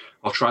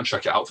 I'll try and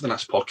check it out for the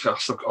next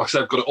podcast.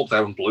 I've got it up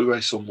there on Blu-ray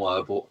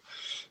somewhere, but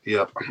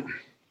yeah.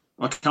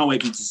 I can't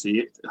wait for you to see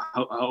it.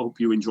 I hope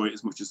you enjoy it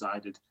as much as I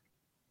did.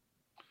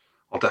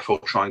 I'll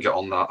definitely try and get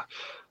on that.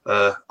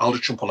 I'll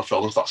just jump on a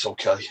film if that's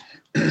okay.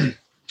 I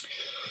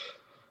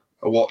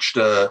watched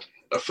a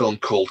film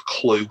called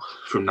Clue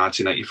from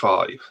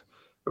 1985.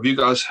 Have you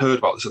guys heard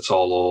about this at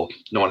all or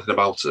know anything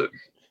about it?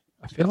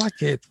 I feel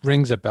like it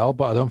rings a bell,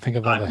 but I don't think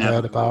I've ever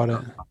heard about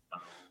it.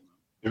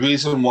 The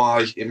reason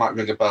why it might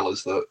ring a bell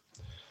is that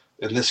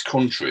in this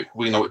country,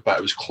 we know it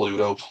better as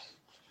Cluedo.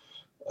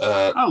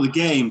 The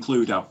game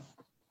Cluedo.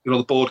 You know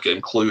the board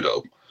game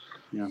Cluedo?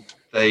 Yeah.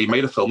 They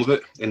made a film of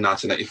it in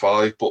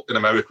 1985, but in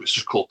America it's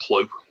just called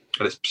Clue,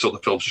 and the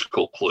film's just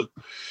called Clue.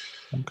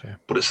 Okay.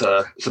 But it's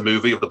a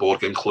movie of the board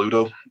game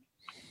Cluedo.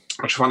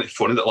 I just find it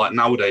funny that like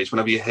nowadays,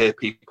 whenever you hear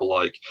people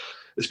like,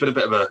 it's been a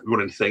bit of a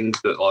running thing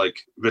that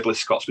like Ridley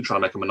Scott's been trying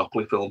to make a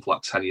Monopoly film for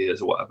like 10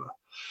 years or whatever.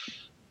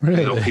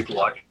 Really? You know, people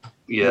like,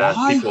 yeah,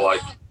 Why? people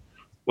like,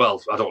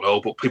 well, I don't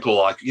know, but people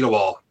are like, you know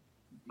what?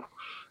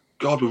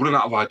 God, we're running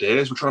out of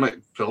ideas. We're trying to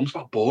make films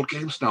about board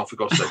games now, for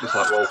God's sake.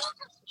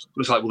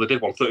 It's like, well, they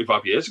did one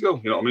 35 years ago,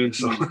 you know what I mean?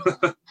 So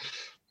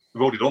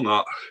we've already done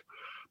that.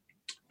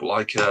 But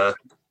like,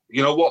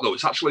 you know what though?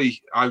 It's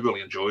actually, I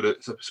really enjoyed it.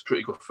 It's a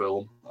pretty good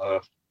film.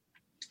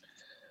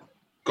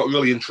 Got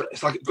really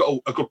it's like got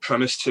a good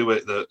premise to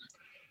it that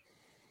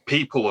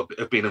people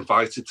have been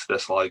invited to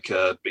this like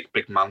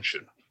big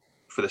mansion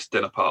for this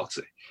dinner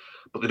party,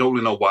 but they don't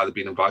really know why they've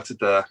been invited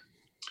there.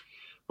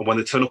 And when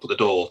they turn up at the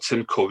door,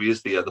 Tim Curry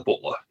is the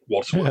butler,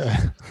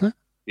 Wadsworth.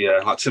 Yeah,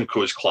 like Tim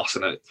Curry's class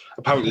in it.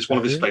 Apparently, it's one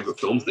of his favourite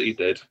films that he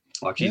did.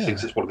 Like he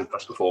thinks it's one of his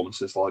best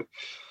performances. Like,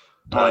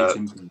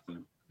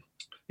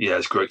 yeah,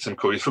 it's great. Tim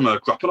Curry. He's from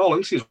Grappenhall,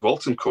 isn't he, as well?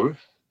 Tim Curry.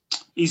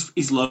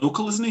 He's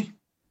local, isn't he?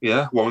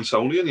 Yeah,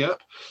 Warringtonian. Yeah.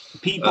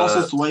 Pete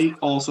Postlethwaite,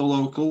 also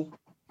local.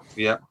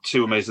 Yeah,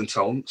 two amazing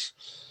talents.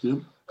 Yep.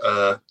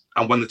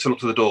 And when they turn up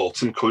to the door,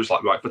 Tim Curry's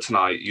like, right, for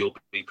tonight, you'll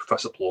be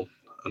Professor Plum.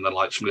 And then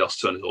like somebody else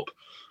turns up.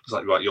 It's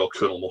like, right, you're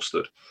Colonel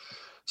Mustard.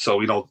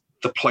 So, you know,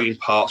 they're playing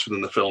parts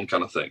within the film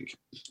kind of thing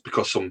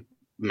because some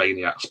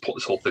maniacs put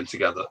this whole thing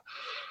together.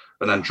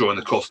 And then during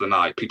the course of the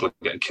night, people are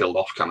getting killed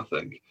off kind of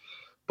thing.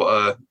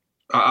 But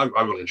I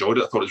really enjoyed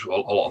it. I thought it was a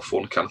lot of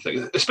fun kind of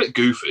thing. It's a bit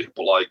goofy,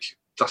 but like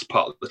that's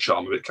part of the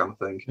charm of it kind of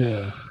thing.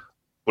 Yeah.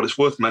 But it's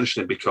worth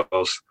mentioning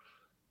because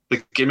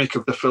the gimmick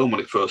of the film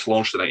when it first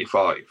launched in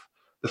 '85,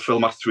 the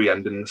film had 3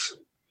 endings.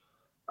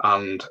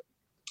 And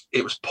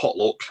it was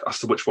potluck as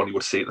to which one you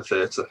would see at the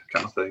theatre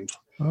kind of thing.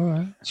 All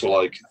right. So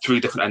like 3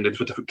 different endings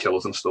with different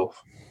killers and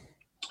stuff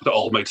that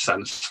all made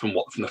sense from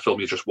the film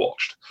you just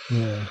watched.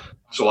 Yeah.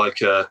 So like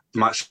they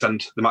might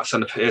send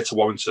here to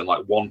Warrington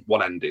like one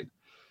ending,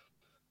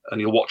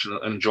 and you'll watch it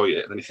and enjoy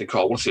it. And then you think,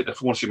 oh, I want to see a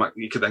different one.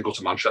 You could then go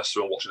to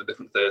Manchester and watch it in a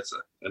different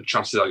theatre, and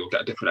chances are you'll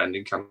get a different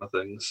ending kind of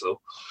thing. So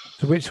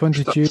which one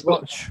did you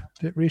watch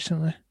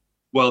recently?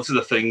 Well, it's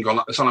the thing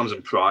it's on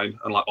Amazon Prime,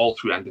 and like all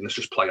 3 endings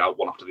just play out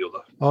one after the other.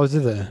 Oh, is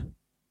it there?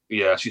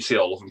 Yeah, so you see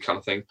all of them kind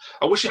of thing.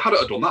 I wish it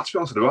hadn't done that, to be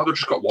honest. I'd rather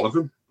just got one of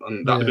them,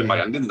 and that'd have been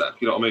my ending there.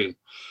 You know what I mean?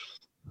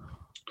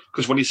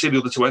 Because when you see the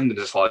other 2 endings,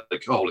 it's like,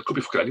 oh, it could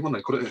be fucking anyone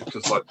then, could it?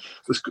 Because like,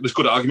 there's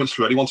good arguments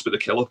for anyone to be the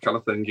killer kind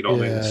of thing. You know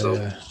what I mean? So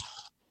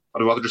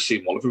I'd rather just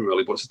see one of them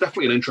really. But it's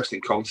definitely an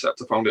interesting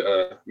concept. I found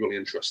it really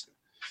interesting.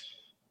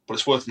 But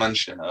it's worth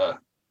mentioning.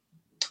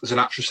 There's an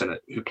actress in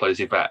it who plays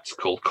Yvette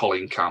called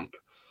Colleen Camp,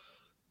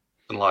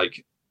 and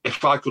like,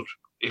 if I could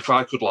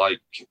like.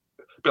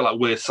 A bit like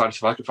Weird Science.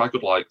 If I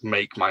could like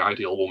make my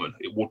ideal woman,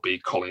 it would be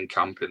Colleen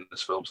Camp in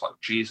this film. It's like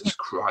Jesus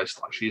Christ,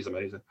 like she's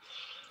amazing.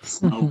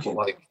 But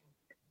like,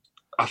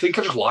 I think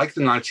I just like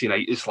the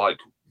 1980s, like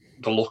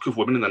the look of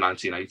women in the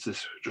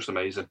 1980s, just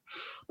amazing.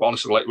 But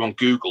honestly, later on,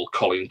 Google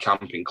Colleen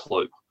Camp in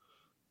Clue,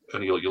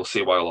 and you'll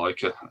see why I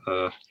like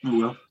her.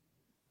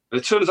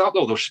 It turns out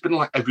though, she's been in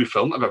like every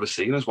film I've ever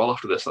seen as well.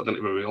 After this, I didn't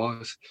even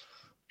realise.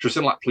 She was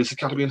in like Police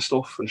Academy and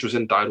stuff, and she was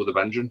in Died with a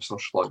Vengeance. So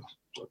she's like,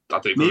 I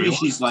didn't even realize.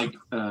 She's like,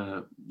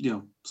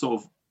 sort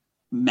of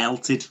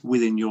melted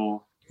within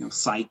your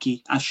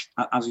psyche as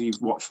you've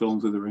watched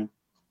films with her in.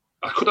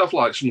 I could have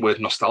like some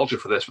weird nostalgia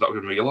for this without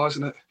even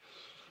realising it.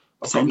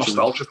 I've got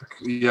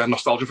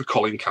nostalgia for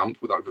Colleen Camp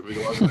without even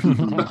realising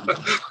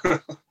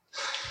it.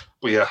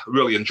 But yeah,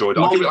 really enjoyed it.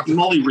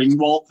 Molly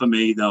Ringwald for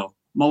me though.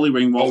 Molly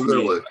Ringwald. Oh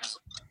really? Me.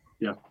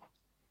 Yeah.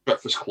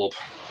 Breakfast Club,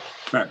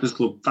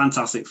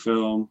 fantastic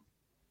film.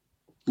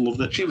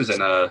 Loved it. She was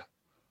in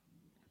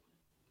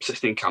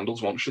 16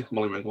 Candles, wasn't she?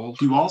 Molly Ringwald.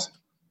 She was?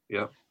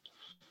 Yeah.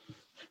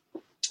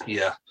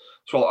 Yeah.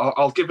 So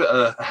I'll give it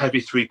a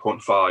heavy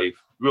 3.5.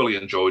 Really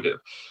enjoyed it.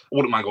 I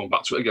wouldn't mind going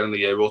back to it again in a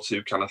year or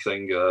two kind of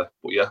thing.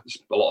 But yeah, it's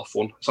a lot of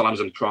fun. It's on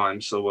Amazon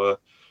Prime. So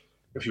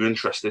if you're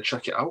interested,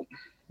 check it out.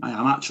 I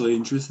am actually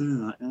interested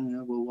in that.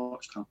 Yeah, we'll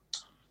watch that.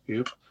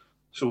 Yep.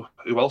 So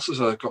who else has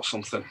got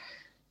something?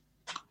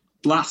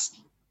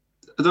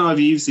 I don't know if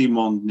you've seen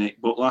one, Nick,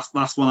 but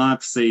last one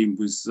I've seen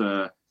was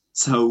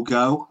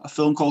Togo, a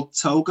film called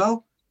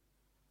Togo.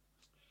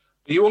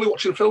 Are you only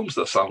watching films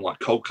that sound like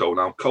Coco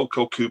now?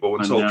 Coco, Kubo,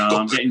 and Togo.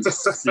 I'm getting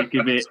sick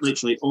of it.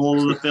 Literally,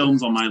 all of the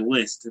films on my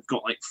list have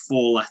got like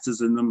 4 letters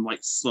in them, like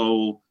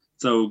Soul,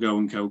 Togo,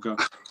 and Coco.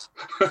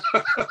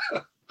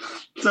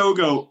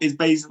 Togo is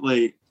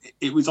basically,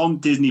 it was on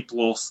Disney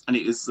Plus, and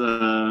it was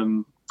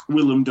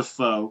Willem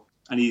Dafoe,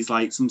 and he's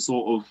like some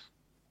sort of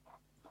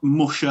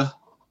musher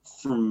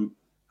from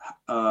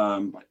I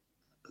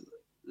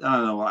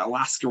don't know, like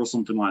Alaska or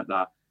something like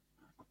that.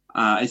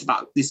 It's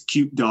about this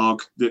cute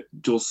dog that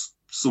does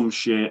some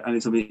shit, and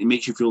it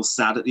makes you feel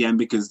sad at the end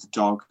because the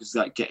dog is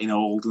like getting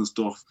old and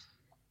stuff.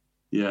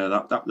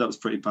 Yeah, that was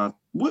pretty bad.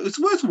 It's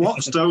worth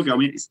watching, Togo. I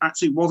mean,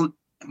 it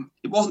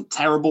wasn't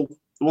terrible.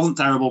 It wasn't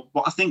terrible,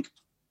 but I think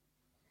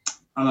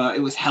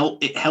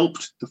it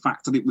helped the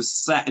fact that it was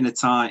set in a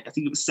time. I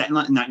think it was set in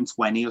like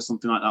 1920 or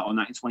something like that, or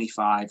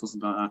 1925 or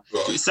something like that.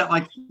 Right. It was set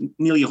like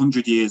nearly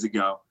 100 years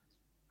ago,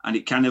 and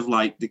it kind of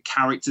like the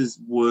characters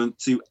weren't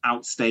too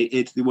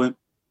outstated. They weren't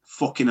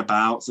fucking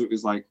about, so it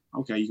was like,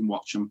 okay, you can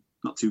watch them,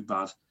 not too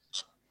bad.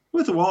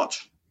 Worth a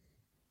watch.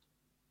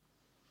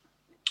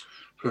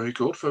 Very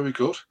good, very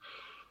good.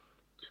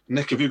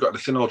 Nick, have you got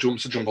anything, or do you want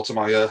me to jump onto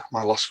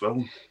my last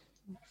film?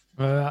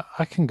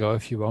 I can go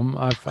if you want.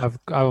 I've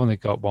only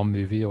got one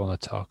movie I want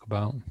to talk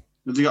about.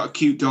 Have they got a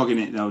cute dog in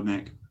it though,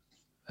 Nick?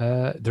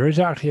 There is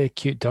actually a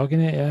cute dog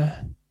in it,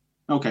 yeah.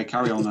 Okay,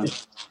 carry on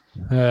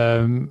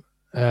then.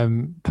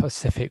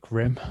 Pacific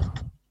Rim.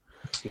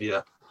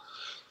 Yeah.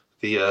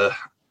 The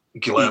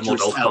Guillermo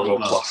del Toro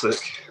classic.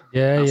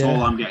 Yeah, That's yeah.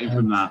 all I'm getting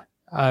from that.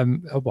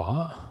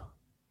 What?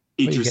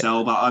 Idris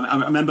Elba.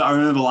 I remember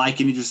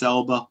liking Idris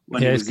Elba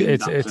when he was in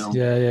that film.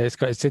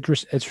 It's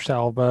Idris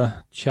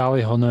Elba,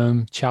 Charlie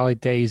Hunnam, Charlie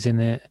Day's in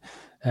it.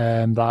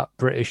 That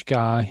British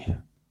guy.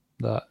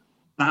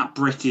 That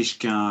British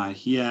guy,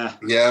 yeah.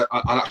 Yeah,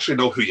 I actually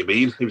know who you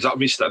mean. He was at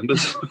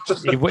EastEnders.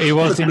 he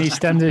was in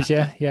EastEnders,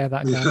 yeah,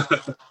 that guy.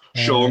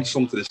 Sean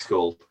something is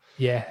called.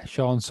 Yeah,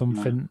 Sean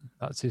something.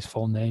 That's his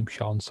full name,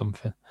 Sean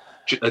something.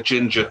 A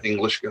ginger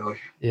English guy.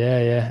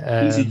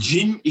 Yeah. Is he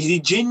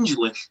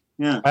gingerish?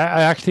 Yeah.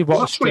 I actually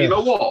watched. Well, actually, you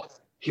know what?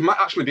 He might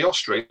actually be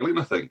Australian,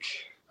 I think.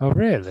 Oh,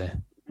 really?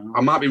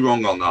 I might be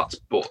wrong on that,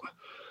 but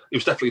he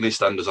was definitely in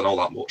EastEnders. I know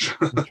that much.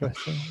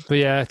 Interesting. But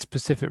yeah, it's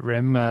Pacific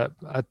Rim. I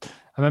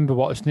remember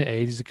watching it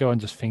ages ago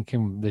and just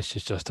thinking this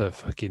is just a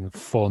fucking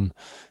fun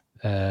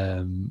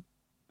film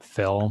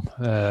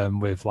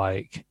with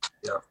like,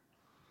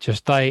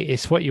 just like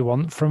it's what you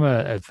want from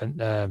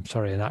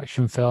an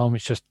action film.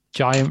 It's just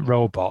giant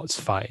robots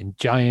fighting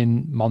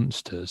giant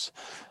monsters,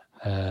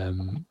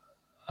 and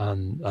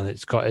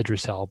it's got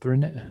Idris Elba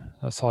in it.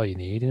 That's all you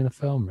need in a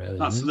film, really.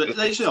 That's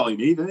literally all you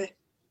need, isn't it?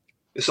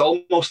 It's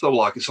almost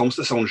it's almost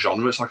its own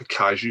genre. It's like a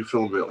kaiju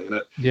film, really, isn't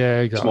it?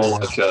 Yeah, exactly. It's more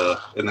like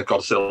in the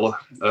Godzilla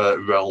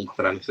realm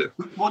than anything.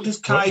 What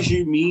does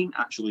kaiju mean,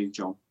 actually,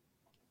 John?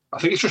 I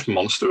think it's just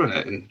monster in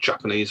it in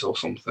Japanese or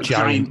something.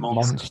 Giant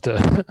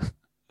monster.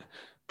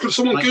 Could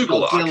someone like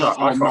Google Godzilla that?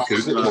 I can't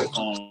Google it.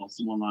 Or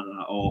someone like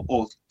that,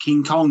 or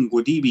King Kong.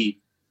 Would he be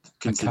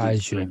considered?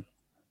 Kaiju.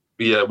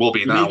 Yeah, will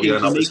be now.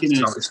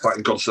 It's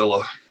fighting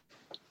Godzilla.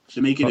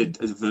 They're making a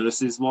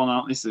versus one,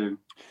 aren't they, soon?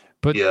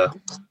 But yeah.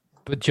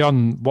 But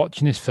John,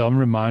 watching this film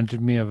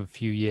reminded me of a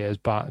few years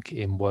back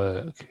in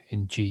work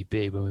in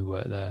GB when we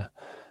worked there,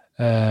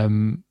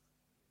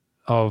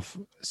 of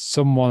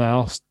someone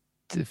else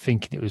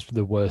thinking it was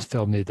the worst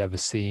film they'd ever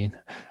seen,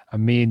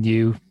 and me and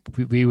you,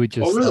 we were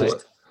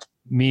just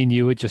me and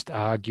you were just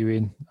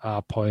arguing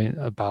our point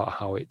about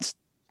how it's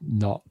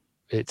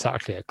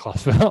actually a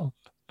class film.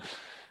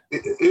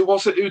 Who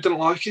was it who didn't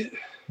like it?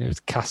 It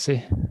was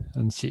Cassie,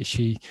 and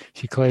she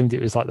claimed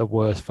it was like the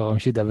worst film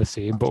she'd ever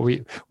seen. But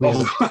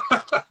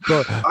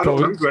I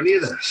don't remember any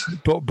of this.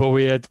 But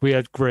we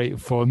had great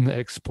fun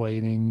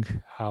explaining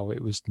how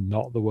it was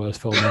not the worst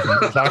film ever.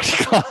 It was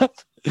actually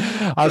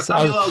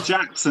Samuel L.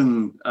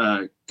 Jackson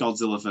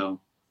Godzilla film.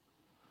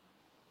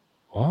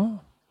 What?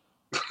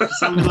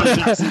 Samuel L.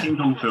 Jackson King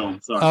Kong film.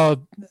 Sorry.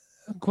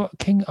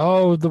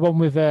 The one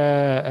with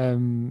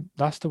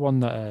that's the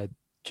one that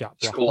Jack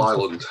Black. Skull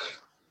Island.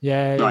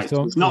 Yeah, right.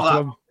 It's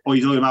not that. Or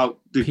you're talking about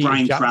the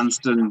Bryan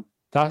Cranston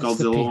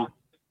Godzilla?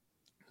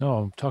 No,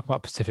 I'm talking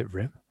about Pacific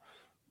Rim.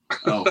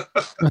 Oh.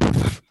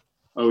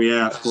 Oh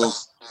yeah, of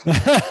course.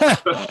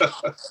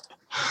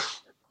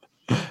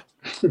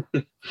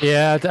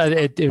 Yeah,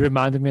 it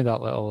reminded me of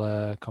that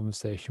little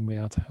conversation we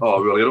had.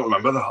 Oh, really? I don't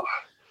remember that.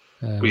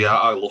 But yeah,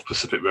 I love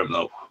Pacific Rim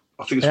though.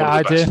 I think it's one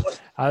of the best. Do.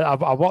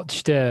 I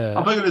watched. I'm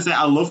not going to say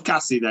I love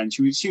Cassie. Then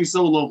she was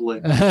so lovely.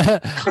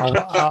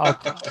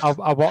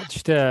 I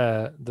watched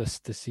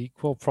the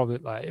sequel. Probably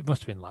like it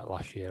must have been like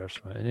last year or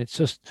something. And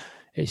it's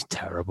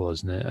terrible,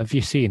 isn't it? Have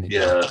you seen it?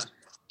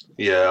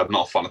 Yeah. I'm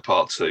not a fan of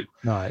part 2.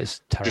 No,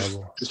 it's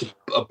terrible. Just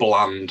a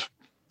bland,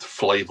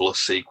 flavourless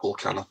sequel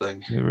kind of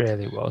thing. It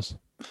really was.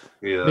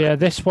 Yeah. Yeah.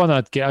 This one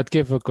I'd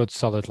give a good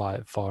solid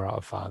like 4 out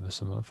of 5 or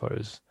something for it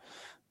was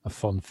a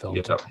fun film.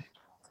 Yeah.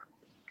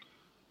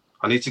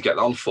 I need to get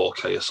that on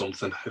 4K or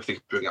something. If they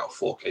could bring out a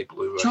 4K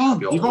Blu-ray.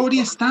 John, you've already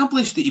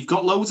established that you've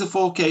got loads of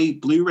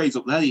 4K Blu-rays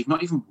up there that you've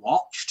not even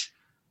watched.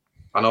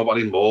 I know, but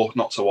I need more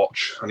not to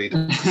watch. I need.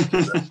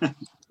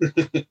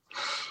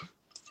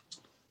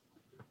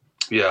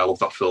 Yeah, I love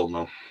that film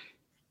though.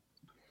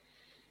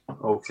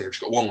 Okay, we've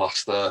got one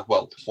last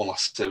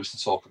series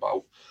to talk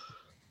about.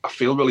 I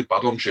feel really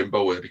bad on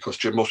Jimbo here because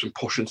Jimbo's been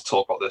pushing to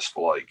talk about this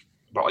for like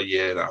about a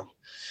year now,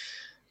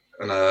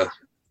 and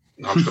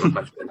I'm just going to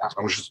mention it now.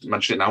 I'm just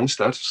mention it now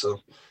instead. So,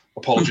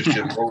 apologies,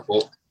 Jimbo,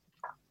 but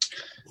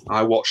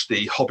I watched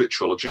the Hobbit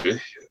trilogy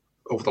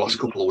over the last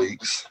couple of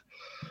weeks.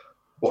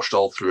 Watched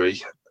all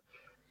 3.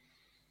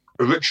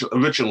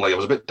 Originally, I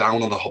was a bit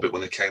down on the Hobbit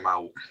when they came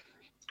out,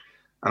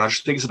 and I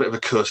just think it's a bit of a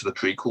curse of the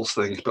prequels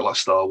thing, a bit like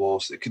Star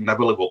Wars. It can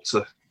never live up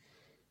to,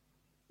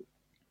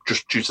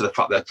 just due to the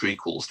fact they're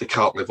prequels, they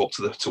can't live up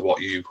to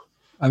what you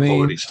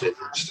already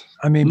experienced.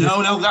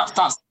 No,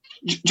 that's.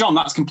 John,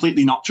 that's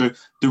completely not true.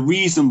 The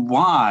reason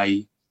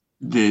why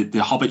the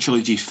Hobbit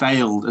trilogy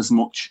failed as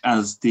much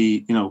as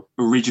the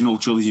original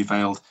trilogy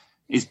failed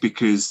is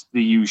because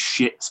they used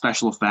shit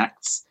special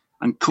effects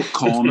and cut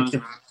corners.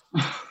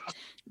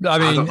 I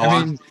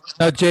mean,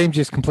 no, James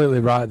is completely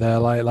right there.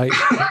 Like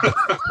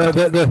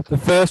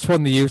the first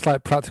one, they used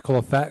like practical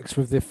effects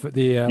with the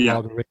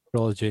Lord of the Rings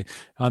trilogy,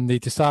 and they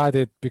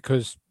decided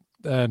because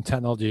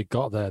technology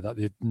got there that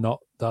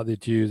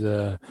they'd use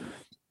a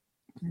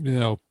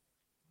lot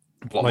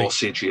more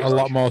CGI. A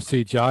lot more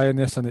CGI in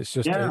this, and it's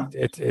just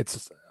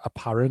it's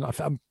apparent.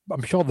 I'm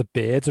sure the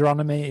beards are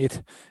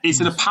animated. It's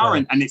an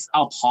apparent, and it's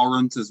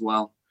abhorrent as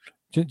well.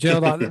 Do you know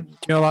that? Do you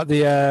know like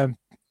the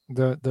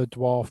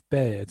dwarf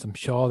beards? I'm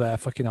sure they're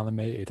fucking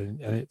animated, and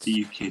it's. Are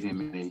you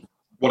kidding me?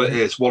 What it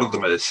is, one of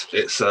them is.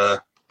 It's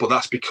but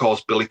that's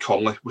because Billy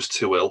Connolly was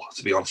too ill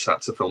to be on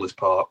set to film his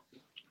part.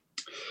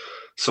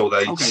 So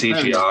they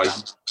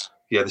CGI,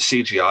 the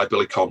CGI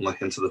Billy Connolly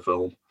into the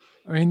film.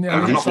 I mean,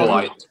 I'm not gonna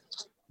lie.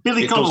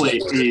 Billy Connolly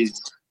is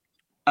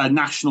a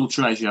national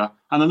treasure,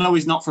 and I know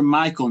he's not from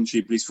my country,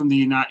 but he's from the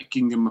United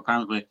Kingdom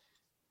apparently.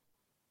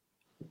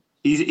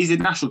 He's a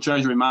national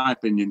treasure in my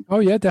opinion. Oh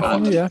yeah,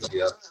 definitely, yeah.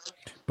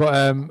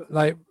 But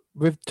like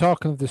with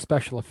talking of the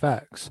special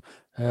effects,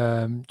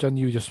 John,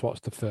 you just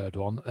watched the third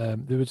one.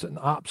 There was an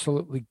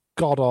absolutely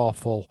god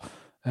awful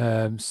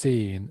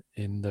scene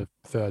in the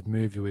third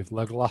movie with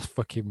Legolas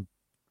fucking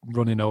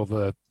running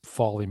over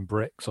falling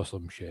bricks or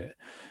some shit.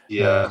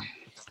 Yeah.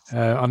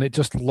 And it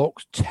just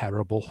looks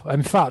terrible.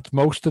 In fact,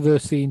 most of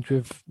the scenes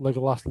with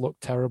Legolas look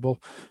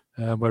terrible,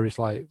 where he's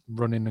like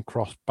running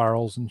across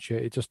barrels and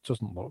shit. It just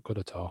doesn't look good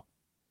at all.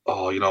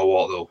 Oh, you know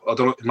what though? I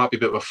don't know. It might be a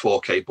bit of a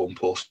 4K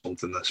bump or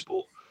something. This,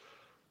 but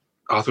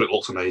I thought it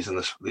looks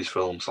amazing. These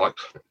films, like,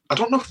 I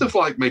don't know if they've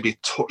like maybe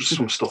touched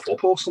some stuff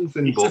up or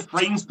something. It's the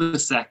frames per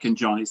second,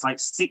 John. It's like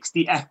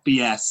 60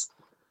 FPS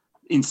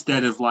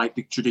instead of like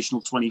the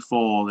traditional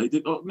 24.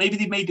 Maybe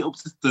they made it up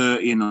to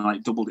 30 and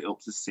like doubled it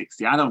up to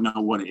 60. I don't know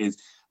what it is,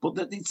 but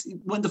it's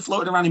when they're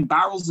floating around in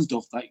barrels and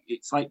stuff, like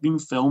it's like being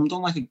filmed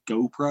on like a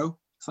GoPro.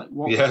 It's like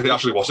what? Yeah, it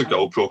actually was a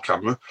GoPro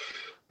camera.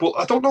 But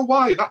I don't know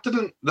why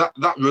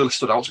that really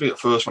stood out to me at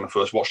first when I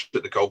first watched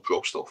it, the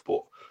GoPro stuff.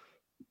 But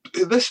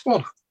this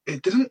one,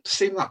 it didn't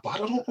seem that bad. I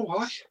don't know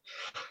why.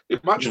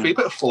 It might just be a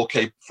bit of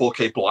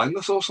 4K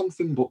blindness or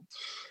something. But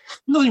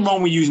nothing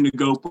wrong with using a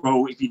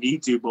GoPro if you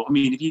need to. But I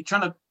mean, if you're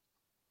trying to,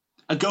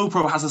 a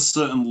GoPro has a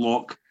certain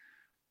look.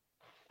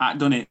 I've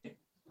done it.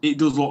 It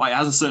does look like it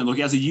has a certain look.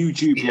 It has a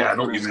YouTube look. Yeah, I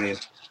know what you mean.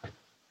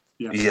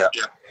 Yeah.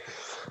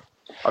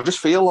 I just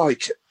feel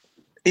like.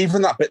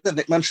 Even that bit that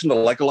Nick mentioned, the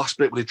Legolas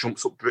bit where he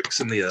jumps up bricks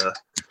in the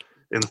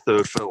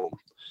third film,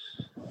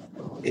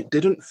 it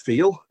didn't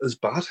feel as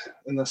bad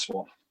in this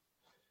one.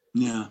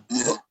 Yeah.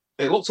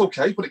 It looked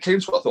okay, but it came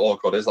to it, I thought, oh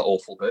God, is that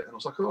awful bit? And I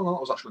was like, oh no, that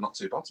was actually not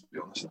too bad, to be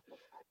honest.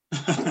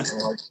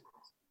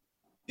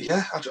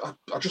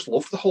 I just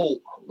loved the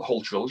whole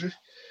trilogy.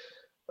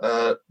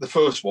 The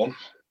first one,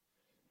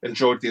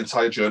 enjoyed the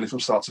entire journey from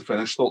start to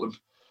finish. Thought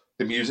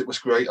the music was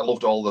great. I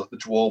loved all the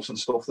dwarves and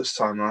stuff this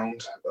time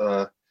around.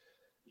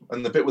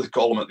 And the bit with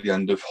Gollum at the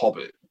end of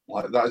Hobbit,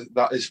 like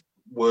that is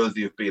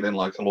worthy of being in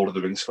like a Lord of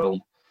the Rings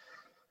film.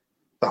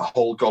 That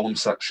whole Gollum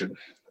section,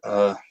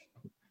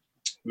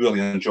 really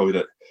enjoyed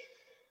it.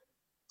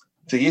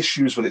 The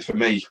issues with it for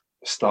me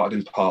started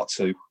in part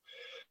two.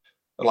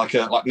 Like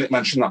Nick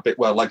mentioned, that bit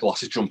where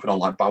Legolas is jumping on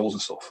like barrels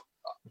and stuff.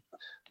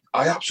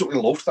 I absolutely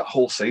loved that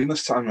whole scene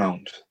this time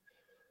around,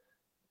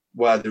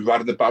 where they're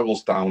riding the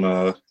barrels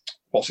down.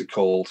 What's it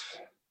called?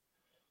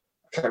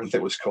 I can't even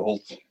think what it's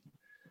called.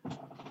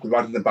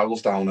 Riding the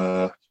barrels down.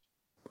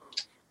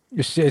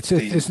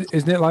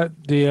 Isn't it like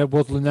the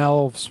Woodland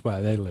Elves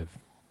where they live?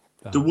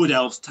 The Wood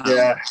Elves town.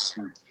 Yeah,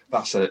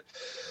 that's it.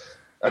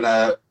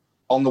 And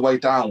on the way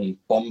down,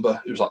 Bomber,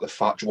 who's like the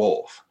fat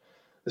dwarf,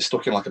 is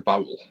stuck in like a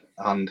barrel,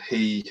 and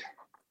there's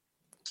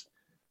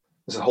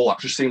a whole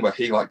action scene where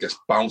he like gets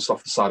bounced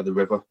off the side of the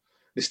river.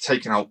 He's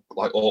taking out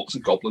like orcs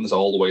and goblins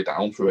all the way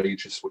down for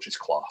ages, which is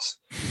class.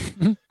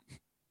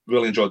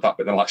 Really enjoyed that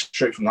bit. Then, like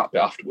straight from that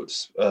bit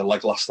afterwards,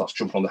 Legolas starts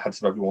jumping on the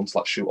heads of everyone to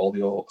like shoot all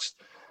the orcs.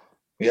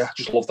 Yeah,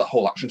 just love that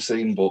whole action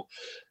scene. But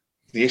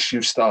the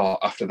issues start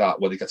after that,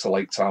 where they get to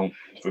Lake Town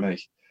for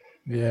me.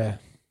 Yeah,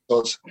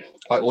 because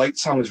like Lake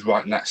Town is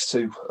right next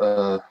to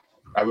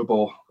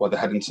Erebor, where they're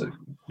heading to.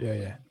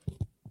 Yeah.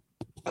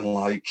 And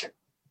like,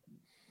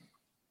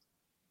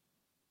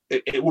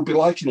 it would be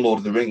like in Lord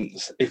of the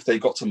Rings if they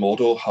got to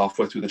Mordor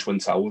halfway through the Twin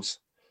Towers,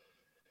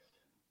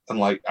 and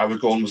like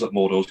Aragorn was at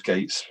Mordor's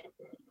gates.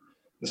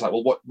 It's like,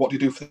 well, what do you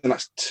do for the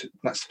next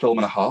film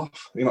and a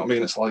half? You know what I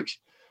mean? It's like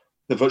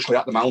they're virtually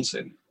at the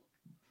mountain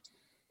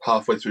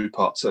halfway through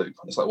part two.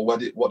 It's like, well,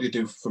 what do you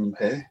do from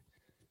here?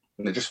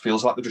 And it just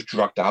feels like they're just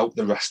dragged out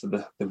the rest of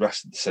the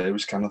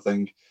series kind of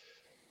thing,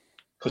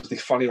 because they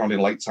fanny around in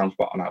Lake Town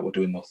for about an hour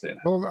doing nothing.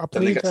 Well, I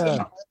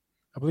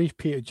believe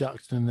Peter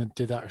Jackson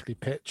did actually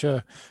pitch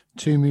a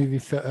 2-movie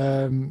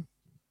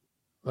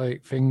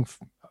thing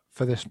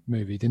for this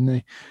movie, didn't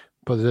he?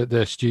 But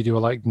the studio were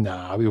like,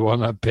 nah, we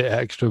want a bit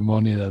extra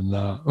money than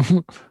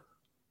that.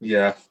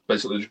 Yeah,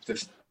 basically. I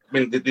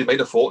mean, they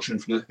made a fortune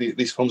from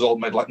these films. All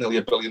made like nearly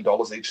 $1 billion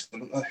each,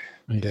 didn't they?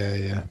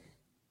 Yeah.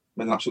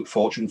 Made an absolute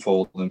fortune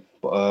for them.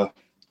 But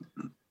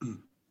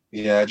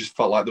Yeah, I just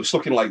felt like they were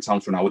stuck in Lake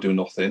Town for an hour doing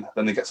nothing.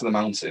 Then they get to the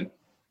mountain.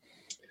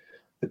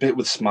 The bit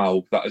with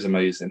Smaug, that is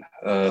amazing.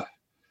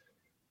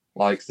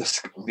 Like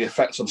the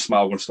effects on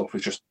Smaug and stuff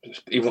is just,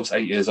 even though it's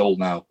 8 years old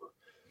now,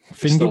 I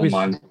think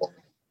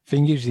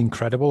he was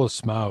incredible as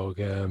Smaug.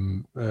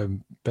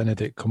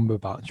 Benedict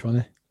Cumberbatch,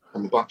 wasn't he?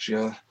 Cumberbatch,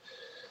 yeah.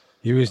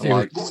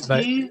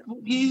 What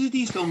year did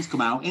these films come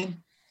out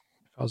in?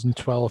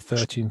 2012,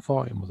 13,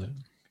 14, was it?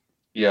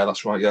 Yeah,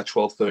 that's right. Yeah,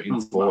 12,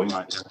 13, 14.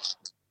 Right,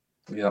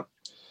 yeah.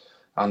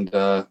 And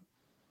there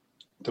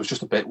was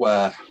just a bit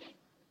where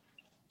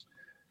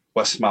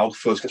Smaug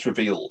first gets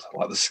revealed,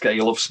 like the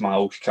scale of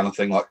Smaug kind of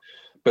thing. Like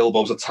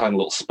Bilbo's a tiny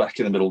little speck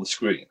in the middle of the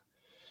screen,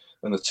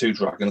 and the two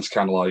dragons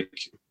kind of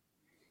like,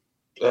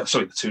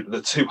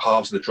 the two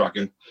halves of the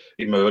dragon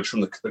emerge from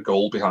the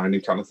gold behind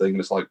him, kind of thing. And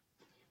it's like,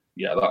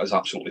 yeah, that is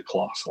absolutely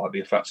class. Like the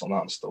effects on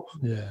that and stuff.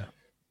 Yeah.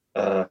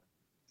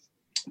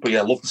 But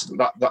yeah, I loved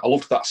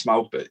that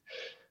Smaug bit.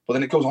 But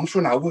then it goes on for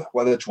an hour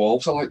where the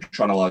dwarves are like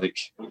trying to like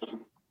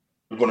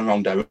run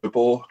around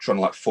Erebor, trying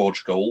to like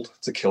forge gold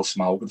to kill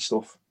Smaug and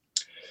stuff.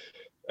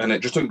 And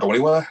it just doesn't go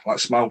anywhere. Like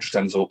Smaug just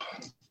ends up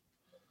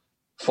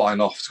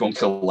flying off to go and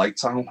kill Lake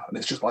Town. And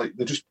it's just like,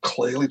 they just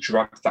clearly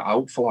dragged that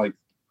out for like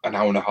an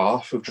hour and a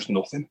half of just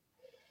nothing.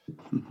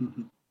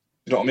 You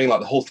know what I mean? Like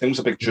the whole thing was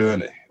a big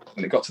journey.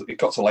 And it got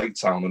to Lake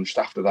Town, and just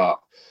after that,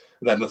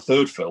 then the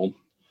third film,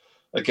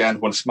 again,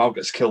 when Smaug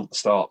gets killed at the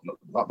start,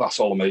 that's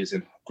all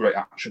amazing. Great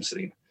action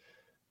scene.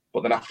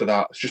 But then after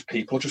that, it's just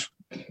people just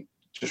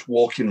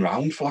walking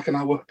around for like an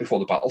hour before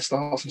the battle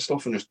starts and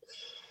stuff, and just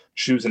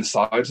choosing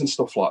sides and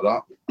stuff like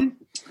that. What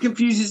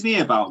confuses me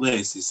about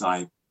this is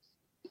like,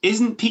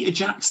 isn't Peter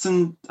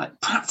Jackson,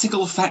 like,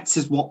 practical effects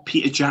is what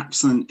Peter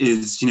Jackson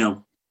is, you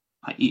know,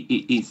 like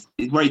he's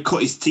where he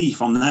cut his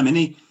teeth on them, isn't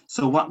he?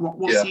 So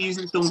what's he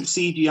using so much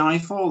CGI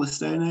for this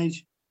day and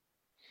age?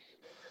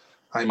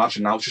 I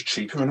imagine now it's just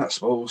cheaper, innit, I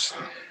suppose.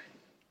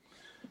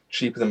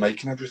 Cheaper than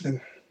making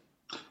everything.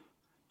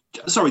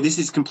 Sorry, this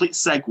is complete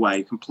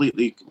segue,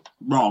 completely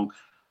wrong.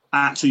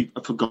 I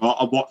forgot.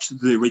 I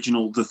watched the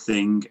original The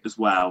Thing as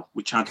well,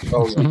 which had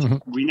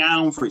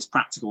renowned for its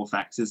practical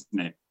effects, isn't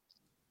it?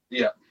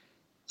 Yeah.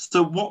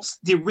 So what's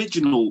the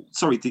original?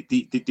 Sorry,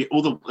 the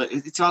other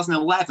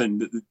 2011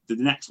 the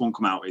next one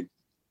come out in.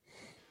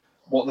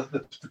 What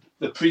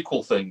the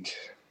prequel thing?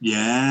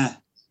 Yeah.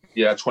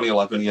 Yeah,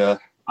 2011. Yeah.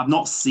 I've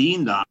not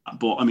seen that,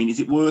 but I mean, is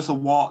it worth a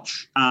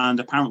watch? And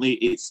apparently,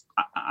 it's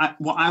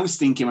what I was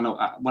thinking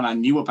when I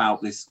knew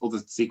about this other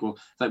sequel.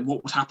 Like,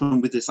 what would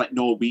happen with this? Like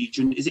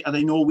Norwegian? Are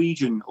they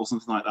Norwegian or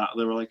something like that?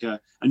 They were like a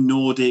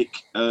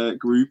Nordic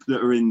group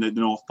that are in the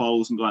North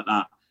Pole, something like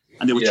that.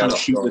 And they were trying to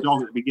shoot the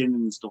dog at the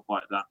beginning and stuff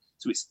like that.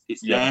 So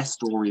it's their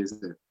story,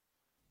 isn't it?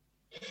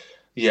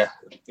 Yeah,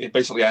 it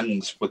basically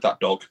ends with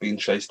that dog being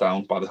chased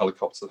down by the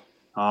helicopter.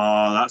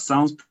 Oh, that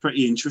sounds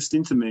pretty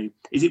interesting to me.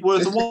 Is it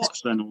worth a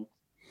watch then? Or?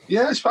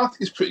 Yeah, I think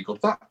it's pretty good.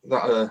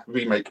 That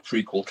remake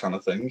prequel kind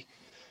of thing.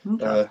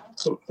 Okay.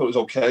 So it was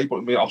okay, but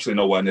I mean, obviously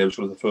nowhere near as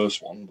good as the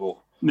first one. But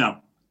no,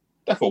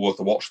 definitely worth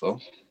a watch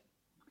though.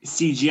 It's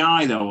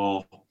CGI though,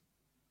 or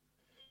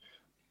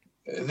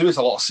there is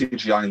a lot of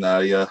CGI in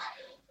there.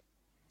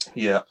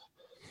 Yeah,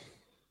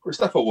 but it's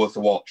definitely worth a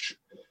watch.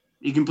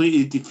 It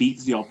completely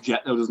defeats the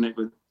object, though, doesn't it?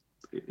 But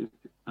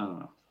I don't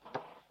know.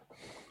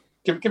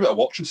 Give it a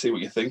watch and see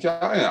what you think.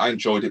 I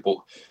enjoyed it, but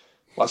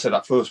like I said,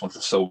 that first one's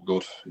just so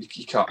good.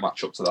 You can't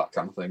match up to that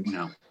kind of thing.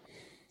 No.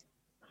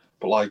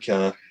 But like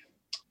the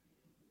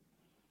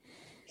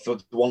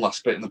one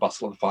last bit in the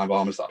Battle of the Five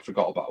Armies that I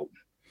forgot about,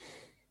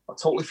 I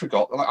totally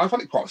forgot. Like, I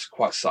find it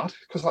quite sad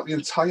because like the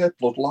entire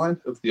bloodline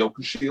of the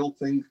Oakenshield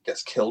thing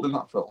gets killed in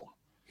that film.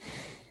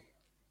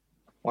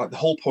 Like the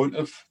whole point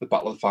of the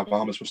Battle of the Five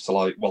Armies was to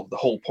the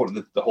whole point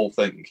of the whole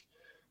thing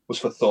was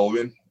for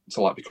Thorin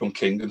to like become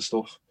king and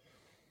stuff.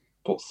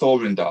 But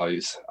Thorin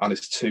dies, and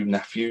his two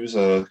nephews,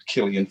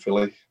 Killy and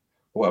Philly,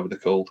 whatever they're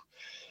called,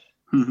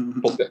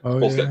 both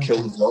get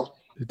killed as well.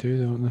 They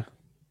do, don't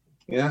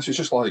they? Yeah, so it's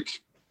just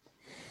like,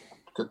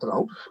 I don't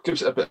know,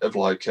 gives it a bit of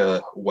like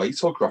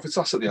weight or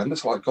gravitas at the end.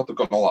 It's like, God, they've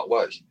gone all that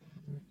way,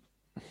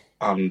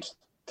 and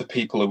the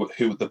people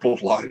who the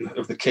bloodline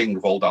of the king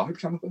have all died,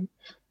 kind of thing.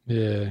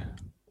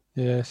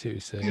 Yeah, I see what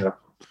you're saying.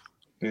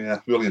 Yeah,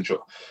 really enjoy.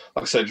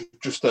 Like I said,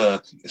 just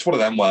it's one of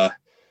them where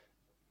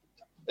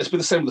it's been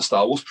the same with the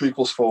Star Wars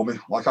prequels for me.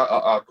 Like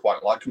I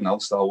quite like them now.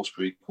 The Star Wars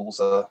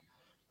prequels,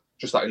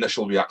 just that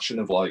initial reaction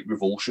of like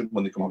revulsion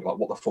when they come out, like,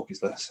 what the fuck is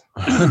this?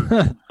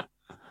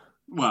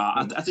 Well,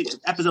 I think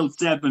episode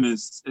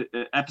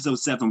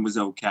 7 was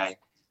okay,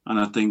 and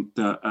I think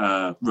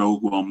that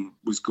Rogue One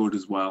was good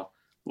as well.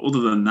 But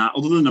other than that,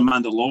 other than The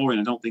Mandalorian,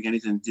 I don't think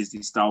anything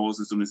Disney Star Wars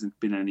has done hasn't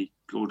been any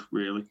good,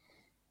 really.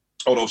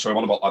 Oh no, sorry, I'm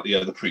on about like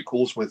the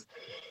prequels with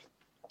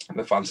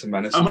the Phantom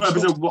Menace.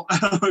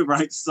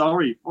 Right,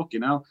 sorry,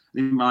 fucking hell. I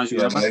didn't realise you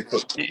were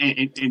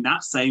in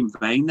that same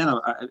vein. Then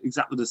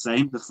exactly the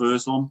same. The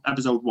first one,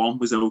 episode 1,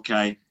 was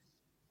okay.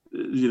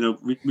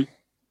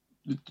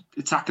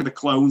 Attack of the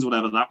Clones,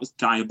 whatever, that was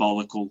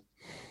diabolical.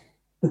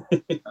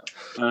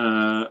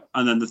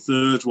 And then the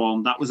third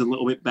one, that was a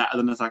little bit better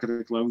than Attack of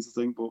the Clones,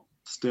 I think, but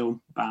still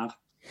bad.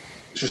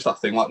 It's just that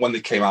thing. Like when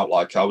they came out,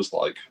 like I was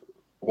like,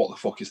 "What the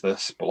fuck is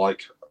this?" But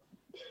like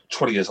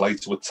 20 years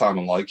later, with time,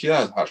 I'm like,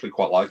 "Yeah, I actually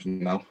quite like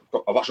them now.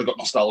 I've actually got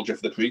nostalgia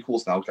for the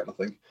prequels now, kind of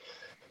thing."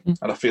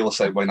 And I feel the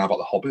same way now about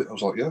The Hobbit. I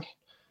was like, "Yeah,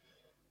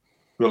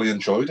 really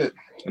enjoyed it."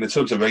 And in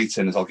terms of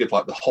ratings, I'll give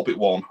like The Hobbit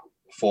 1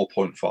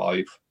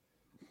 4.5,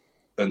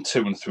 and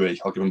 2 and 3,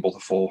 I'll give them both a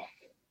 4.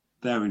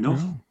 Fair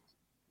enough.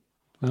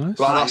 Nice.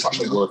 Well, that's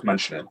actually worth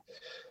mentioning.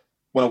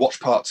 When I watched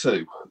part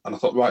 2, and I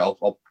thought, right,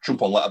 I'll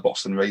jump on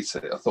Letterboxd and rate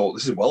it. I thought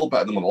this is well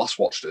better than when I last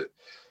watched it,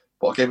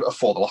 but I gave it a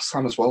 4 the last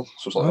time as well.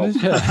 So I was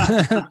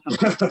like,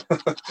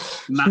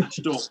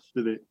 Matched up,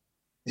 did it?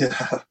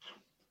 Yeah,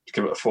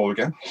 give it a 4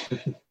 again.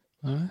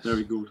 Nice.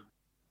 Very good.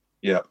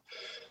 Yeah,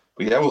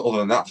 but yeah. Other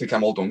than that, I think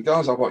I'm all done,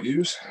 guys. How about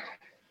yous?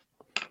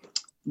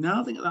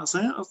 No, I think that's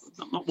it. I've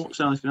not watched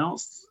anything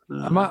else.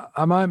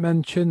 I might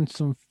mention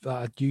some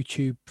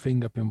YouTube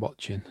thing I've been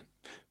watching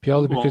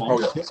purely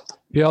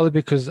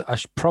because I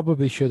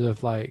probably should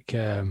have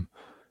mentioned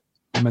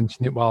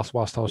it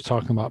whilst I was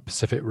talking about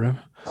Pacific Rim,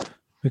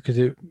 because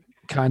it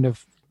kind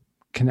of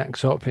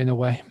connects up in a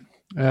way.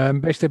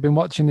 Basically, I've been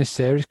watching this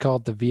series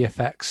called the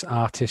VFX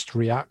Artist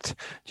React.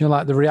 Do you know,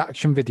 like the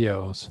reaction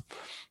videos?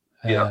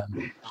 Yeah.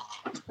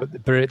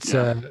 But it's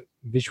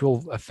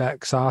visual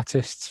effects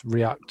artists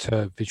react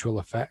to visual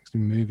effects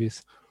in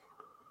movies.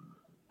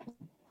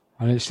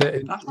 And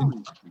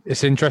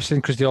it's interesting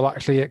because they'll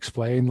actually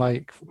explain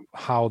like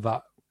how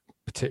that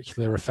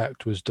particular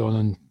effect was done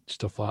and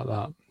stuff like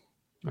that.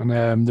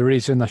 And the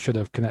reason I should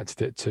have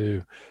connected it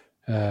to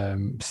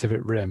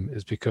Pacific Rim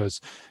is because,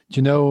 do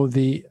you know,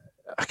 they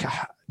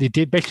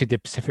did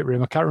Pacific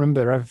Rim. I can't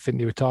remember everything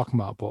they were talking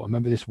about, but I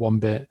remember this one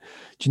bit.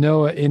 Do you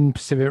know in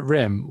Pacific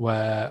Rim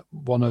where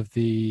one of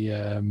the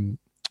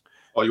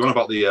oh, you're on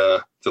about the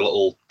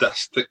little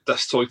desk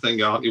toy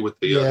thing, aren't you, with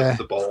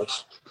the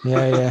balls?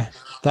 Yeah.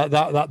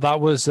 That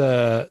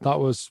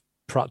was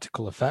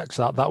practical effects.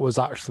 That was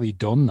actually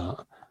done.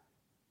 That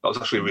was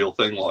actually a real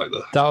thing, like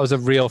that. That was a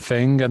real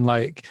thing, and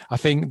like I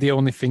think the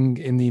only thing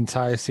in the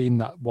entire scene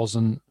that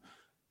wasn't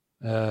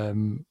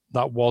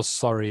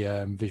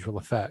visual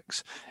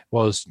effects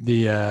was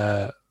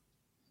the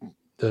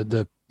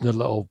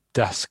little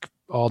desk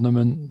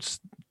ornaments.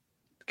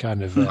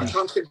 Kind of. I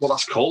can't think what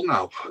that's called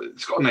now.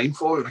 It's got a name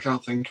for it. I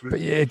can't think of it. But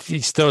yeah,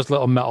 it's those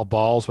little metal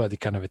balls where they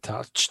kind of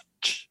attach.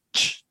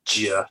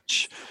 Yeah.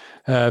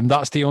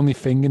 That's the only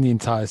thing in the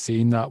entire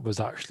scene that was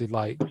actually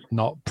like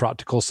not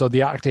practical. So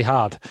they actually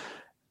had.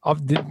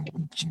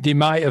 They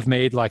might have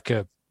made like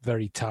a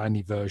very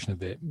tiny version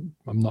of it.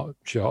 I'm not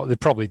sure. They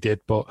probably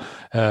did, but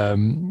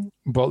the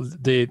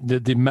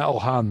metal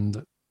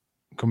hand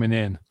coming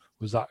in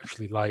was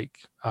actually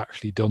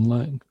done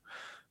like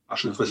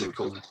actually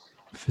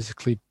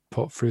physically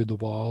put through the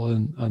wall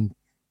and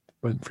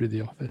went through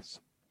the office.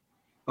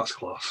 That's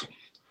class.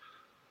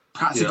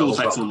 Practical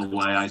effects on the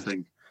way, I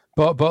think.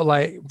 But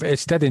like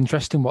it's dead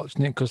interesting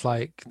watching it because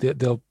like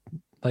they'll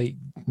like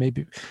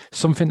maybe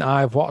something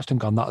I've watched and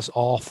gone, that's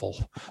awful.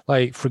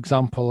 Like for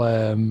example,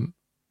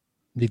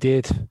 they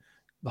did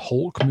the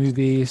Hulk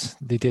movies.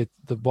 They did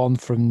the one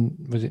from,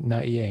 was it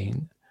 98?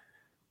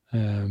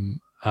 And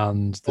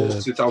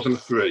the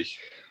 2003.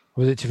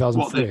 Was it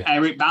 2003? What, the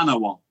Eric Bana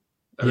one?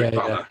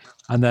 Yeah.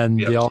 And then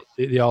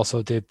they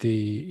also did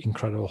the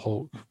Incredible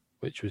Hulk,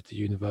 which was the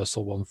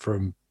Universal one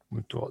from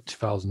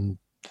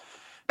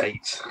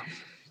 2008.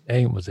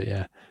 8 was it?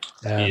 Yeah.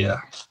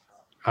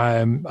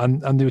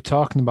 And they were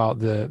talking about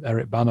the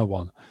Eric Bana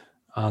one,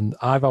 and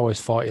I've always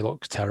thought he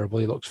looks terrible.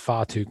 He looks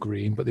far too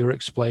green. But they were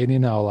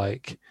explaining how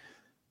like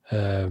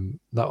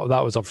that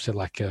was obviously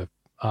like a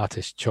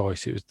artist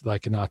choice. It was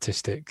like an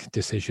artistic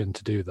decision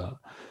to do that.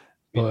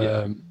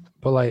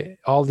 But like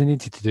all they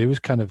needed to do was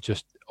kind of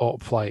just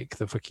up like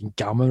the fucking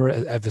gamma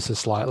ever so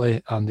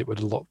slightly, and it would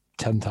have looked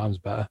 10 times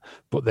better.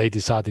 But they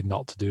decided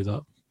not to do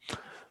that.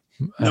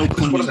 No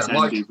pun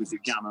intended with the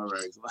gamma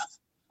rays.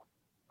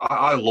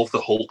 I love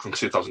the Hulk from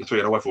 2003.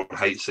 I know everyone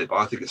hates it, but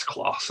I think it's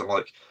class. And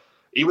like,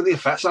 even the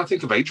effects, I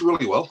think have aged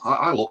really well.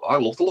 I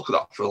love the look of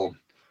that film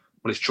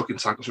when he's chucking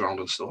tanks around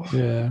and stuff.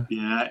 Yeah.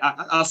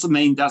 That's the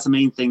main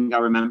thing I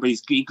remember.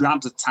 He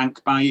grabs a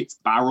tank by its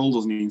barrel,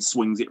 doesn't he, and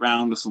swings it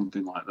round or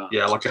something like that.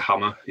 Yeah, like a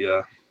hammer.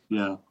 Yeah.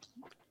 Yeah.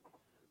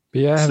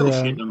 But yeah. Still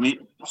shit. I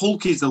mean,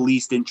 Hulk is the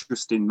least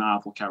interesting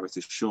Marvel character,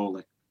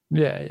 surely.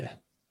 Yeah.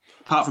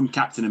 Apart from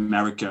Captain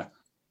America.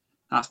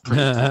 That's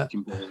pretty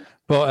fucking boring.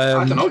 But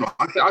I don't know.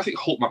 I think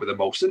Hulk might be the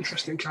most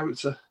interesting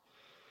character.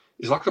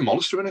 He's like a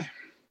monster, isn't he?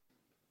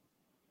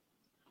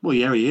 Well,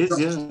 yeah, he is.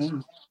 Yeah.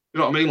 You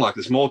know what I mean? Like,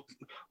 there's more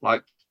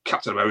like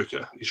Captain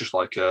America. He's just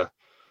like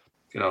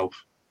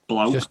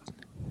bloke.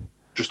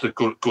 Just a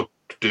good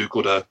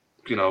do-gooder.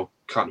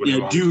 Can't really.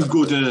 Yeah,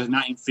 do-gooder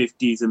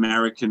 1950s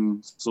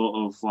American sort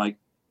of like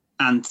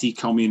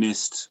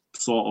anti-communist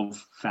sort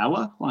of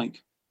fella,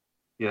 like.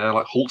 Yeah,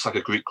 like Hulk's like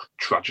a Greek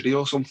tragedy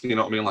or something, you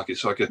know what I mean? Like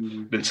it's like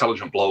an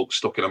intelligent bloke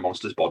stuck in a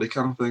monster's body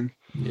kind of thing.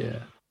 Yeah.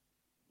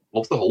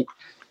 Love the Hulk.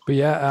 But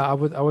yeah, I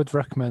would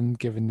recommend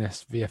giving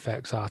this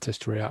VFX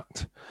artist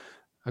react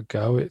a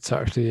go. It's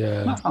actually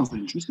That sounds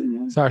interesting.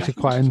 Yeah, it's actually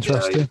quite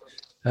interesting.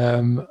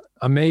 And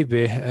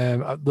maybe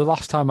the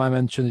last time I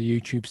mentioned the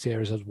YouTube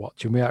series I was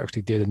watching, we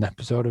actually did an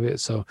episode of it.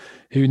 So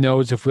who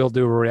knows if we'll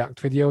do a react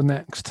video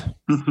next?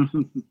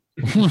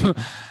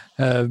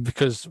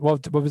 Because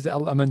what was it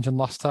I mentioned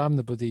last time?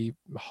 The bloody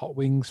Hot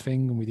Wings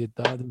thing, and we did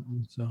that.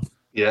 So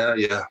Yeah.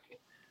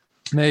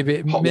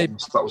 maybe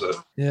That was it.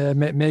 yeah,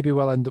 maybe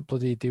we'll end up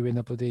doing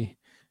a bloody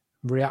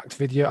react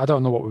video. I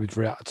don't know what we would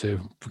react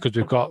to because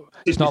we've got.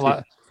 It's not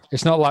like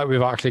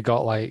we've actually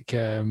got like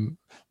a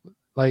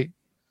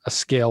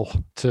skill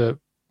to.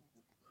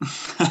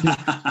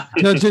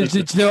 No, do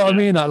you know what I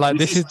mean? Like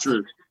this is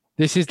true.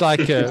 This is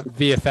like a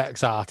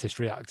VFX artist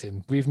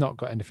reacting. We've not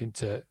got anything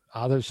to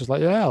add. It's just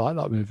like, yeah, I like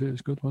that movie.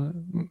 It's good,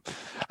 wasn't it?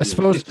 I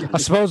suppose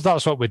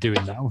that's what we're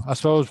doing now. I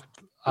suppose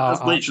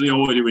that's literally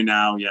all we're doing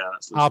now. Yeah,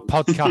 our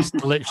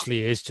podcast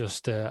literally is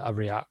just a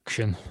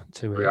reaction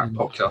to React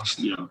podcast.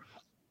 Yeah.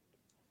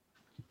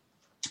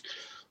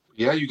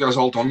 Yeah, you guys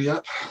all done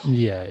yet?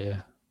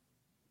 Yeah.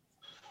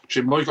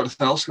 Jimbo, you got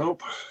anything else?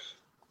 Nope.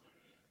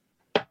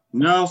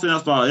 No, I think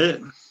that's about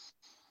it.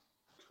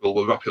 Cool,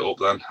 we'll wrap it up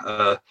then.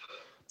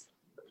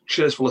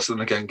 Cheers for listening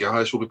again,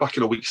 guys. We'll be back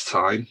in a week's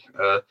time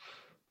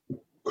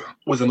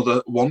with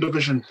another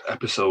WandaVision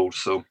episode,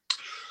 so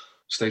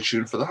stay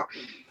tuned for that.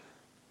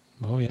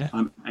 Oh, yeah.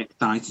 I'm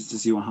excited to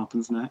see what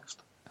happens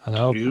next. I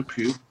know.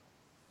 Pew.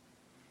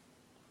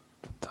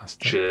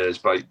 Fantastic. Cheers,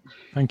 bye.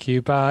 Thank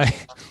you, bye.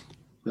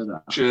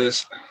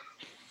 Cheers.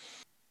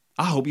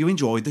 I hope you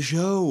enjoyed the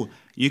show.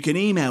 You can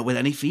email with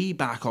any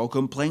feedback or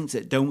complaints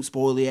at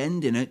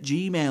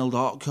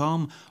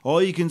don'tspoiltheending@gmail.com,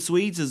 or you can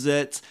tweet us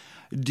at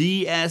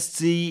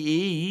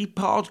DSTE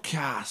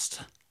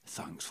Podcast.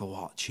 Thanks for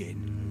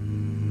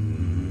watching.